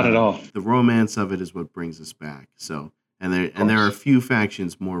 not at all. The romance of it is what brings us back. So and there are a few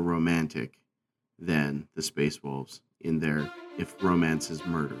factions more romantic than the Space Wolves in there. If romance is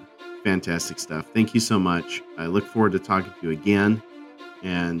murder, fantastic stuff. Thank you so much. I look forward to talking to you again,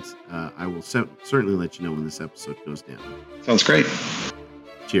 and I will certainly let you know when this episode goes down. Sounds great.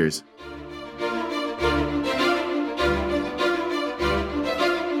 Cheers.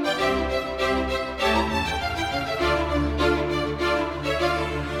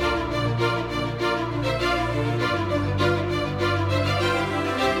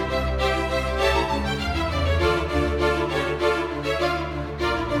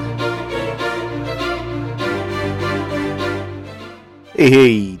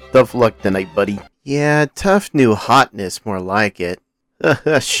 Hey, tough luck tonight, buddy. Yeah, tough new hotness, more like it.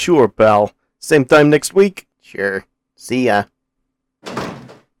 Sure, pal. Same time next week? Sure. See ya.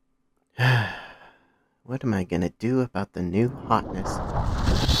 What am I gonna do about the new hotness?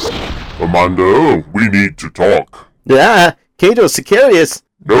 Commander, we need to talk. Cato Sicarius.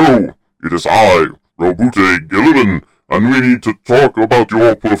 No, it is I, Robute Gilliman, and we need to talk about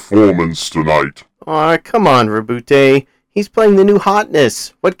your performance tonight. Aw, come on, Robute. He's playing the new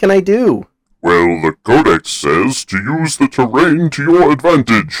hotness. What can I do? Well, the Codex says to use the terrain to your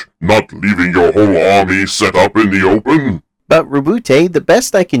advantage, not leaving your whole army set up in the open. But, Robute, the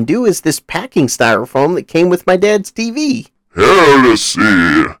best I can do is this packing styrofoam that came with my dad's TV.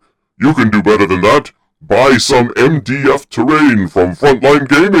 Heresy! You can do better than that. Buy some MDF terrain from Frontline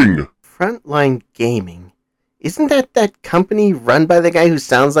Gaming. Frontline Gaming? Isn't that company run by the guy who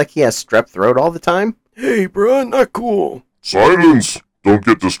sounds like he has strep throat all the time? Hey, bro, not cool. Silence! Don't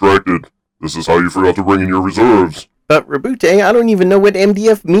get distracted. This is how you forgot to bring in your reserves. But, Robute, I don't even know what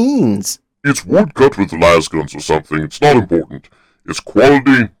MDF means. It's wood cut with las guns or something. It's not important. It's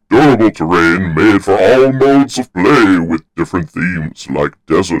quality, durable terrain made for all modes of play with different themes like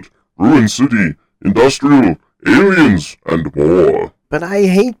desert, ruined city, industrial, aliens, and more. But I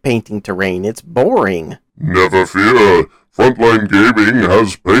hate painting terrain. It's boring. Never fear. Frontline Gaming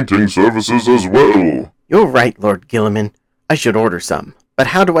has painting services as well. You're right, Lord Gilliman. I should order some. But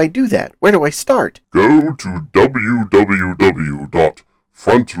how do I do that? Where do I start? Go to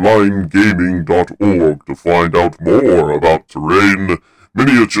www.frontlinegaming.org to find out more about terrain,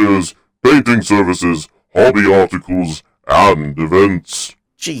 miniatures, painting services, hobby articles, and events.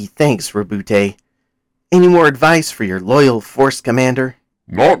 Gee, thanks, Rabute. Any more advice for your loyal Force Commander?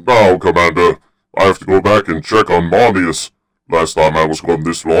 Not now, Commander. I have to go back and check on Marnius. Last time I was gone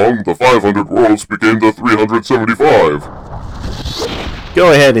this long, the 500 worlds became the 375.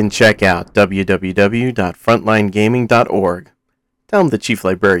 Go ahead and check out www.frontlinegaming.org. Tell them the Chief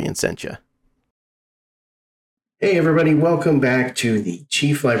Librarian sent you. Hey everybody, welcome back to the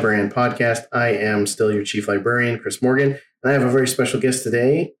Chief Librarian Podcast. I am still your Chief Librarian, Chris Morgan, and I have a very special guest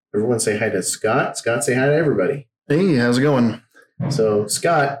today. Everyone say hi to Scott. Scott, say hi to everybody. Hey, how's it going? So,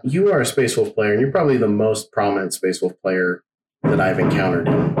 Scott, you are a Space Wolf player, and you're probably the most prominent Space Wolf player that I've encountered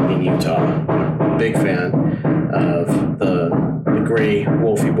in Utah. I'm a big fan of the Gray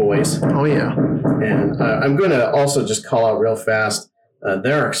Wolfie boys. Oh, yeah. And I'm going to also just call out real fast,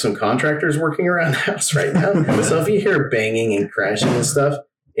 there are some contractors working around the house right now. So if you hear banging and crashing and stuff,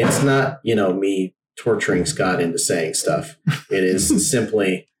 it's not, me torturing Scott into saying stuff. It is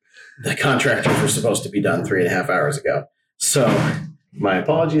simply the contractors were supposed to be done 3.5 hours ago. So my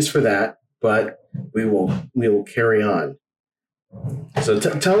apologies for that, but we will carry on. So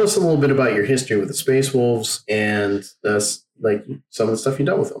tell us a little bit about your history with the Space Wolves and like some of the stuff you've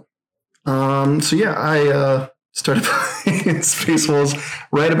done with them. I started playing Space Wolves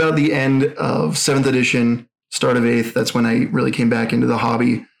right about the end of 7th edition, start of 8th. That's when I really came back into the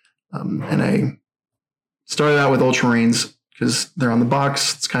hobby. And I started out with Ultramarines because they're on the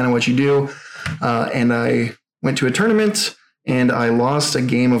box. It's kind of what you do. And I went to a tournament and I lost a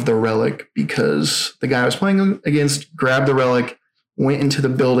game of the Relic because the guy I was playing against grabbed the Relic, went into the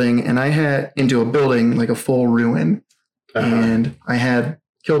building, and I had into a building like a full ruin. And I had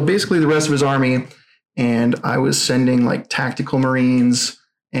killed basically the rest of his army. And I was sending like tactical Marines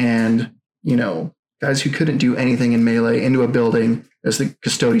and, guys who couldn't do anything in melee into a building as the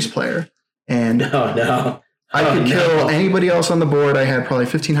Custodes player. And I could kill anybody else on the board. I had probably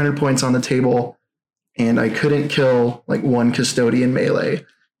 1,500 points on the table, and I couldn't kill like one Custodian melee.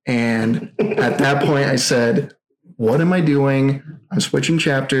 And at that point, I said, what am I doing? I'm switching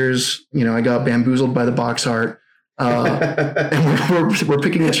chapters. I got bamboozled by the box art. And we're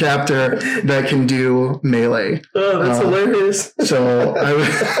picking a chapter that can do melee. Oh, that's hilarious. So I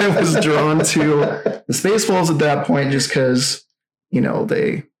was drawn to the Space Wolves at that point just because,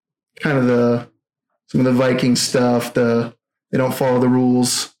 they kind of some of the Viking stuff, they don't follow the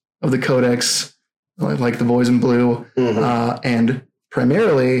rules of the Codex, like the boys in blue. Mm-hmm. And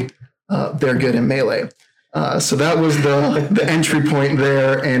primarily, they're good in melee. So that was the entry point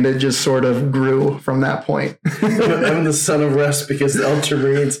there, and it just sort of grew from that point. I'm the son of rest because the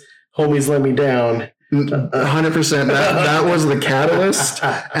Ultramarines homies let me down. 100%. That was the catalyst.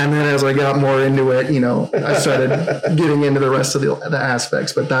 And then as I got more into it, I started getting into the rest of the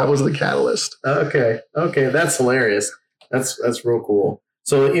aspects, but that was the catalyst. Okay. That's hilarious. That's real cool.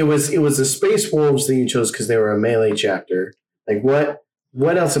 So it was the Space Wolves that you chose because they were a melee chapter. Like what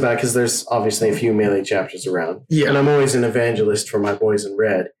else about it? Because there's obviously a few melee chapters around. Yeah. And I'm always an evangelist for my boys in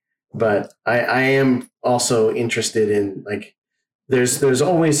red. But I am also interested in, like, there's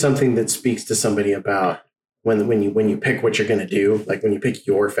always something that speaks to somebody about when you pick what you're going to do, like when you pick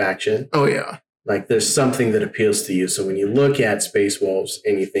your faction. Oh, yeah. Like there's something that appeals to you. So when you look at Space Wolves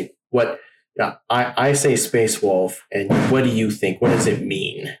and you think, I say Space Wolf, and what do you think? What does it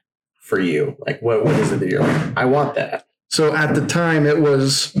mean for you? Like, what is it that you're like, I want that? So at the time, it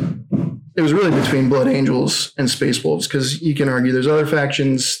was really between Blood Angels and Space Wolves, because you can argue there's other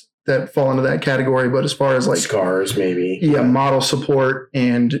factions that fall into that category, but as far as like Scars, maybe, model support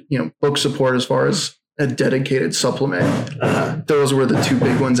and book support as far as a dedicated supplement, those were the two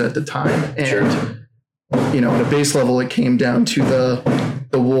big ones at the time. And sure. At a base level, it came down to the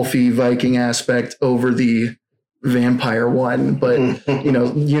Wolfie Viking aspect over the vampire one, but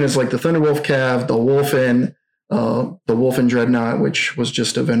units like the Thunderwolf Cav, the Wolfen. The Wolfen Dreadnought, which was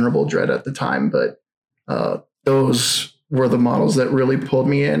just a venerable dread at the time, but those were the models that really pulled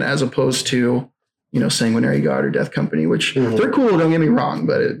me in, as opposed to, Sanguinary God or Death Company, which they're cool, don't get me wrong,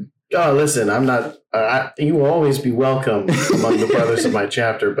 but oh, listen, I'm not. You will always be welcome among the brothers of my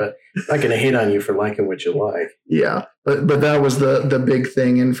chapter, but I'm not going to hate on you for liking what you like. Yeah, but that was the big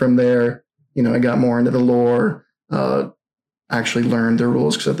thing, and from there, I got more into the lore. Actually learned the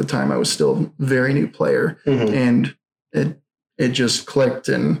rules because at the time I was still a very new player, and it just clicked.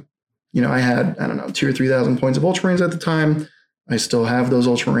 And I had 2,000 or 3,000 points of Ultramarines at the time. I still have those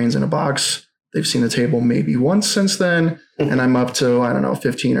Ultramarines in a box. They've seen the table maybe once since then, and I'm up to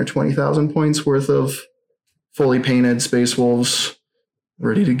 15 or 20,000 points worth of fully painted Space Wolves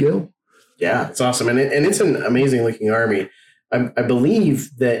ready to go. Yeah, it's awesome, and it's an amazing looking army. I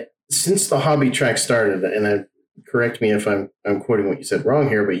believe that since the hobby track started, and correct me if I'm quoting what you said wrong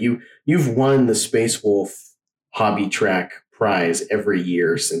here, but you've won the Space Wolf hobby track prize every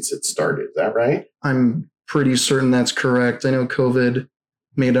year since it started. Is that right? I'm pretty certain that's correct. I know COVID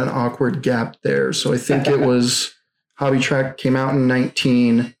made an awkward gap there, so I think it was hobby track came out in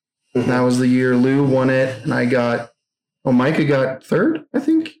 19. That was the year Lou won it, and Micah got third, I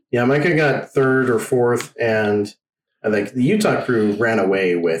think. Yeah, Micah got third or fourth, and I think the Utah crew ran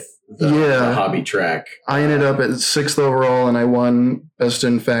away with the hobby track. I ended up at 6th overall, and I won Best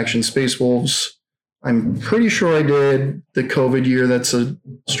in Faction Space Wolves. I'm pretty sure I did the COVID year. That's a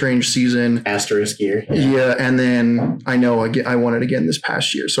strange season. Asterisk year. Yeah, and then I know I won it again this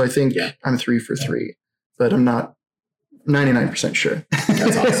past year. So I think I'm 3 for 3, but I'm not 99% sure.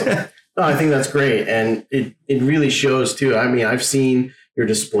 That's awesome. No, I think that's great. And it really shows, too. I mean, I've seen your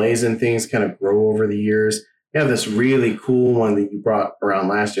displays and things kind of grow over the years. You have this really cool one that you brought around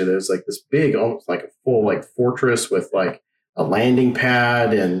last year. There's like this big, almost like a full like fortress with like a landing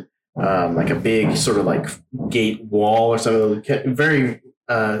pad and like a big sort of like gate wall or something. Very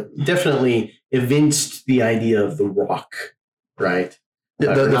definitely evinced the idea of the Rock, right?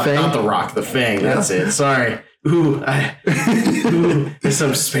 The Fang? Not the Rock, the Fang. That's it. Sorry. There's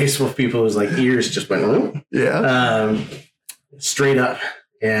some Space Wolf people whose like ears just went, straight up,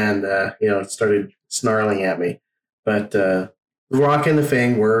 and started snarling at me. But the Rock and the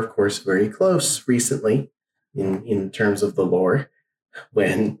Fang were, of course, very close recently in terms of the lore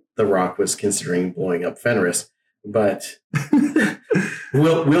when the Rock was considering blowing up Fenris. But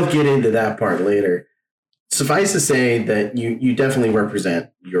we'll get into that part later. Suffice to say that you definitely represent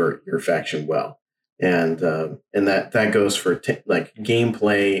your faction well. And that goes for like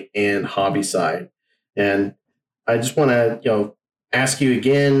gameplay and hobby side. And I just want to ask you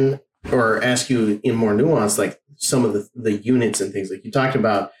again, or ask you in more nuance, like some of the units and things. Like you talked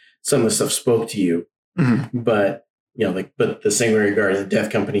about, some of the stuff spoke to you, but but the Sanguinary Guard and the Death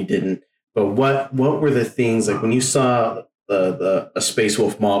Company didn't. But what were the things like when you saw a Space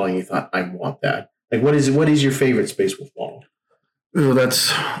Wolf model and you thought, I want that? Like what is your favorite Space Wolf model? Oh, that's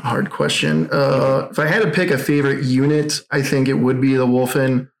a hard question. If I had to pick a favorite unit, I think it would be the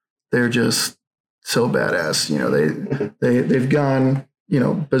Wolfen. They're just so badass. They've gone,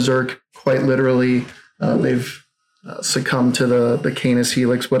 berserk quite literally. They've succumbed to the Canis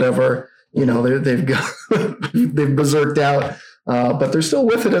Helix, whatever. They've berserked out, but they're still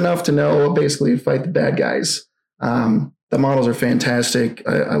with it enough to know basically fight the bad guys. The models are fantastic.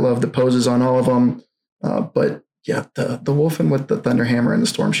 I love the poses on all of them, but yeah, the Wolfen with the Thunderhammer and the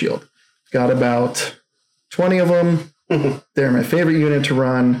Storm Shield. Got about 20 of them. They're my favorite unit to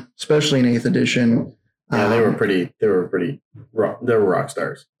run, especially in 8th edition. Yeah, they were pretty. They were rock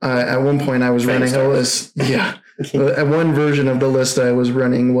stars. At one point, I was running a list. Yeah, at one version of the list I was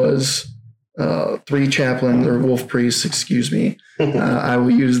running was 3 chaplains or wolf priests. Excuse me. I will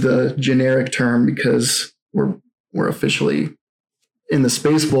use the generic term because we're officially in the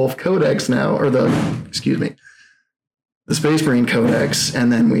Space Wolf Codex now, or the Space Marine Codex,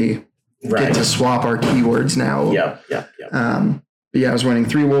 and then we get to swap our keywords now. Yeah. But yeah, I was running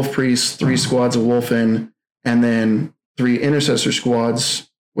 3 wolf priests, 3 squads of Wolfen, and then 3 intercessor squads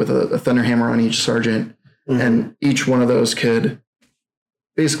with a Thunderhammer on each sergeant. And each one of those could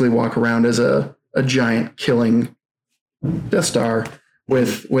basically walk around as a giant killing Death Star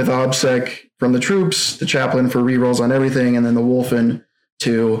with OBSEC from the troops, the chaplain for rerolls on everything, and then the Wolfen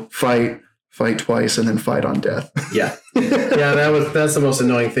to fight twice, and then fight on death. Yeah. That's the most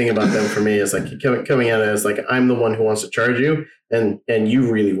annoying thing about them for me, is like coming at it as like, I'm the one who wants to charge you, and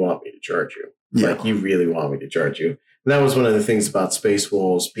you really want me to charge you. Yeah. Like, you really want me to charge you. And that was one of the things about Space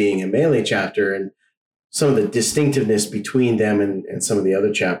Wolves being a melee chapter, and some of the distinctiveness between them and some of the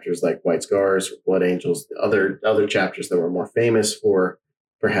other chapters like White Scars, Blood Angels, other chapters that were more famous for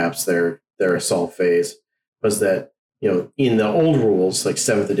perhaps their assault phase, was that, in the old rules, like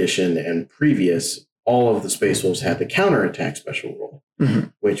 7th edition and previous, all of the Space Wolves had the counterattack special rule.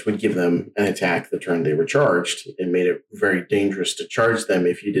 which would give them an attack the turn they were charged. It made it very dangerous to charge them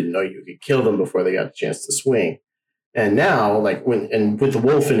if you didn't know you could kill them before they got a chance to swing. And now, like with the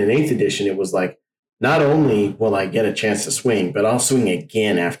Wolf in an 8th edition, it was like, not only will I get a chance to swing, but I'll swing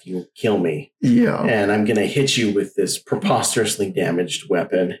again after you kill me. Yeah. And I'm going to hit you with this preposterously damaged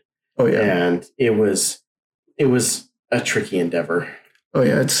weapon. Oh, yeah. And it was a tricky endeavor. Oh,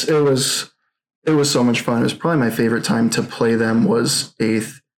 yeah. It was so much fun. It was probably my favorite time to play them was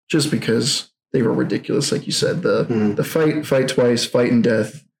 8th, just because they were ridiculous. Like you said, the fight twice, fight and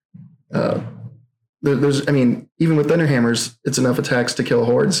death. Even with Thunderhammers, it's enough attacks to kill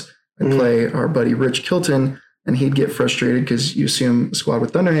hordes. I'd play our buddy Rich Kilton, and he'd get frustrated because you assume a squad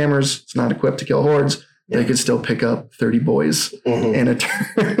with Thunderhammers, it's not equipped to kill hordes. Yeah. They could still pick up 30 boys in a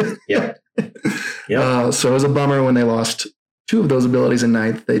turn. Yeah. So it was a bummer when they lost 2 of those abilities in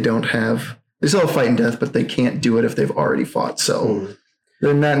 9th. They still have fight and death, but they can't do it if they've already fought. So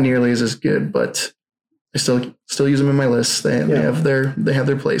they're not nearly as good, but I still use them in my list. They have their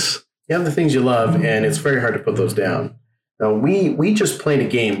place. You have the things you love, and it's very hard to put those down. Now, we just played a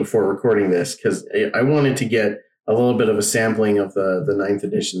game before recording this because I wanted to get a little bit of a sampling of the 9th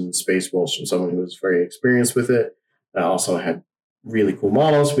edition Space Wolves from someone who was very experienced with it. I also had really cool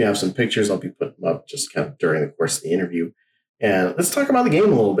models. We have some pictures. I'll be putting them up just kind of during the course of the interview. And let's talk about the game a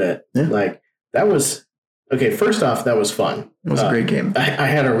little bit. Yeah. First off, that was fun. It was a great game. I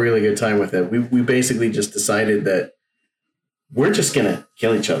had a really good time with it. We basically just decided that we're just going to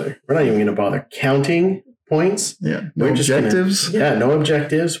kill each other. We're not even going to bother counting points. Yeah. No objectives. No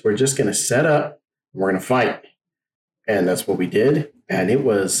objectives. We're just going to set up. And we're going to fight. And that's what we did. And it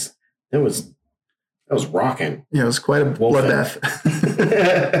was rocking. Yeah, it was quite a bloodbath.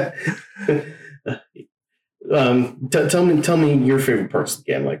 Tell me your favorite parts of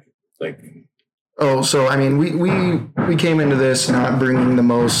the game. Oh, so I mean, we came into this not bringing the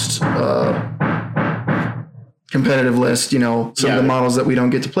most competitive list. Some of the models that we don't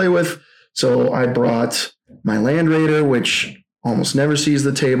get to play with. So I brought my Land Raider, which almost never sees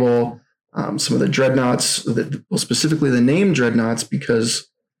the table. Some of the Dreadnoughts, specifically the name Dreadnoughts, because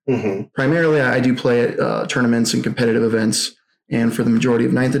primarily I do play at tournaments and competitive events. And for the majority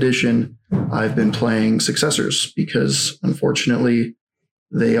of 9th edition, I've been playing Successors because, unfortunately,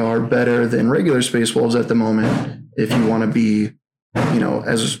 they are better than regular Space Wolves at the moment if you want to be,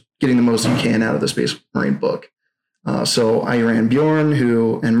 as getting the most you can out of the Space Marine book. So I ran Bjorn,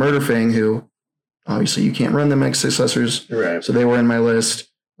 and Murderfang, who obviously you can't run them as Successors. Right. So they were in my list.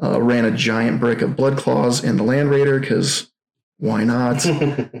 Ran a giant brick of Blood Claws in the Land Raider because why not?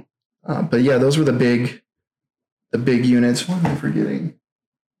 But yeah, those were the big units. What am I forgetting?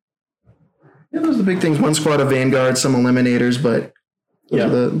 Yeah, those are the big things. 1 squad of Vanguard, some Eliminators, but those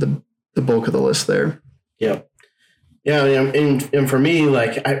are the bulk of the list there. Yeah. Yeah, and for me,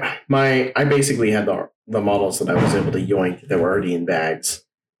 like I basically had the models that I was able to yoink that were already in bags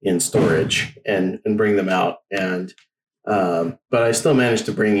in storage and bring them out, and but I still managed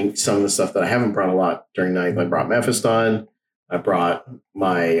to bring some of the stuff that I haven't brought a lot during 9th. I brought Mephiston. I brought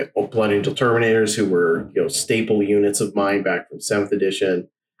my Blood Angel Terminators, who were staple units of mine back from 7th edition,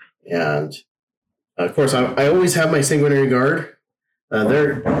 and of course I always have my Sanguinary Guard.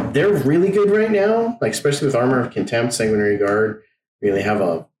 They're really good right now, like especially with Armor of Contempt. Sanguinary Guard really have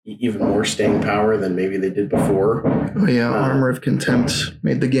a even more staying power than maybe they did before. Oh yeah, Armor of Contempt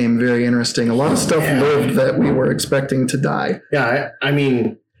made the game very interesting. A lot of stuff lived that we were expecting to die. Yeah, I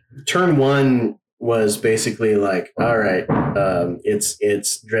mean, turn 1 was basically like, all right,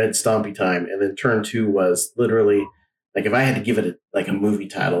 it's Dread Stompy time, and then turn 2 was literally like, if I had to give it a movie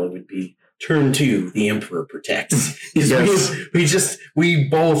title, it would be Turn 2, The Emperor Protects. Yes. We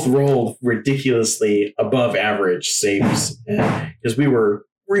both rolled ridiculously above average saves because we were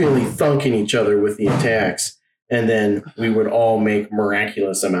really thunking each other with the attacks, and then we would all make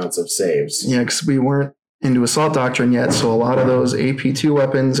miraculous amounts of saves. Yeah, because we weren't into Assault Doctrine yet, so a lot of those AP2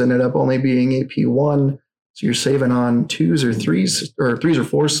 weapons ended up only being AP1, so you're saving on 2s or 3s, or 3s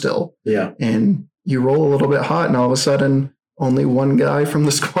or 4s still. Yeah. And you roll a little bit hot, and all of a sudden, only one guy from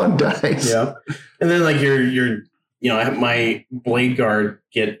the squad dies. Yeah. And then like you're my Blade Guard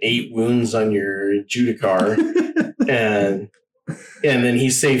get 8 wounds on your Judicar, and then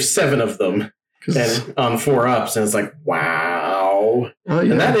he saves 7 of them and on 4 ups, and it's like, wow. Oh,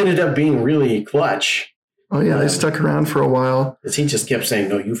 yeah. And that ended up being really clutch. Oh yeah, they stuck around for a while. Because he just kept saying,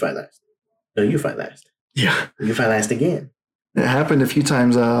 no, you fight last. No, you fight last. Yeah. You fight last again. It happened a few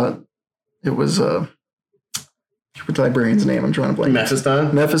times. It was what's the librarian's name? I'm trying to blank.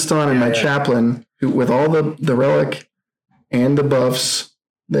 Mephiston and my chaplain, who with all the relic and the buffs,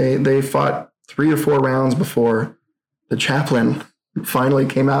 they fought 3 or 4 rounds before the chaplain finally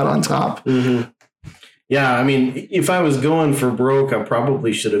came out on top. Mm-hmm. Yeah, I mean, if I was going for broke, I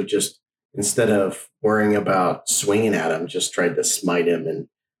probably should have just, instead of worrying about swinging at him, just tried to smite him and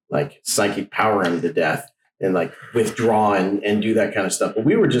like psychic power him to death and like withdraw and do that kind of stuff. But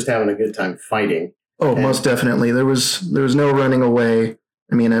we were just having a good time fighting. Oh, most definitely. There was no running away.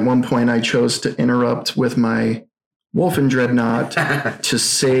 I mean, at one point I chose to interrupt with my Wolfen Dreadnought to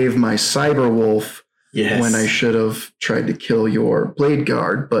save my Cyber Wolf when I should have tried to kill your Blade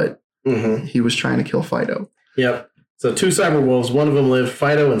Guard, but he was trying to kill Fido. Yep. So 2 Cyber Wolves, one of them lived,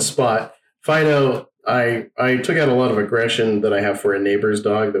 Fido and Spot. Fido, I took out a lot of aggression that I have for a neighbor's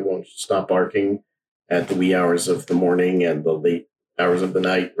dog that won't stop barking at the wee hours of the morning and the late hours of the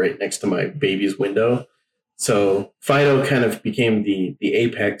night right next to my baby's window. So Fido kind of became the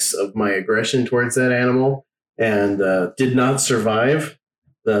apex of my aggression towards that animal and did not survive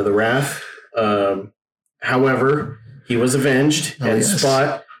the wrath. However, he was avenged, and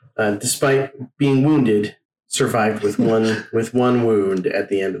Spot, despite being wounded, survived with one wound at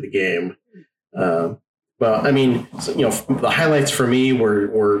the end of the game. Well, I mean, so, the highlights for me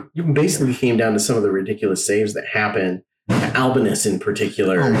were basically came down to some of the ridiculous saves that happened. Albinus in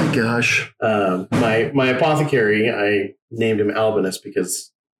particular. Oh my gosh. My apothecary, I named him Albinus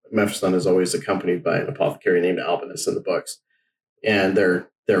because Mephiston is always accompanied by an apothecary named Albinus in the books. And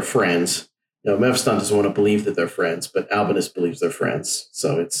they're friends. Mephiston doesn't want to believe that they're friends, but Albinus believes they're friends.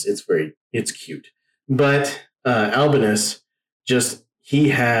 So it's cute. But Albinus he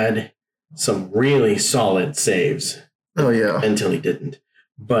had some really solid saves. Oh yeah. Until he didn't.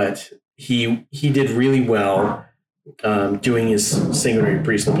 But he did really well. Doing his Sanguinary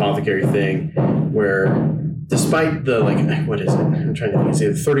Priest Apothecary thing, where despite the, what is it? I'm trying to think. It's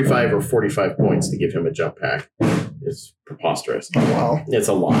either 35 or 45 points to give him a jump pack. It's preposterous. Oh, wow. It's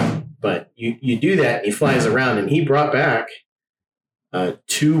a lot. But you do that, and he flies around, and he brought back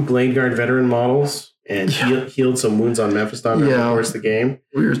 2 Blade Guard veteran models and healed some wounds on Mephiston over the course of the game.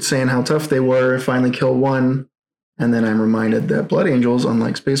 We were saying how tough they were. Finally killed one. And then I'm reminded that Blood Angels,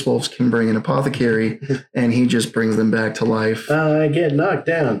 unlike Space Wolves, can bring an apothecary, and he just brings them back to life. I get knocked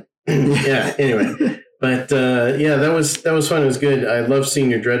down. Yeah, anyway. But, that was fun. It was good. I love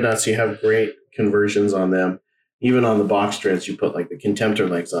seeing your Dreadnoughts. You have great conversions on them. Even on the box dreads, you put, the Contemptor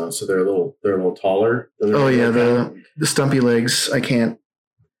legs on them, so they're a little taller. Oh, yeah, the stumpy legs. I can't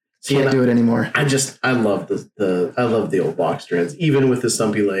do it anymore. I love the old box dreads. Even with the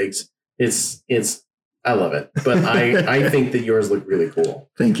stumpy legs, I love it, but I think that yours look really cool.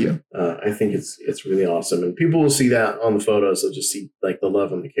 Thank you. I think it's really awesome, and people will see that on the photos. They'll just see the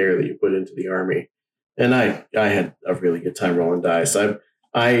love and the care that you put into the army. And I had a really good time rolling dice.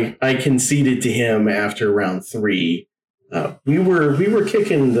 I conceded to him after round 3. We were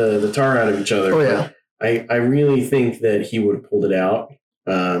kicking the tar out of each other. Oh yeah. I really think that he would have pulled it out,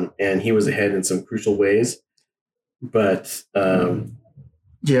 and he was ahead in some crucial ways. But we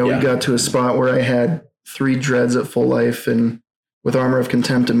got to a spot where I had 3 dreads at full life, and with Armor of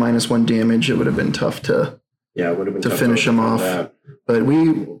Contempt and -1 damage, it would have been tough to finish him off. That. But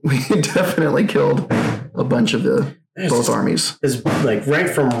we definitely killed a bunch of both armies. It's right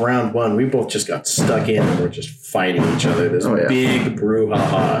from round 1, we both just got stuck in and we're just fighting each other. This big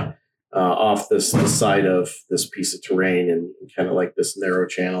brouhaha off the side of this piece of terrain and kind of this narrow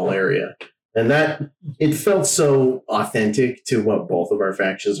channel area. And that, it felt so authentic to what both of our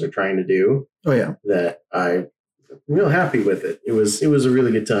factions are trying to do. Oh yeah. That I'm real happy with it. It was a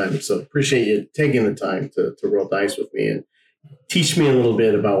really good time. So appreciate you taking the time to roll dice with me and teach me a little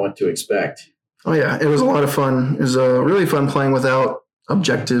bit about what to expect. Oh yeah, it was a lot of fun. It was really fun playing without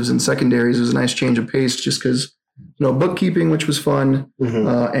objectives and secondaries. It was a nice change of pace just because, bookkeeping, which was fun,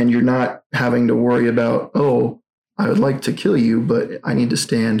 and you're not having to worry about, I would like to kill you, but I need to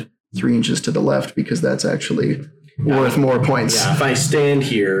stand 3 inches to the left because that's actually worth more points. Yeah, if I stand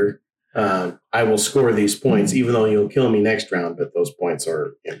here, I will score these points, even though you'll kill me next round, but those points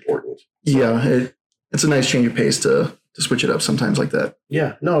are important. So. Yeah, it's a nice change of pace to switch it up sometimes like that.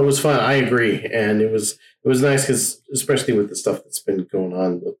 Yeah, no, it was fun. I agree. And it was nice because, especially with the stuff that's been going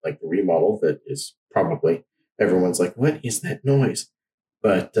on, the remodel, that is probably, everyone's like, what is that noise?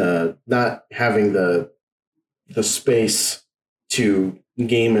 But not having the space to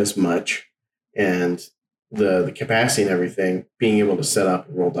game as much and the capacity and everything, being able to set up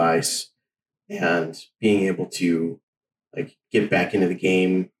and roll dice and being able to get back into the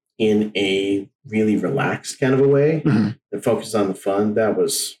game in a really relaxed kind of a way and focus on the fun. That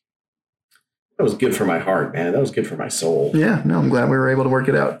was good for my heart, man. That was good for my soul. Yeah, no, I'm glad we were able to work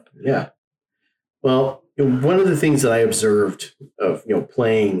it out. Yeah. Well, one of the things that I observed of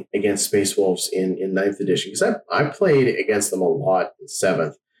playing against Space Wolves in 9th edition, because I played against them a lot in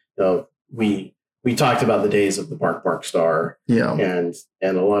 7th. We talked about the days of the Bark Star, and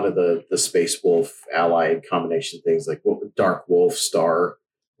a lot of the Space Wolf allied combination things like Dark Wolf Star,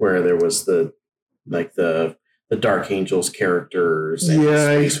 where there was the Dark Angels characters and the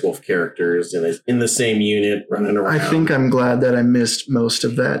Space Wolf characters in the same unit running around. I think I'm glad that I missed most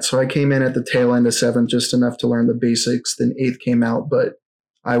of that. So I came in at the tail end of 7th, just enough to learn the basics. Then 8th came out, but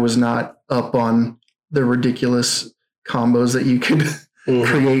I was not up on the ridiculous combos that you could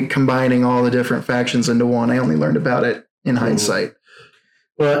create, combining all the different factions into one. I only learned about it in hindsight.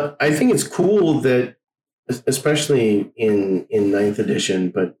 Well, I think it's cool that, especially in 9th edition,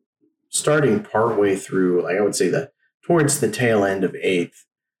 but starting partway through, I would say that towards the tail end of 8th,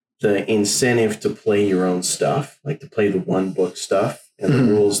 the incentive to play your own stuff, like to play the one book stuff and the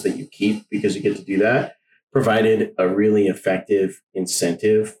rules that you keep because you get to do that, provided a really effective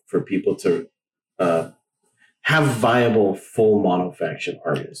incentive for people to have viable full monofaction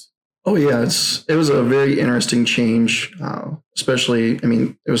armies. Oh yeah, it was a very interesting change, especially,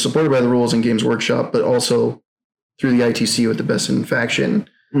 it was supported by the rules in Games Workshop, but also through the ITC with the Best in Faction.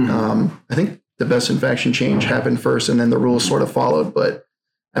 I think the Best in Faction change happened first, and then the rules sort of followed. But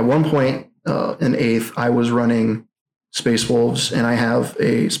at one point in 8th, I was running Space Wolves, and I have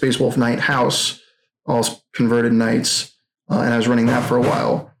a Space Wolf Knight house, all converted knights, and I was running that for a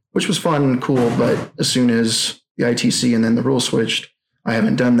while, which was fun and cool. But as soon as the ITC and then the rules switched, I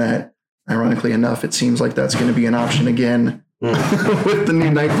haven't done that. Ironically enough, it seems like that's going to be an option again with the new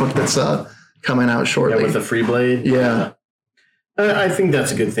Knight book that's coming out shortly. Yeah, with the Free Blade. Yeah. I think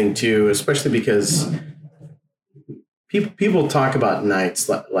that's a good thing too, especially because people talk about Knights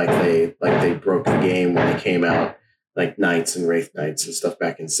like they broke the game when they came out, like Knights and Wraith Knights and stuff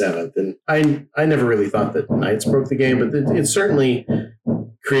back in 7th. And I never really thought that Knights broke the game, but it certainly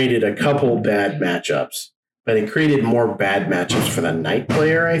created a couple bad matchups. But it created more bad matchups for the Knight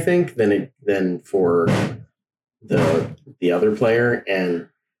player, I think, than for the other player. And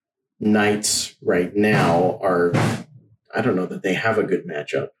Knights right now are, I don't know that they have a good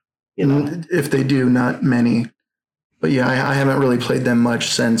matchup. If they do, not many. But yeah, I haven't really played them much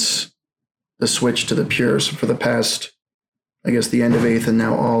since the switch to the Pures for the past, I guess, the end of 8th and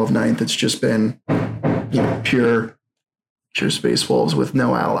now all of 9th. It's just been pure Space Wolves with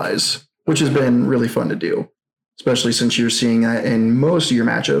no allies, which has been really fun to do, especially since you're seeing that in most of your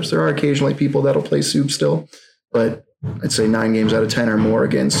matchups. There are occasionally people that'll play Soup still, but I'd say 9 games out of 10 or more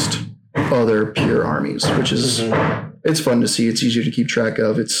against other pure armies, which is it's fun to see. It's easier to keep track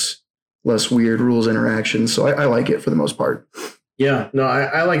of. It's less weird rules interactions. So I like it for the most part. Yeah, no,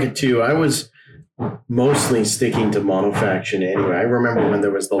 I like it too. I was mostly sticking to monofaction anyway. I remember when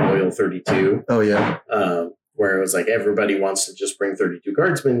there was the Loyal 32. Oh, yeah. Where it was like everybody wants to just bring 32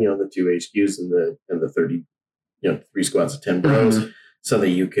 guardsmen, the 2 HQs and the 30, 3 squads of 10 bros, so that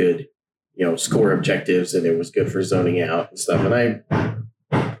you could, score objectives, and it was good for zoning out and stuff. And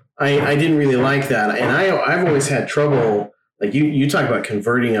I didn't really like that. And I've always had trouble, like you talk about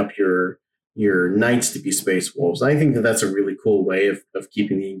converting up your knights to be Space Wolves. I think that's a really cool way of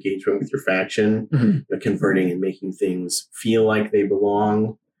keeping the engagement with your faction, converting and making things feel like they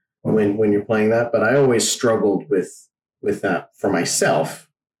belong when you're playing that. But I always struggled with that for myself,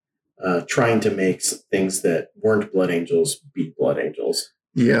 trying to make things that weren't Blood Angels be Blood Angels.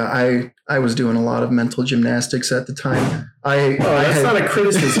 Yeah, I was doing a lot of mental gymnastics at the time. That's not a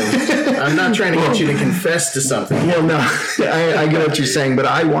criticism. I'm not trying to get you to confess to something. Well, no, I get what you're saying, but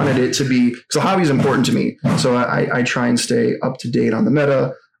I wanted it to be, because the hobby is important to me. So I try and stay up to date on the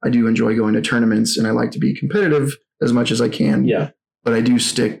meta. I do enjoy going to tournaments, and I like to be competitive as much as I can. Yeah. But I do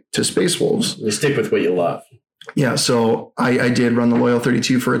stick to Space Wolves. You stick with what you love. Yeah, so I did run the Loyal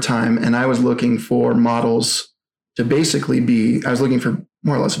 32 for a time, and I was looking for models to basically be, I was looking for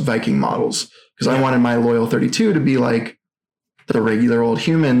more or less Viking models, because I wanted my Loyal 32 to be like the regular old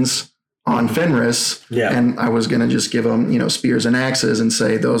humans on Fenris. Yeah. And I was going to just give them, spears and axes and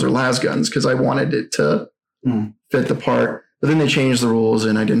say those are las guns, because I wanted it to fit the part. But then they changed the rules,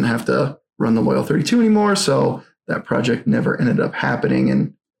 and I didn't have to run the Loyal 32 anymore. So that project never ended up happening, and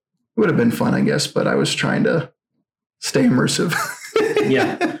it would have been fun, I guess, but I was trying to stay immersive.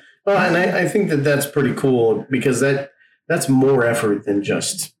 Yeah. Well, and I think that's pretty cool, because that's more effort than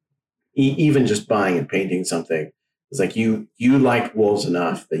just even just buying and painting something. It's like you like wolves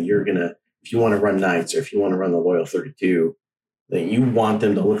enough that you're going to, if you want to run knights or if you want to run the Loyal 32, that you want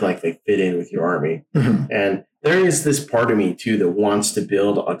them to look like they fit in with your army. And there is this part of me too that wants to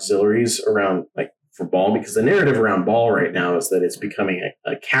build auxiliaries around like for Ball, because the narrative around Ball right now is that it's becoming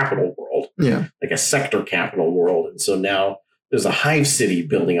a capital world, like a sector capital world. And so now there's a hive city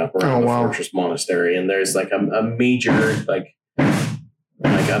building up around the Fortress Monastery, and there's like a major like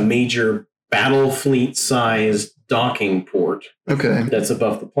a major battle fleet sized docking port that's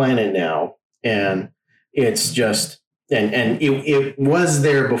above the planet now. And it's just and it was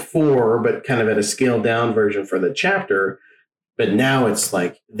there before, but kind of at a scaled down version for the chapter. But now it's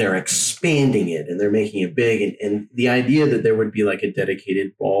like they're expanding it and they're making it big. And the idea that there would be like a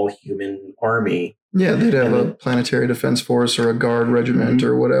dedicated Ball human army. Yeah, they'd have a planetary defense force or a guard regiment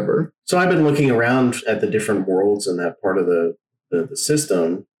or whatever. So I've been looking around at the different worlds in that part of the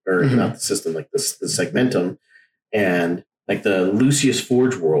system, or not the system, like the segmentum. And like the Lucius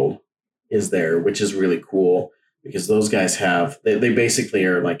Forge world is there, which is really cool because those guys have, they basically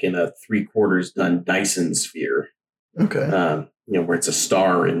are like in a 3/4 done Dyson sphere. Where it's a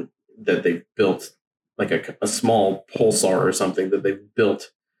star and that they've built like a small pulsar or something that they've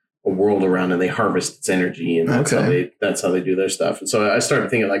built a world around, and they harvest its energy, and that's how they do their stuff. And so I started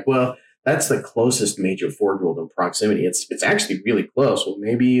thinking like, well, that's the closest major Forge world in proximity. It's actually really close. Well,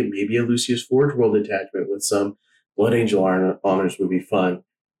 maybe a Lucius Forge world attachment with some Blood Angel honors would be fun.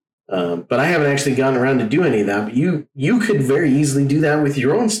 But I haven't actually gotten around to do any of that. But you could very easily do that with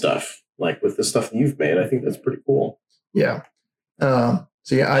your own stuff, like with the stuff that you've made. I think that's pretty cool. Yeah.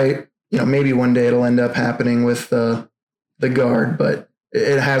 Maybe one day it'll end up happening with the guard, but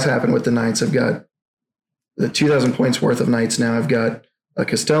it has happened with the knights. I've got the 2,000 points worth of knights now. I've got a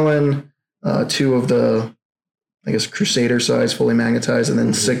Castellan, 2 of the, I guess, Crusader size fully magnetized, and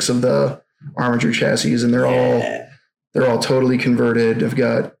then 6 of the Armiger chassis, and they're all totally converted. I've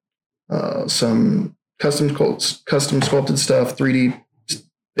got some custom sculpted stuff, 3D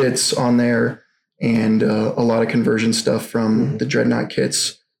bits on there, and a lot of conversion stuff from the Dreadnought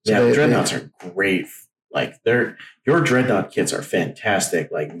kits. So the Dreadnoughts are great. Like your Dreadnought kits are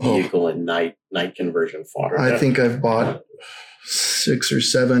fantastic. Like vehicle and night conversion fodder. I think I've bought 6 or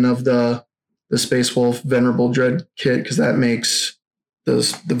 7 of the Space Wolf Venerable Dread kit, because that makes the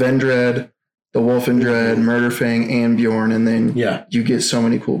Vendread, the Wolfendread, Murderfang, and Bjorn, and then you get so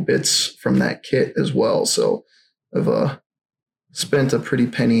many cool bits from that kit as well. So I've spent a pretty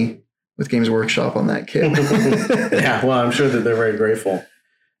penny with Games Workshop on that kit. Yeah, well, I'm sure that they're very grateful.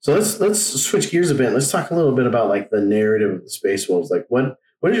 So let's switch gears a bit. Let's talk a little bit about like the narrative of the Space Wolves. Like what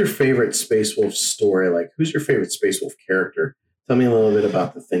is your favorite Space Wolf story? Like who's your favorite Space Wolf character? Tell me a little bit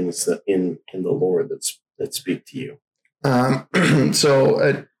about the things that in the lore that speak to you.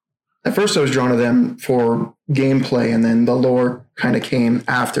 So at first I was drawn to them for gameplay, and then the lore kind of came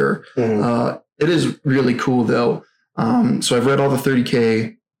after. It is really cool though. So I've read all the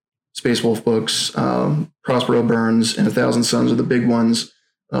 30K Space Wolf books. Prospero Burns and 1,000 Suns are the big ones.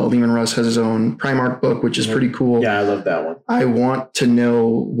 Lehman Russ has his own Primarch book, which is pretty cool. Yeah, I love that one. I want to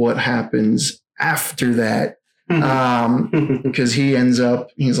know what happens after that, because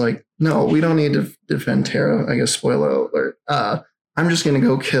he's like, no, we don't need to defend Terra. I guess spoiler alert. I'm just going to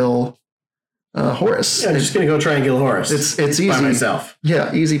go kill Horus. Yeah, I'm just going to go try and kill Horus. It's easy. By myself.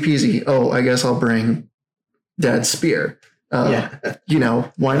 Yeah, easy peasy. Oh, I guess I'll bring Dad's spear. Why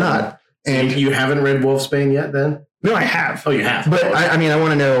not? So and you haven't read Wolfsbane yet then? No, I have. Oh, you have. But I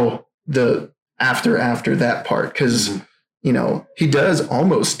want to know the after that part, because, he does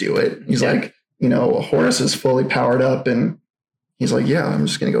almost do it. He's like, Horus is fully powered up, and he's like, yeah, I'm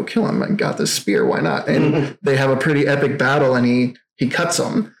just going to go kill him. I got this spear. Why not? And they have a pretty epic battle, and he cuts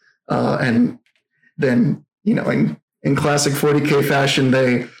him. And then, in classic 40K fashion,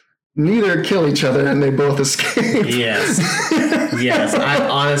 they neither kill each other and they both escape. Yes.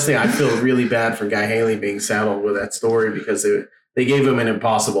 I feel really bad for Guy Haley being saddled with that story, because they gave him an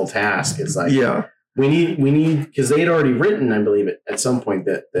impossible task. It's like, we need, because they had already written, I believe at some point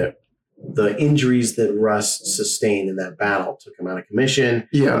that the injuries that Russ sustained in that battle took him out of commission.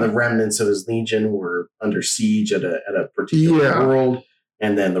 Yeah. And the remnants of his legion were under siege at a particular world.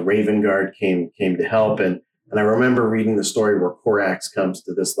 And then the Raven Guard came to help. And I remember reading the story where Corax comes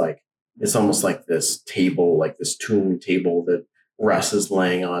to this, like, it's almost like this table, like this tomb table that Russ is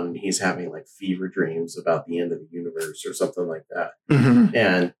laying on, and he's having like fever dreams about the end of the universe or something like that. Mm-hmm.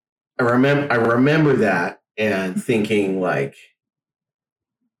 And I remember that and thinking, like,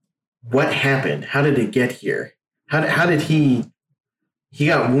 what happened? How did it get here? How did he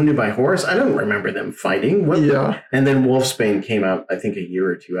got wounded by Horus? I don't remember them fighting. And then Wolfsbane came out, I think, a year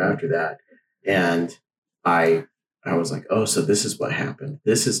or two after that. And I was like, oh, so this is what happened.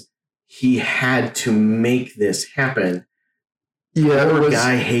 He had to make this happen. Yeah,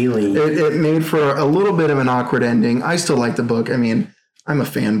 Guy Haley. It made for a little bit of an awkward ending. I still like the book. I mean, I'm a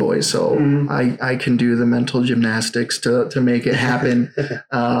fanboy, so I can do the mental gymnastics to make it happen.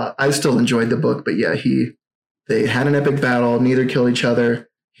 I still enjoyed the book, but yeah, they had an epic battle. Neither killed each other.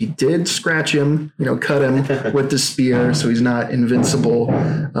 He did scratch him, cut him with the spear, so he's not invincible.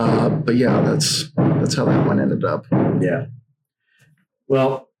 But yeah, that's how that one ended up. Yeah.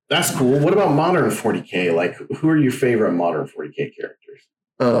 Well, that's cool. What about modern 40K? Like, who are your favorite modern 40K characters?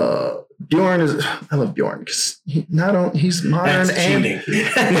 Bjorn I love Bjorn because he's modern and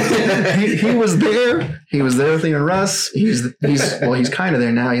he was there. He was there with Leon Russ. He's kind of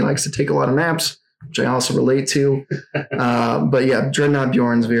there now. He likes to take a lot of naps, which I also relate to. But yeah, Dreadnought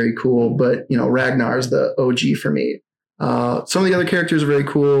Bjorn's very cool. But Ragnar's the OG for me. Some of the other characters are very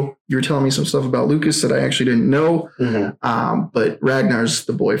cool. You were telling me some stuff about Lucas that I actually didn't know. But Ragnar's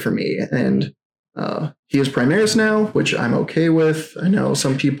the boy for me, and he is Primaris now, which I'm okay with. I know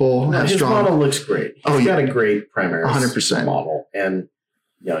some people have his strong. model looks great. He's got a great Primaris 100% model, and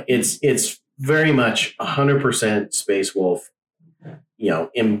it's very much 100% Space Wolf,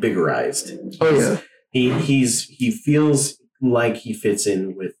 invigorized. Oh yeah, he feels like he fits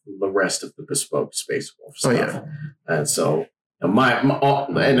in with the rest of the bespoke Space Wolf stuff. Oh yeah, and so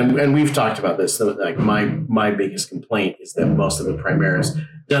and we've talked about this. Like my biggest complaint is that most of the Primaris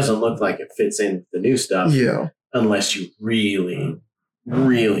doesn't look like it fits in the new stuff. Yeah, unless you really,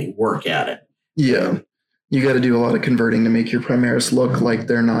 really work at it. Yeah, you got to do a lot of converting to make your Primaris look like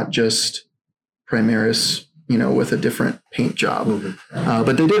they're not just Primaris, with a different paint job.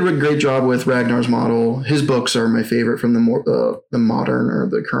 But they did a great job with Ragnar's model. His books are my favorite from the modern or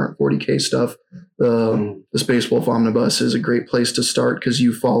the current 40K stuff. The Space Wolf Omnibus is a great place to start because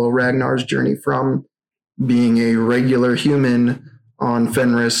you follow Ragnar's journey from being a regular human on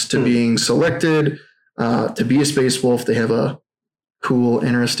Fenris to being selected to be a Space Wolf. They have a cool,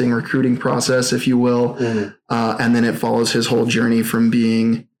 interesting recruiting process, if you will. And then it follows his whole journey from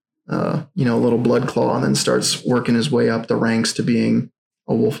being a little blood claw and then starts working his way up the ranks to being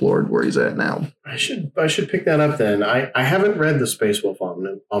a Wolf Lord where he's at now. I should pick that up then. I haven't read the Space Wolf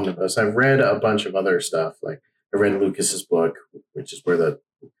Omnibus. I've read a bunch of other stuff. Like I read Lucas's book, which is where the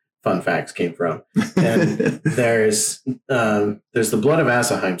fun facts came from. And there's the Blood of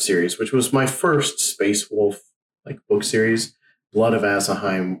Asaheim series, which was my first Space Wolf book series. Blood of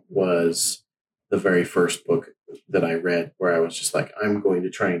Asaheim was the very first book that I read where I was just like, I'm going to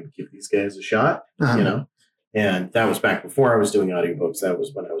try and give these guys a shot, and that was back before I was doing audiobooks. That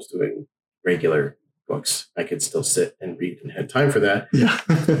was when I was doing regular books. I could still sit and read and had time for that. Yeah.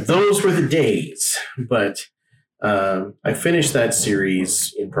 Those were the days. But I finished that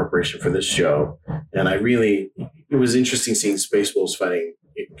series in preparation for this show, and it was interesting seeing Space Wolves fighting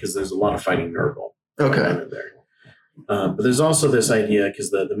because there's a lot of fighting Nurgle. Okay. In there. But there's also this idea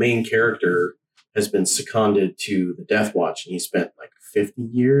because the main character has been seconded to the Death Watch, and he spent 50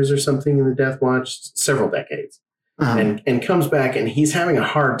 years or something in the Death Watch, several decades, and comes back, and he's having a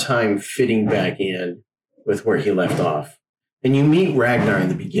hard time fitting back in with where he left off. And you meet Ragnar in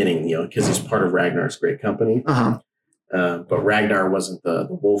the beginning, because he's part of Ragnar's great company. But Ragnar wasn't the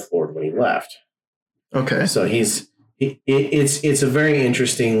Wolf Lord when he left. Okay. So it's a very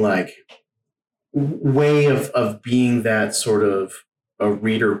interesting way of being that sort of a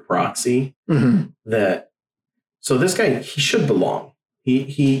reader proxy so this guy, he should belong.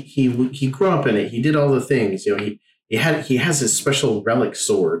 He grew up in it. He did all the things, he has his special relic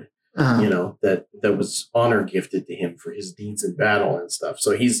sword, that was honor gifted to him for his deeds in battle and stuff.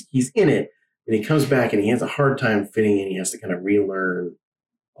 So he's in it, and he comes back and he has a hard time fitting in. He has to kind of relearn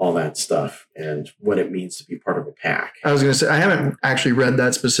all that stuff and what it means to be part of a pack. I was going to say, I haven't actually read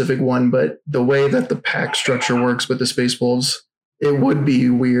that specific one, but the way that the pack structure works with the Space Wolves, it would be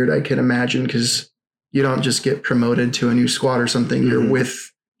weird, I can imagine, because you don't just get promoted to a new squad or something. You're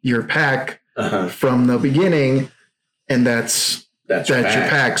with your pack from the beginning, and that's your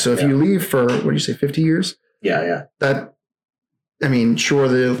pack. So if you leave for, what do you say, 50 years? Yeah. Sure,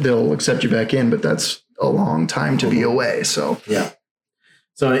 they'll accept you back in, but that's a long time to be away. So yeah.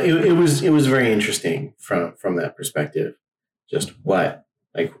 So it was very interesting from that perspective, just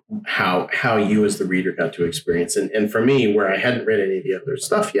how you as the reader got to experience. And for me, where I hadn't read any of the other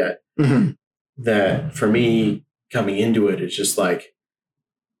stuff yet, that for me coming into it is just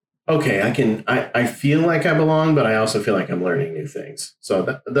okay, I feel like I belong, but I also feel like I'm learning new things.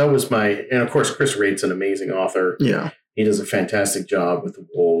 So that was and of course, Chris Raid's an amazing author. Yeah. He does a fantastic job with the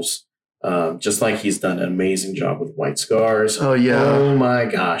Wolves. Just like he's done an amazing job with White Scars. Oh yeah. Oh my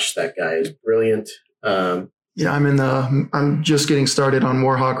gosh, that guy is brilliant. I'm just getting started on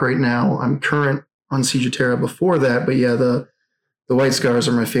Warhawk right now. I'm current on Siege of Terra before that, but yeah, the White Scars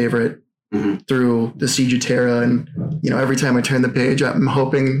are my favorite through the Siege of Terra, and every time I turn the page, I'm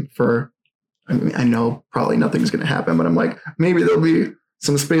hoping for. I mean, I know probably nothing's going to happen, but I'm like, maybe there'll be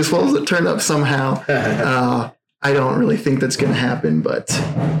some Space Wolves that turn up somehow. I don't really think that's going to happen, but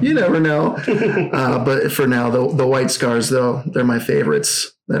you never know. But for now, the White Scars, though, they're my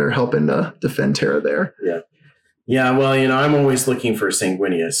favorites that are helping to defend Terra there. Yeah. Yeah, well, I'm always looking for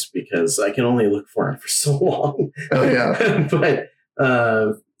Sanguinius because I can only look for him for so long. Oh, yeah. But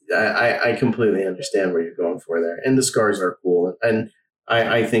I completely understand where you're going for there. And the Scars are cool. And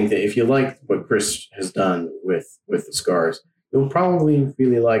I think that if you like what Chris has done with the Scars, you'll probably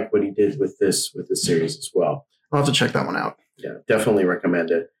really like what he did with this series as well. I'll have to check that one out. Yeah, definitely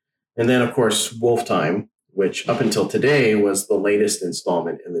recommend it. And then, of course, Wolf Time, which up until today was the latest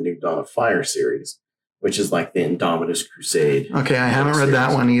installment in the new Dawn of Fire series, which is like the Indomitus Crusade. Okay, I haven't read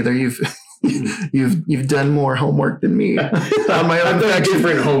that one either. You've done more homework than me. I've done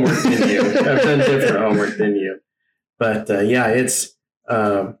different homework than you. But yeah, it's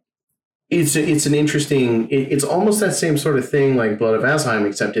an interesting. It's almost that same sort of thing like Blood of Asheim,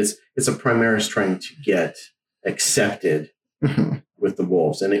 except it's a Primaris trying to get accepted with the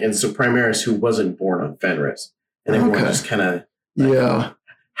wolves, and it's a Primaris who wasn't born on Fenris, and everyone just kind of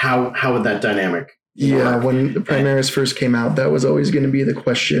How would that dynamic? Yeah, when the Primaris first came out, that was always going to be the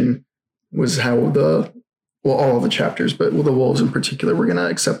question: was how all of the chapters, but the wolves in particular, were going to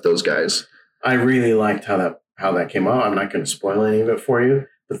accept those guys. I really liked how that came out. I'm not going to spoil any of it for you,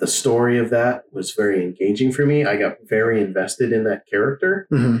 but the story of that was very engaging for me. I got very invested in that character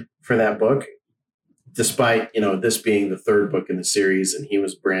for that book, despite this being the third book in the series, and he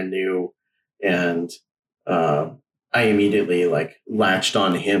was brand new, and I immediately latched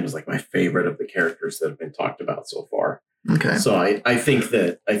on to him as my favorite of the characters that have been talked about so far. Okay. So I think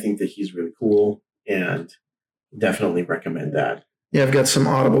that he's really cool and definitely recommend that. Yeah, I've got some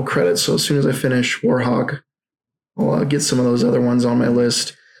Audible credits, so as soon as I finish Warhawk, I'll get some of those other ones on my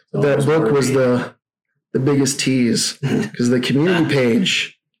list. That book was the biggest tease because the community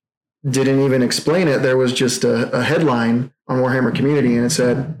page didn't even explain it. There was just a headline on Warhammer Community, and it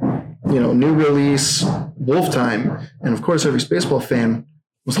said, new release, Wolf Time. And of course, every Spaceball fan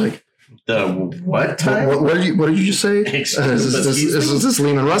was like, the what time? What did you just say? Is this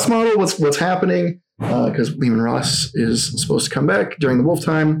Leman Russ model? What's happening? Because Leman Russ is supposed to come back during the Wolf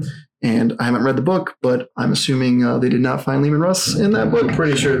Time, and I haven't read the book, but I'm assuming they did not find Leman Russ in that book. I'm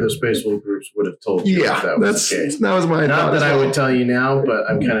pretty sure the Space Wolf groups would have told you that was the case. That was my not that I would tell you now, but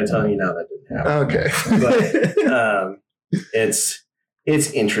I'm kind of telling you now that didn't happen. Okay, but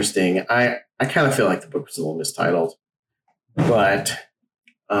it's interesting. I kind of feel like the book was a little mistitled, but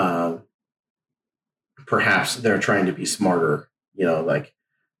perhaps they're trying to be smarter.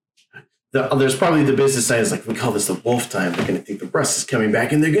 There's probably the business side is we call this the Wolf Time. They're going to think the Russ is coming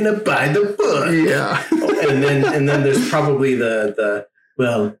back, and they're going to buy the book. Yeah, and then there's probably but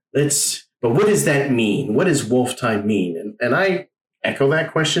what does that mean? What does Wolf Time mean? And I echo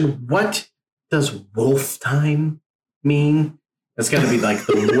that question. What does Wolf Time mean? That's got to be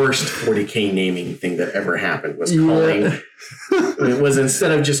the worst 40K naming thing that ever happened. Was calling it was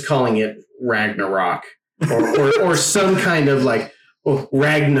instead of just calling it Ragnarok or some kind of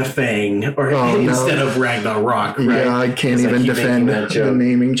Ragnafang instead of Ragnarok. Right? Yeah, I can't even defend the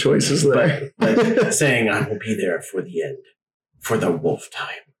naming choices there. But saying I will be there for the end, for the Wolf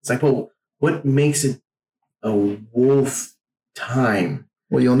Time. It's what makes it a Wolf Time?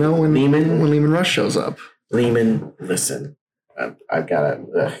 Well, you'll know when Leman Russ shows up. Leman, listen. I've got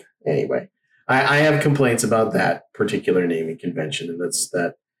to anyway. I have complaints about that particular naming convention, and that's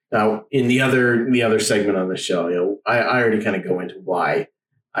that. Now, in the other segment on the show, I already kind of go into why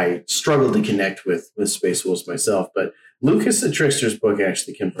I struggle to connect with Space Wolves myself. But Lucas the Trickster's book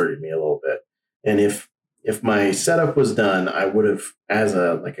actually converted me a little bit, and if my setup was done, I would have, as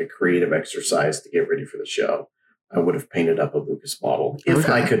a creative exercise to get ready for the show, I would have painted up a Lucas model if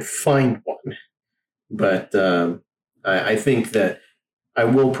I could find one. But I think that I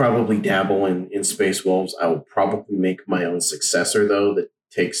will probably dabble in Space Wolves. I will probably make my own successor, though, that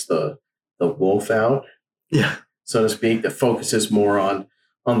takes the wolf out, so to speak, that focuses more on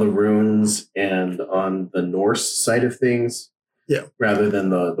the runes and on the Norse side of things, rather than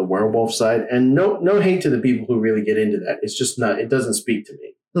the werewolf side. And no hate to the people who really get into that. It's just not. It doesn't speak to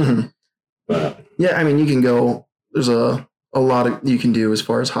me. Mm-hmm. But yeah, I mean, you can go. There's a lot of you can do as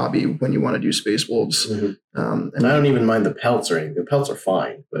far as hobby when you want to do Space Wolves. Mm-hmm. And I don't even mind the pelts or anything. The pelts are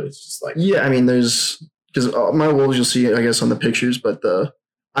fine, but it's just I mean, there's because my wolves you'll see, I guess, on the pictures, but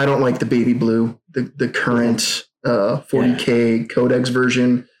I don't like the baby blue, the current 40K Codex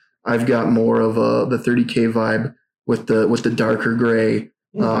version. I've got more of the 30K vibe with the darker gray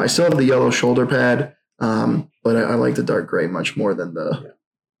I still have the yellow shoulder pad, but I like the dark gray much more than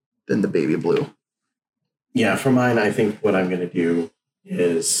the baby blue. Yeah, for mine, I think what I'm going to do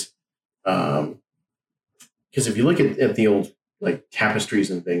is, because if you look at the old like tapestries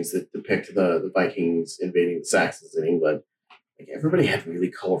and things that depict the Vikings invading the Saxons in England, like everybody had really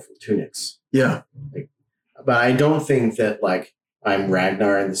colorful tunics. Yeah. But I don't think that like I'm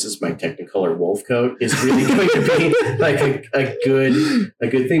Ragnar and this is my Technicolor wolf coat is really going to be like a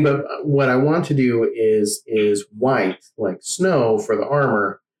good thing. But what I want to do is white, like snow for the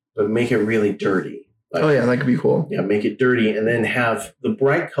armor, but make it really dirty. Like, oh yeah, that could be cool. Yeah, make it dirty and then have the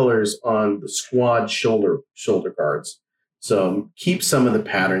bright colors on the squad shoulder guards. So keep some of the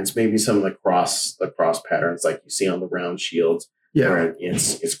patterns, maybe some of the cross patterns like you see on the round shields. Yeah, where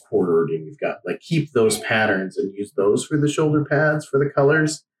it's quartered and you've got like keep those patterns and use those for the shoulder pads for the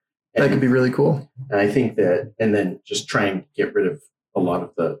colors. And that could be really cool. And I think that, and then just try and get rid of a lot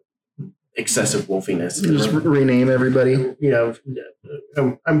of the excessive wolfiness. Just rename everybody. You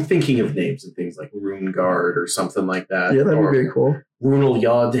know, I'm thinking of names and things like Rune Guard or something like that. Yeah, that'd be very cool. Runel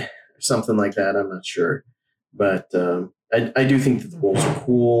Yod or something like that. I'm not sure, but I do think that the wolves are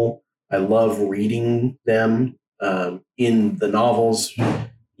cool. I love reading them. In the novels,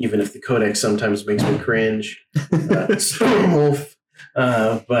 even if the codex sometimes makes me cringe, Stormwolf.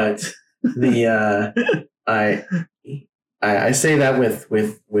 But the I say that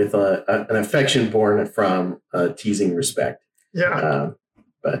with an affection born from teasing respect. Yeah.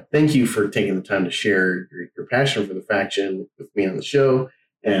 But thank you for taking the time to share your passion for the faction with me on the show,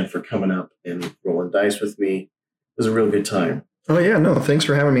 and for coming up and rolling dice with me. It was a real good time. Oh yeah, no, thanks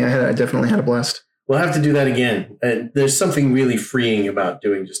for having me. I definitely had a blast. We'll have to do that again. There's something really freeing about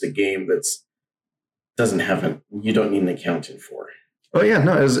doing just a game that's you don't need an accountant for. Oh yeah,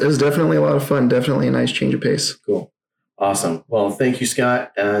 no, it was definitely a lot of fun. Definitely a nice change of pace. Cool. Awesome. Well, thank you,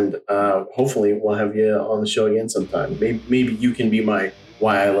 Scott. And hopefully we'll have you on the show again sometime. Maybe you can be my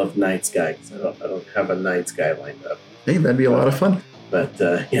Why I Love Knights guy, because I don't have a Knights guy lined up. Hey, that'd be a lot of fun. But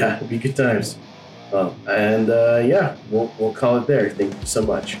yeah, it'd be good times. Well, and yeah, we'll call it there. Thank you so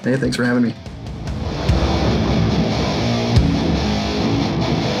much. Hey, thanks for having me.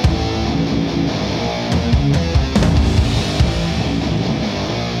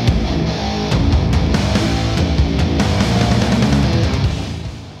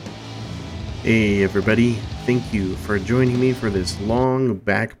 Hey everybody, thank you for joining me for this long,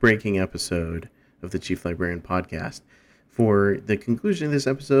 back-breaking episode of the Chief Librarian Podcast. For the conclusion of this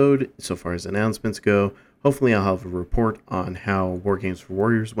episode, so far as announcements go, hopefully I'll have a report on how War Games for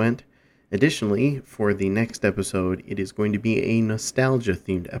Warriors went. Additionally, for the next episode, it is going to be a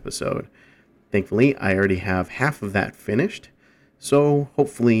nostalgia-themed episode. Thankfully, I already have half of that finished, so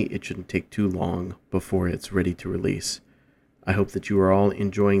hopefully it shouldn't take too long before it's ready to release. I hope that you are all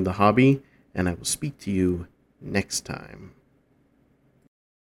enjoying the hobby, and I will speak to you next time.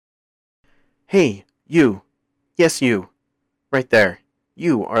 Hey, you. Yes, you. Right there.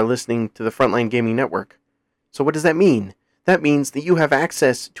 You are listening to the Frontline Gaming Network. So what does that mean? That means that you have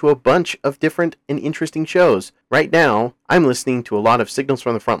access to a bunch of different and interesting shows. Right now, I'm listening to a lot of Signals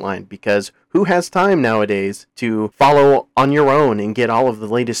from the Frontline because who has time nowadays to follow on your own and get all of the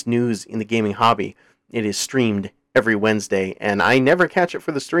latest news in the gaming hobby? It is streamed every Wednesday, and I never catch it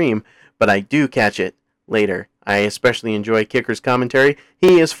for the stream, but I do catch it later. I especially enjoy Kicker's commentary.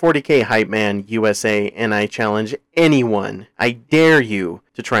 He is 40K Hype Man USA, and I challenge anyone, I dare you,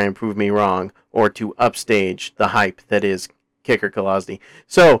 to try and prove me wrong, or to upstage the hype that is Kicker Kolosny.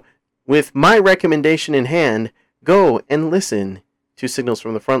 So, with my recommendation in hand, go and listen to Signals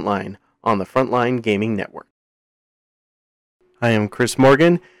from the Frontline on the Frontline Gaming Network. I am Chris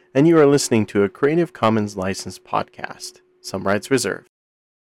Morgan, and you are listening to a Creative Commons licensed podcast. Some rights reserved.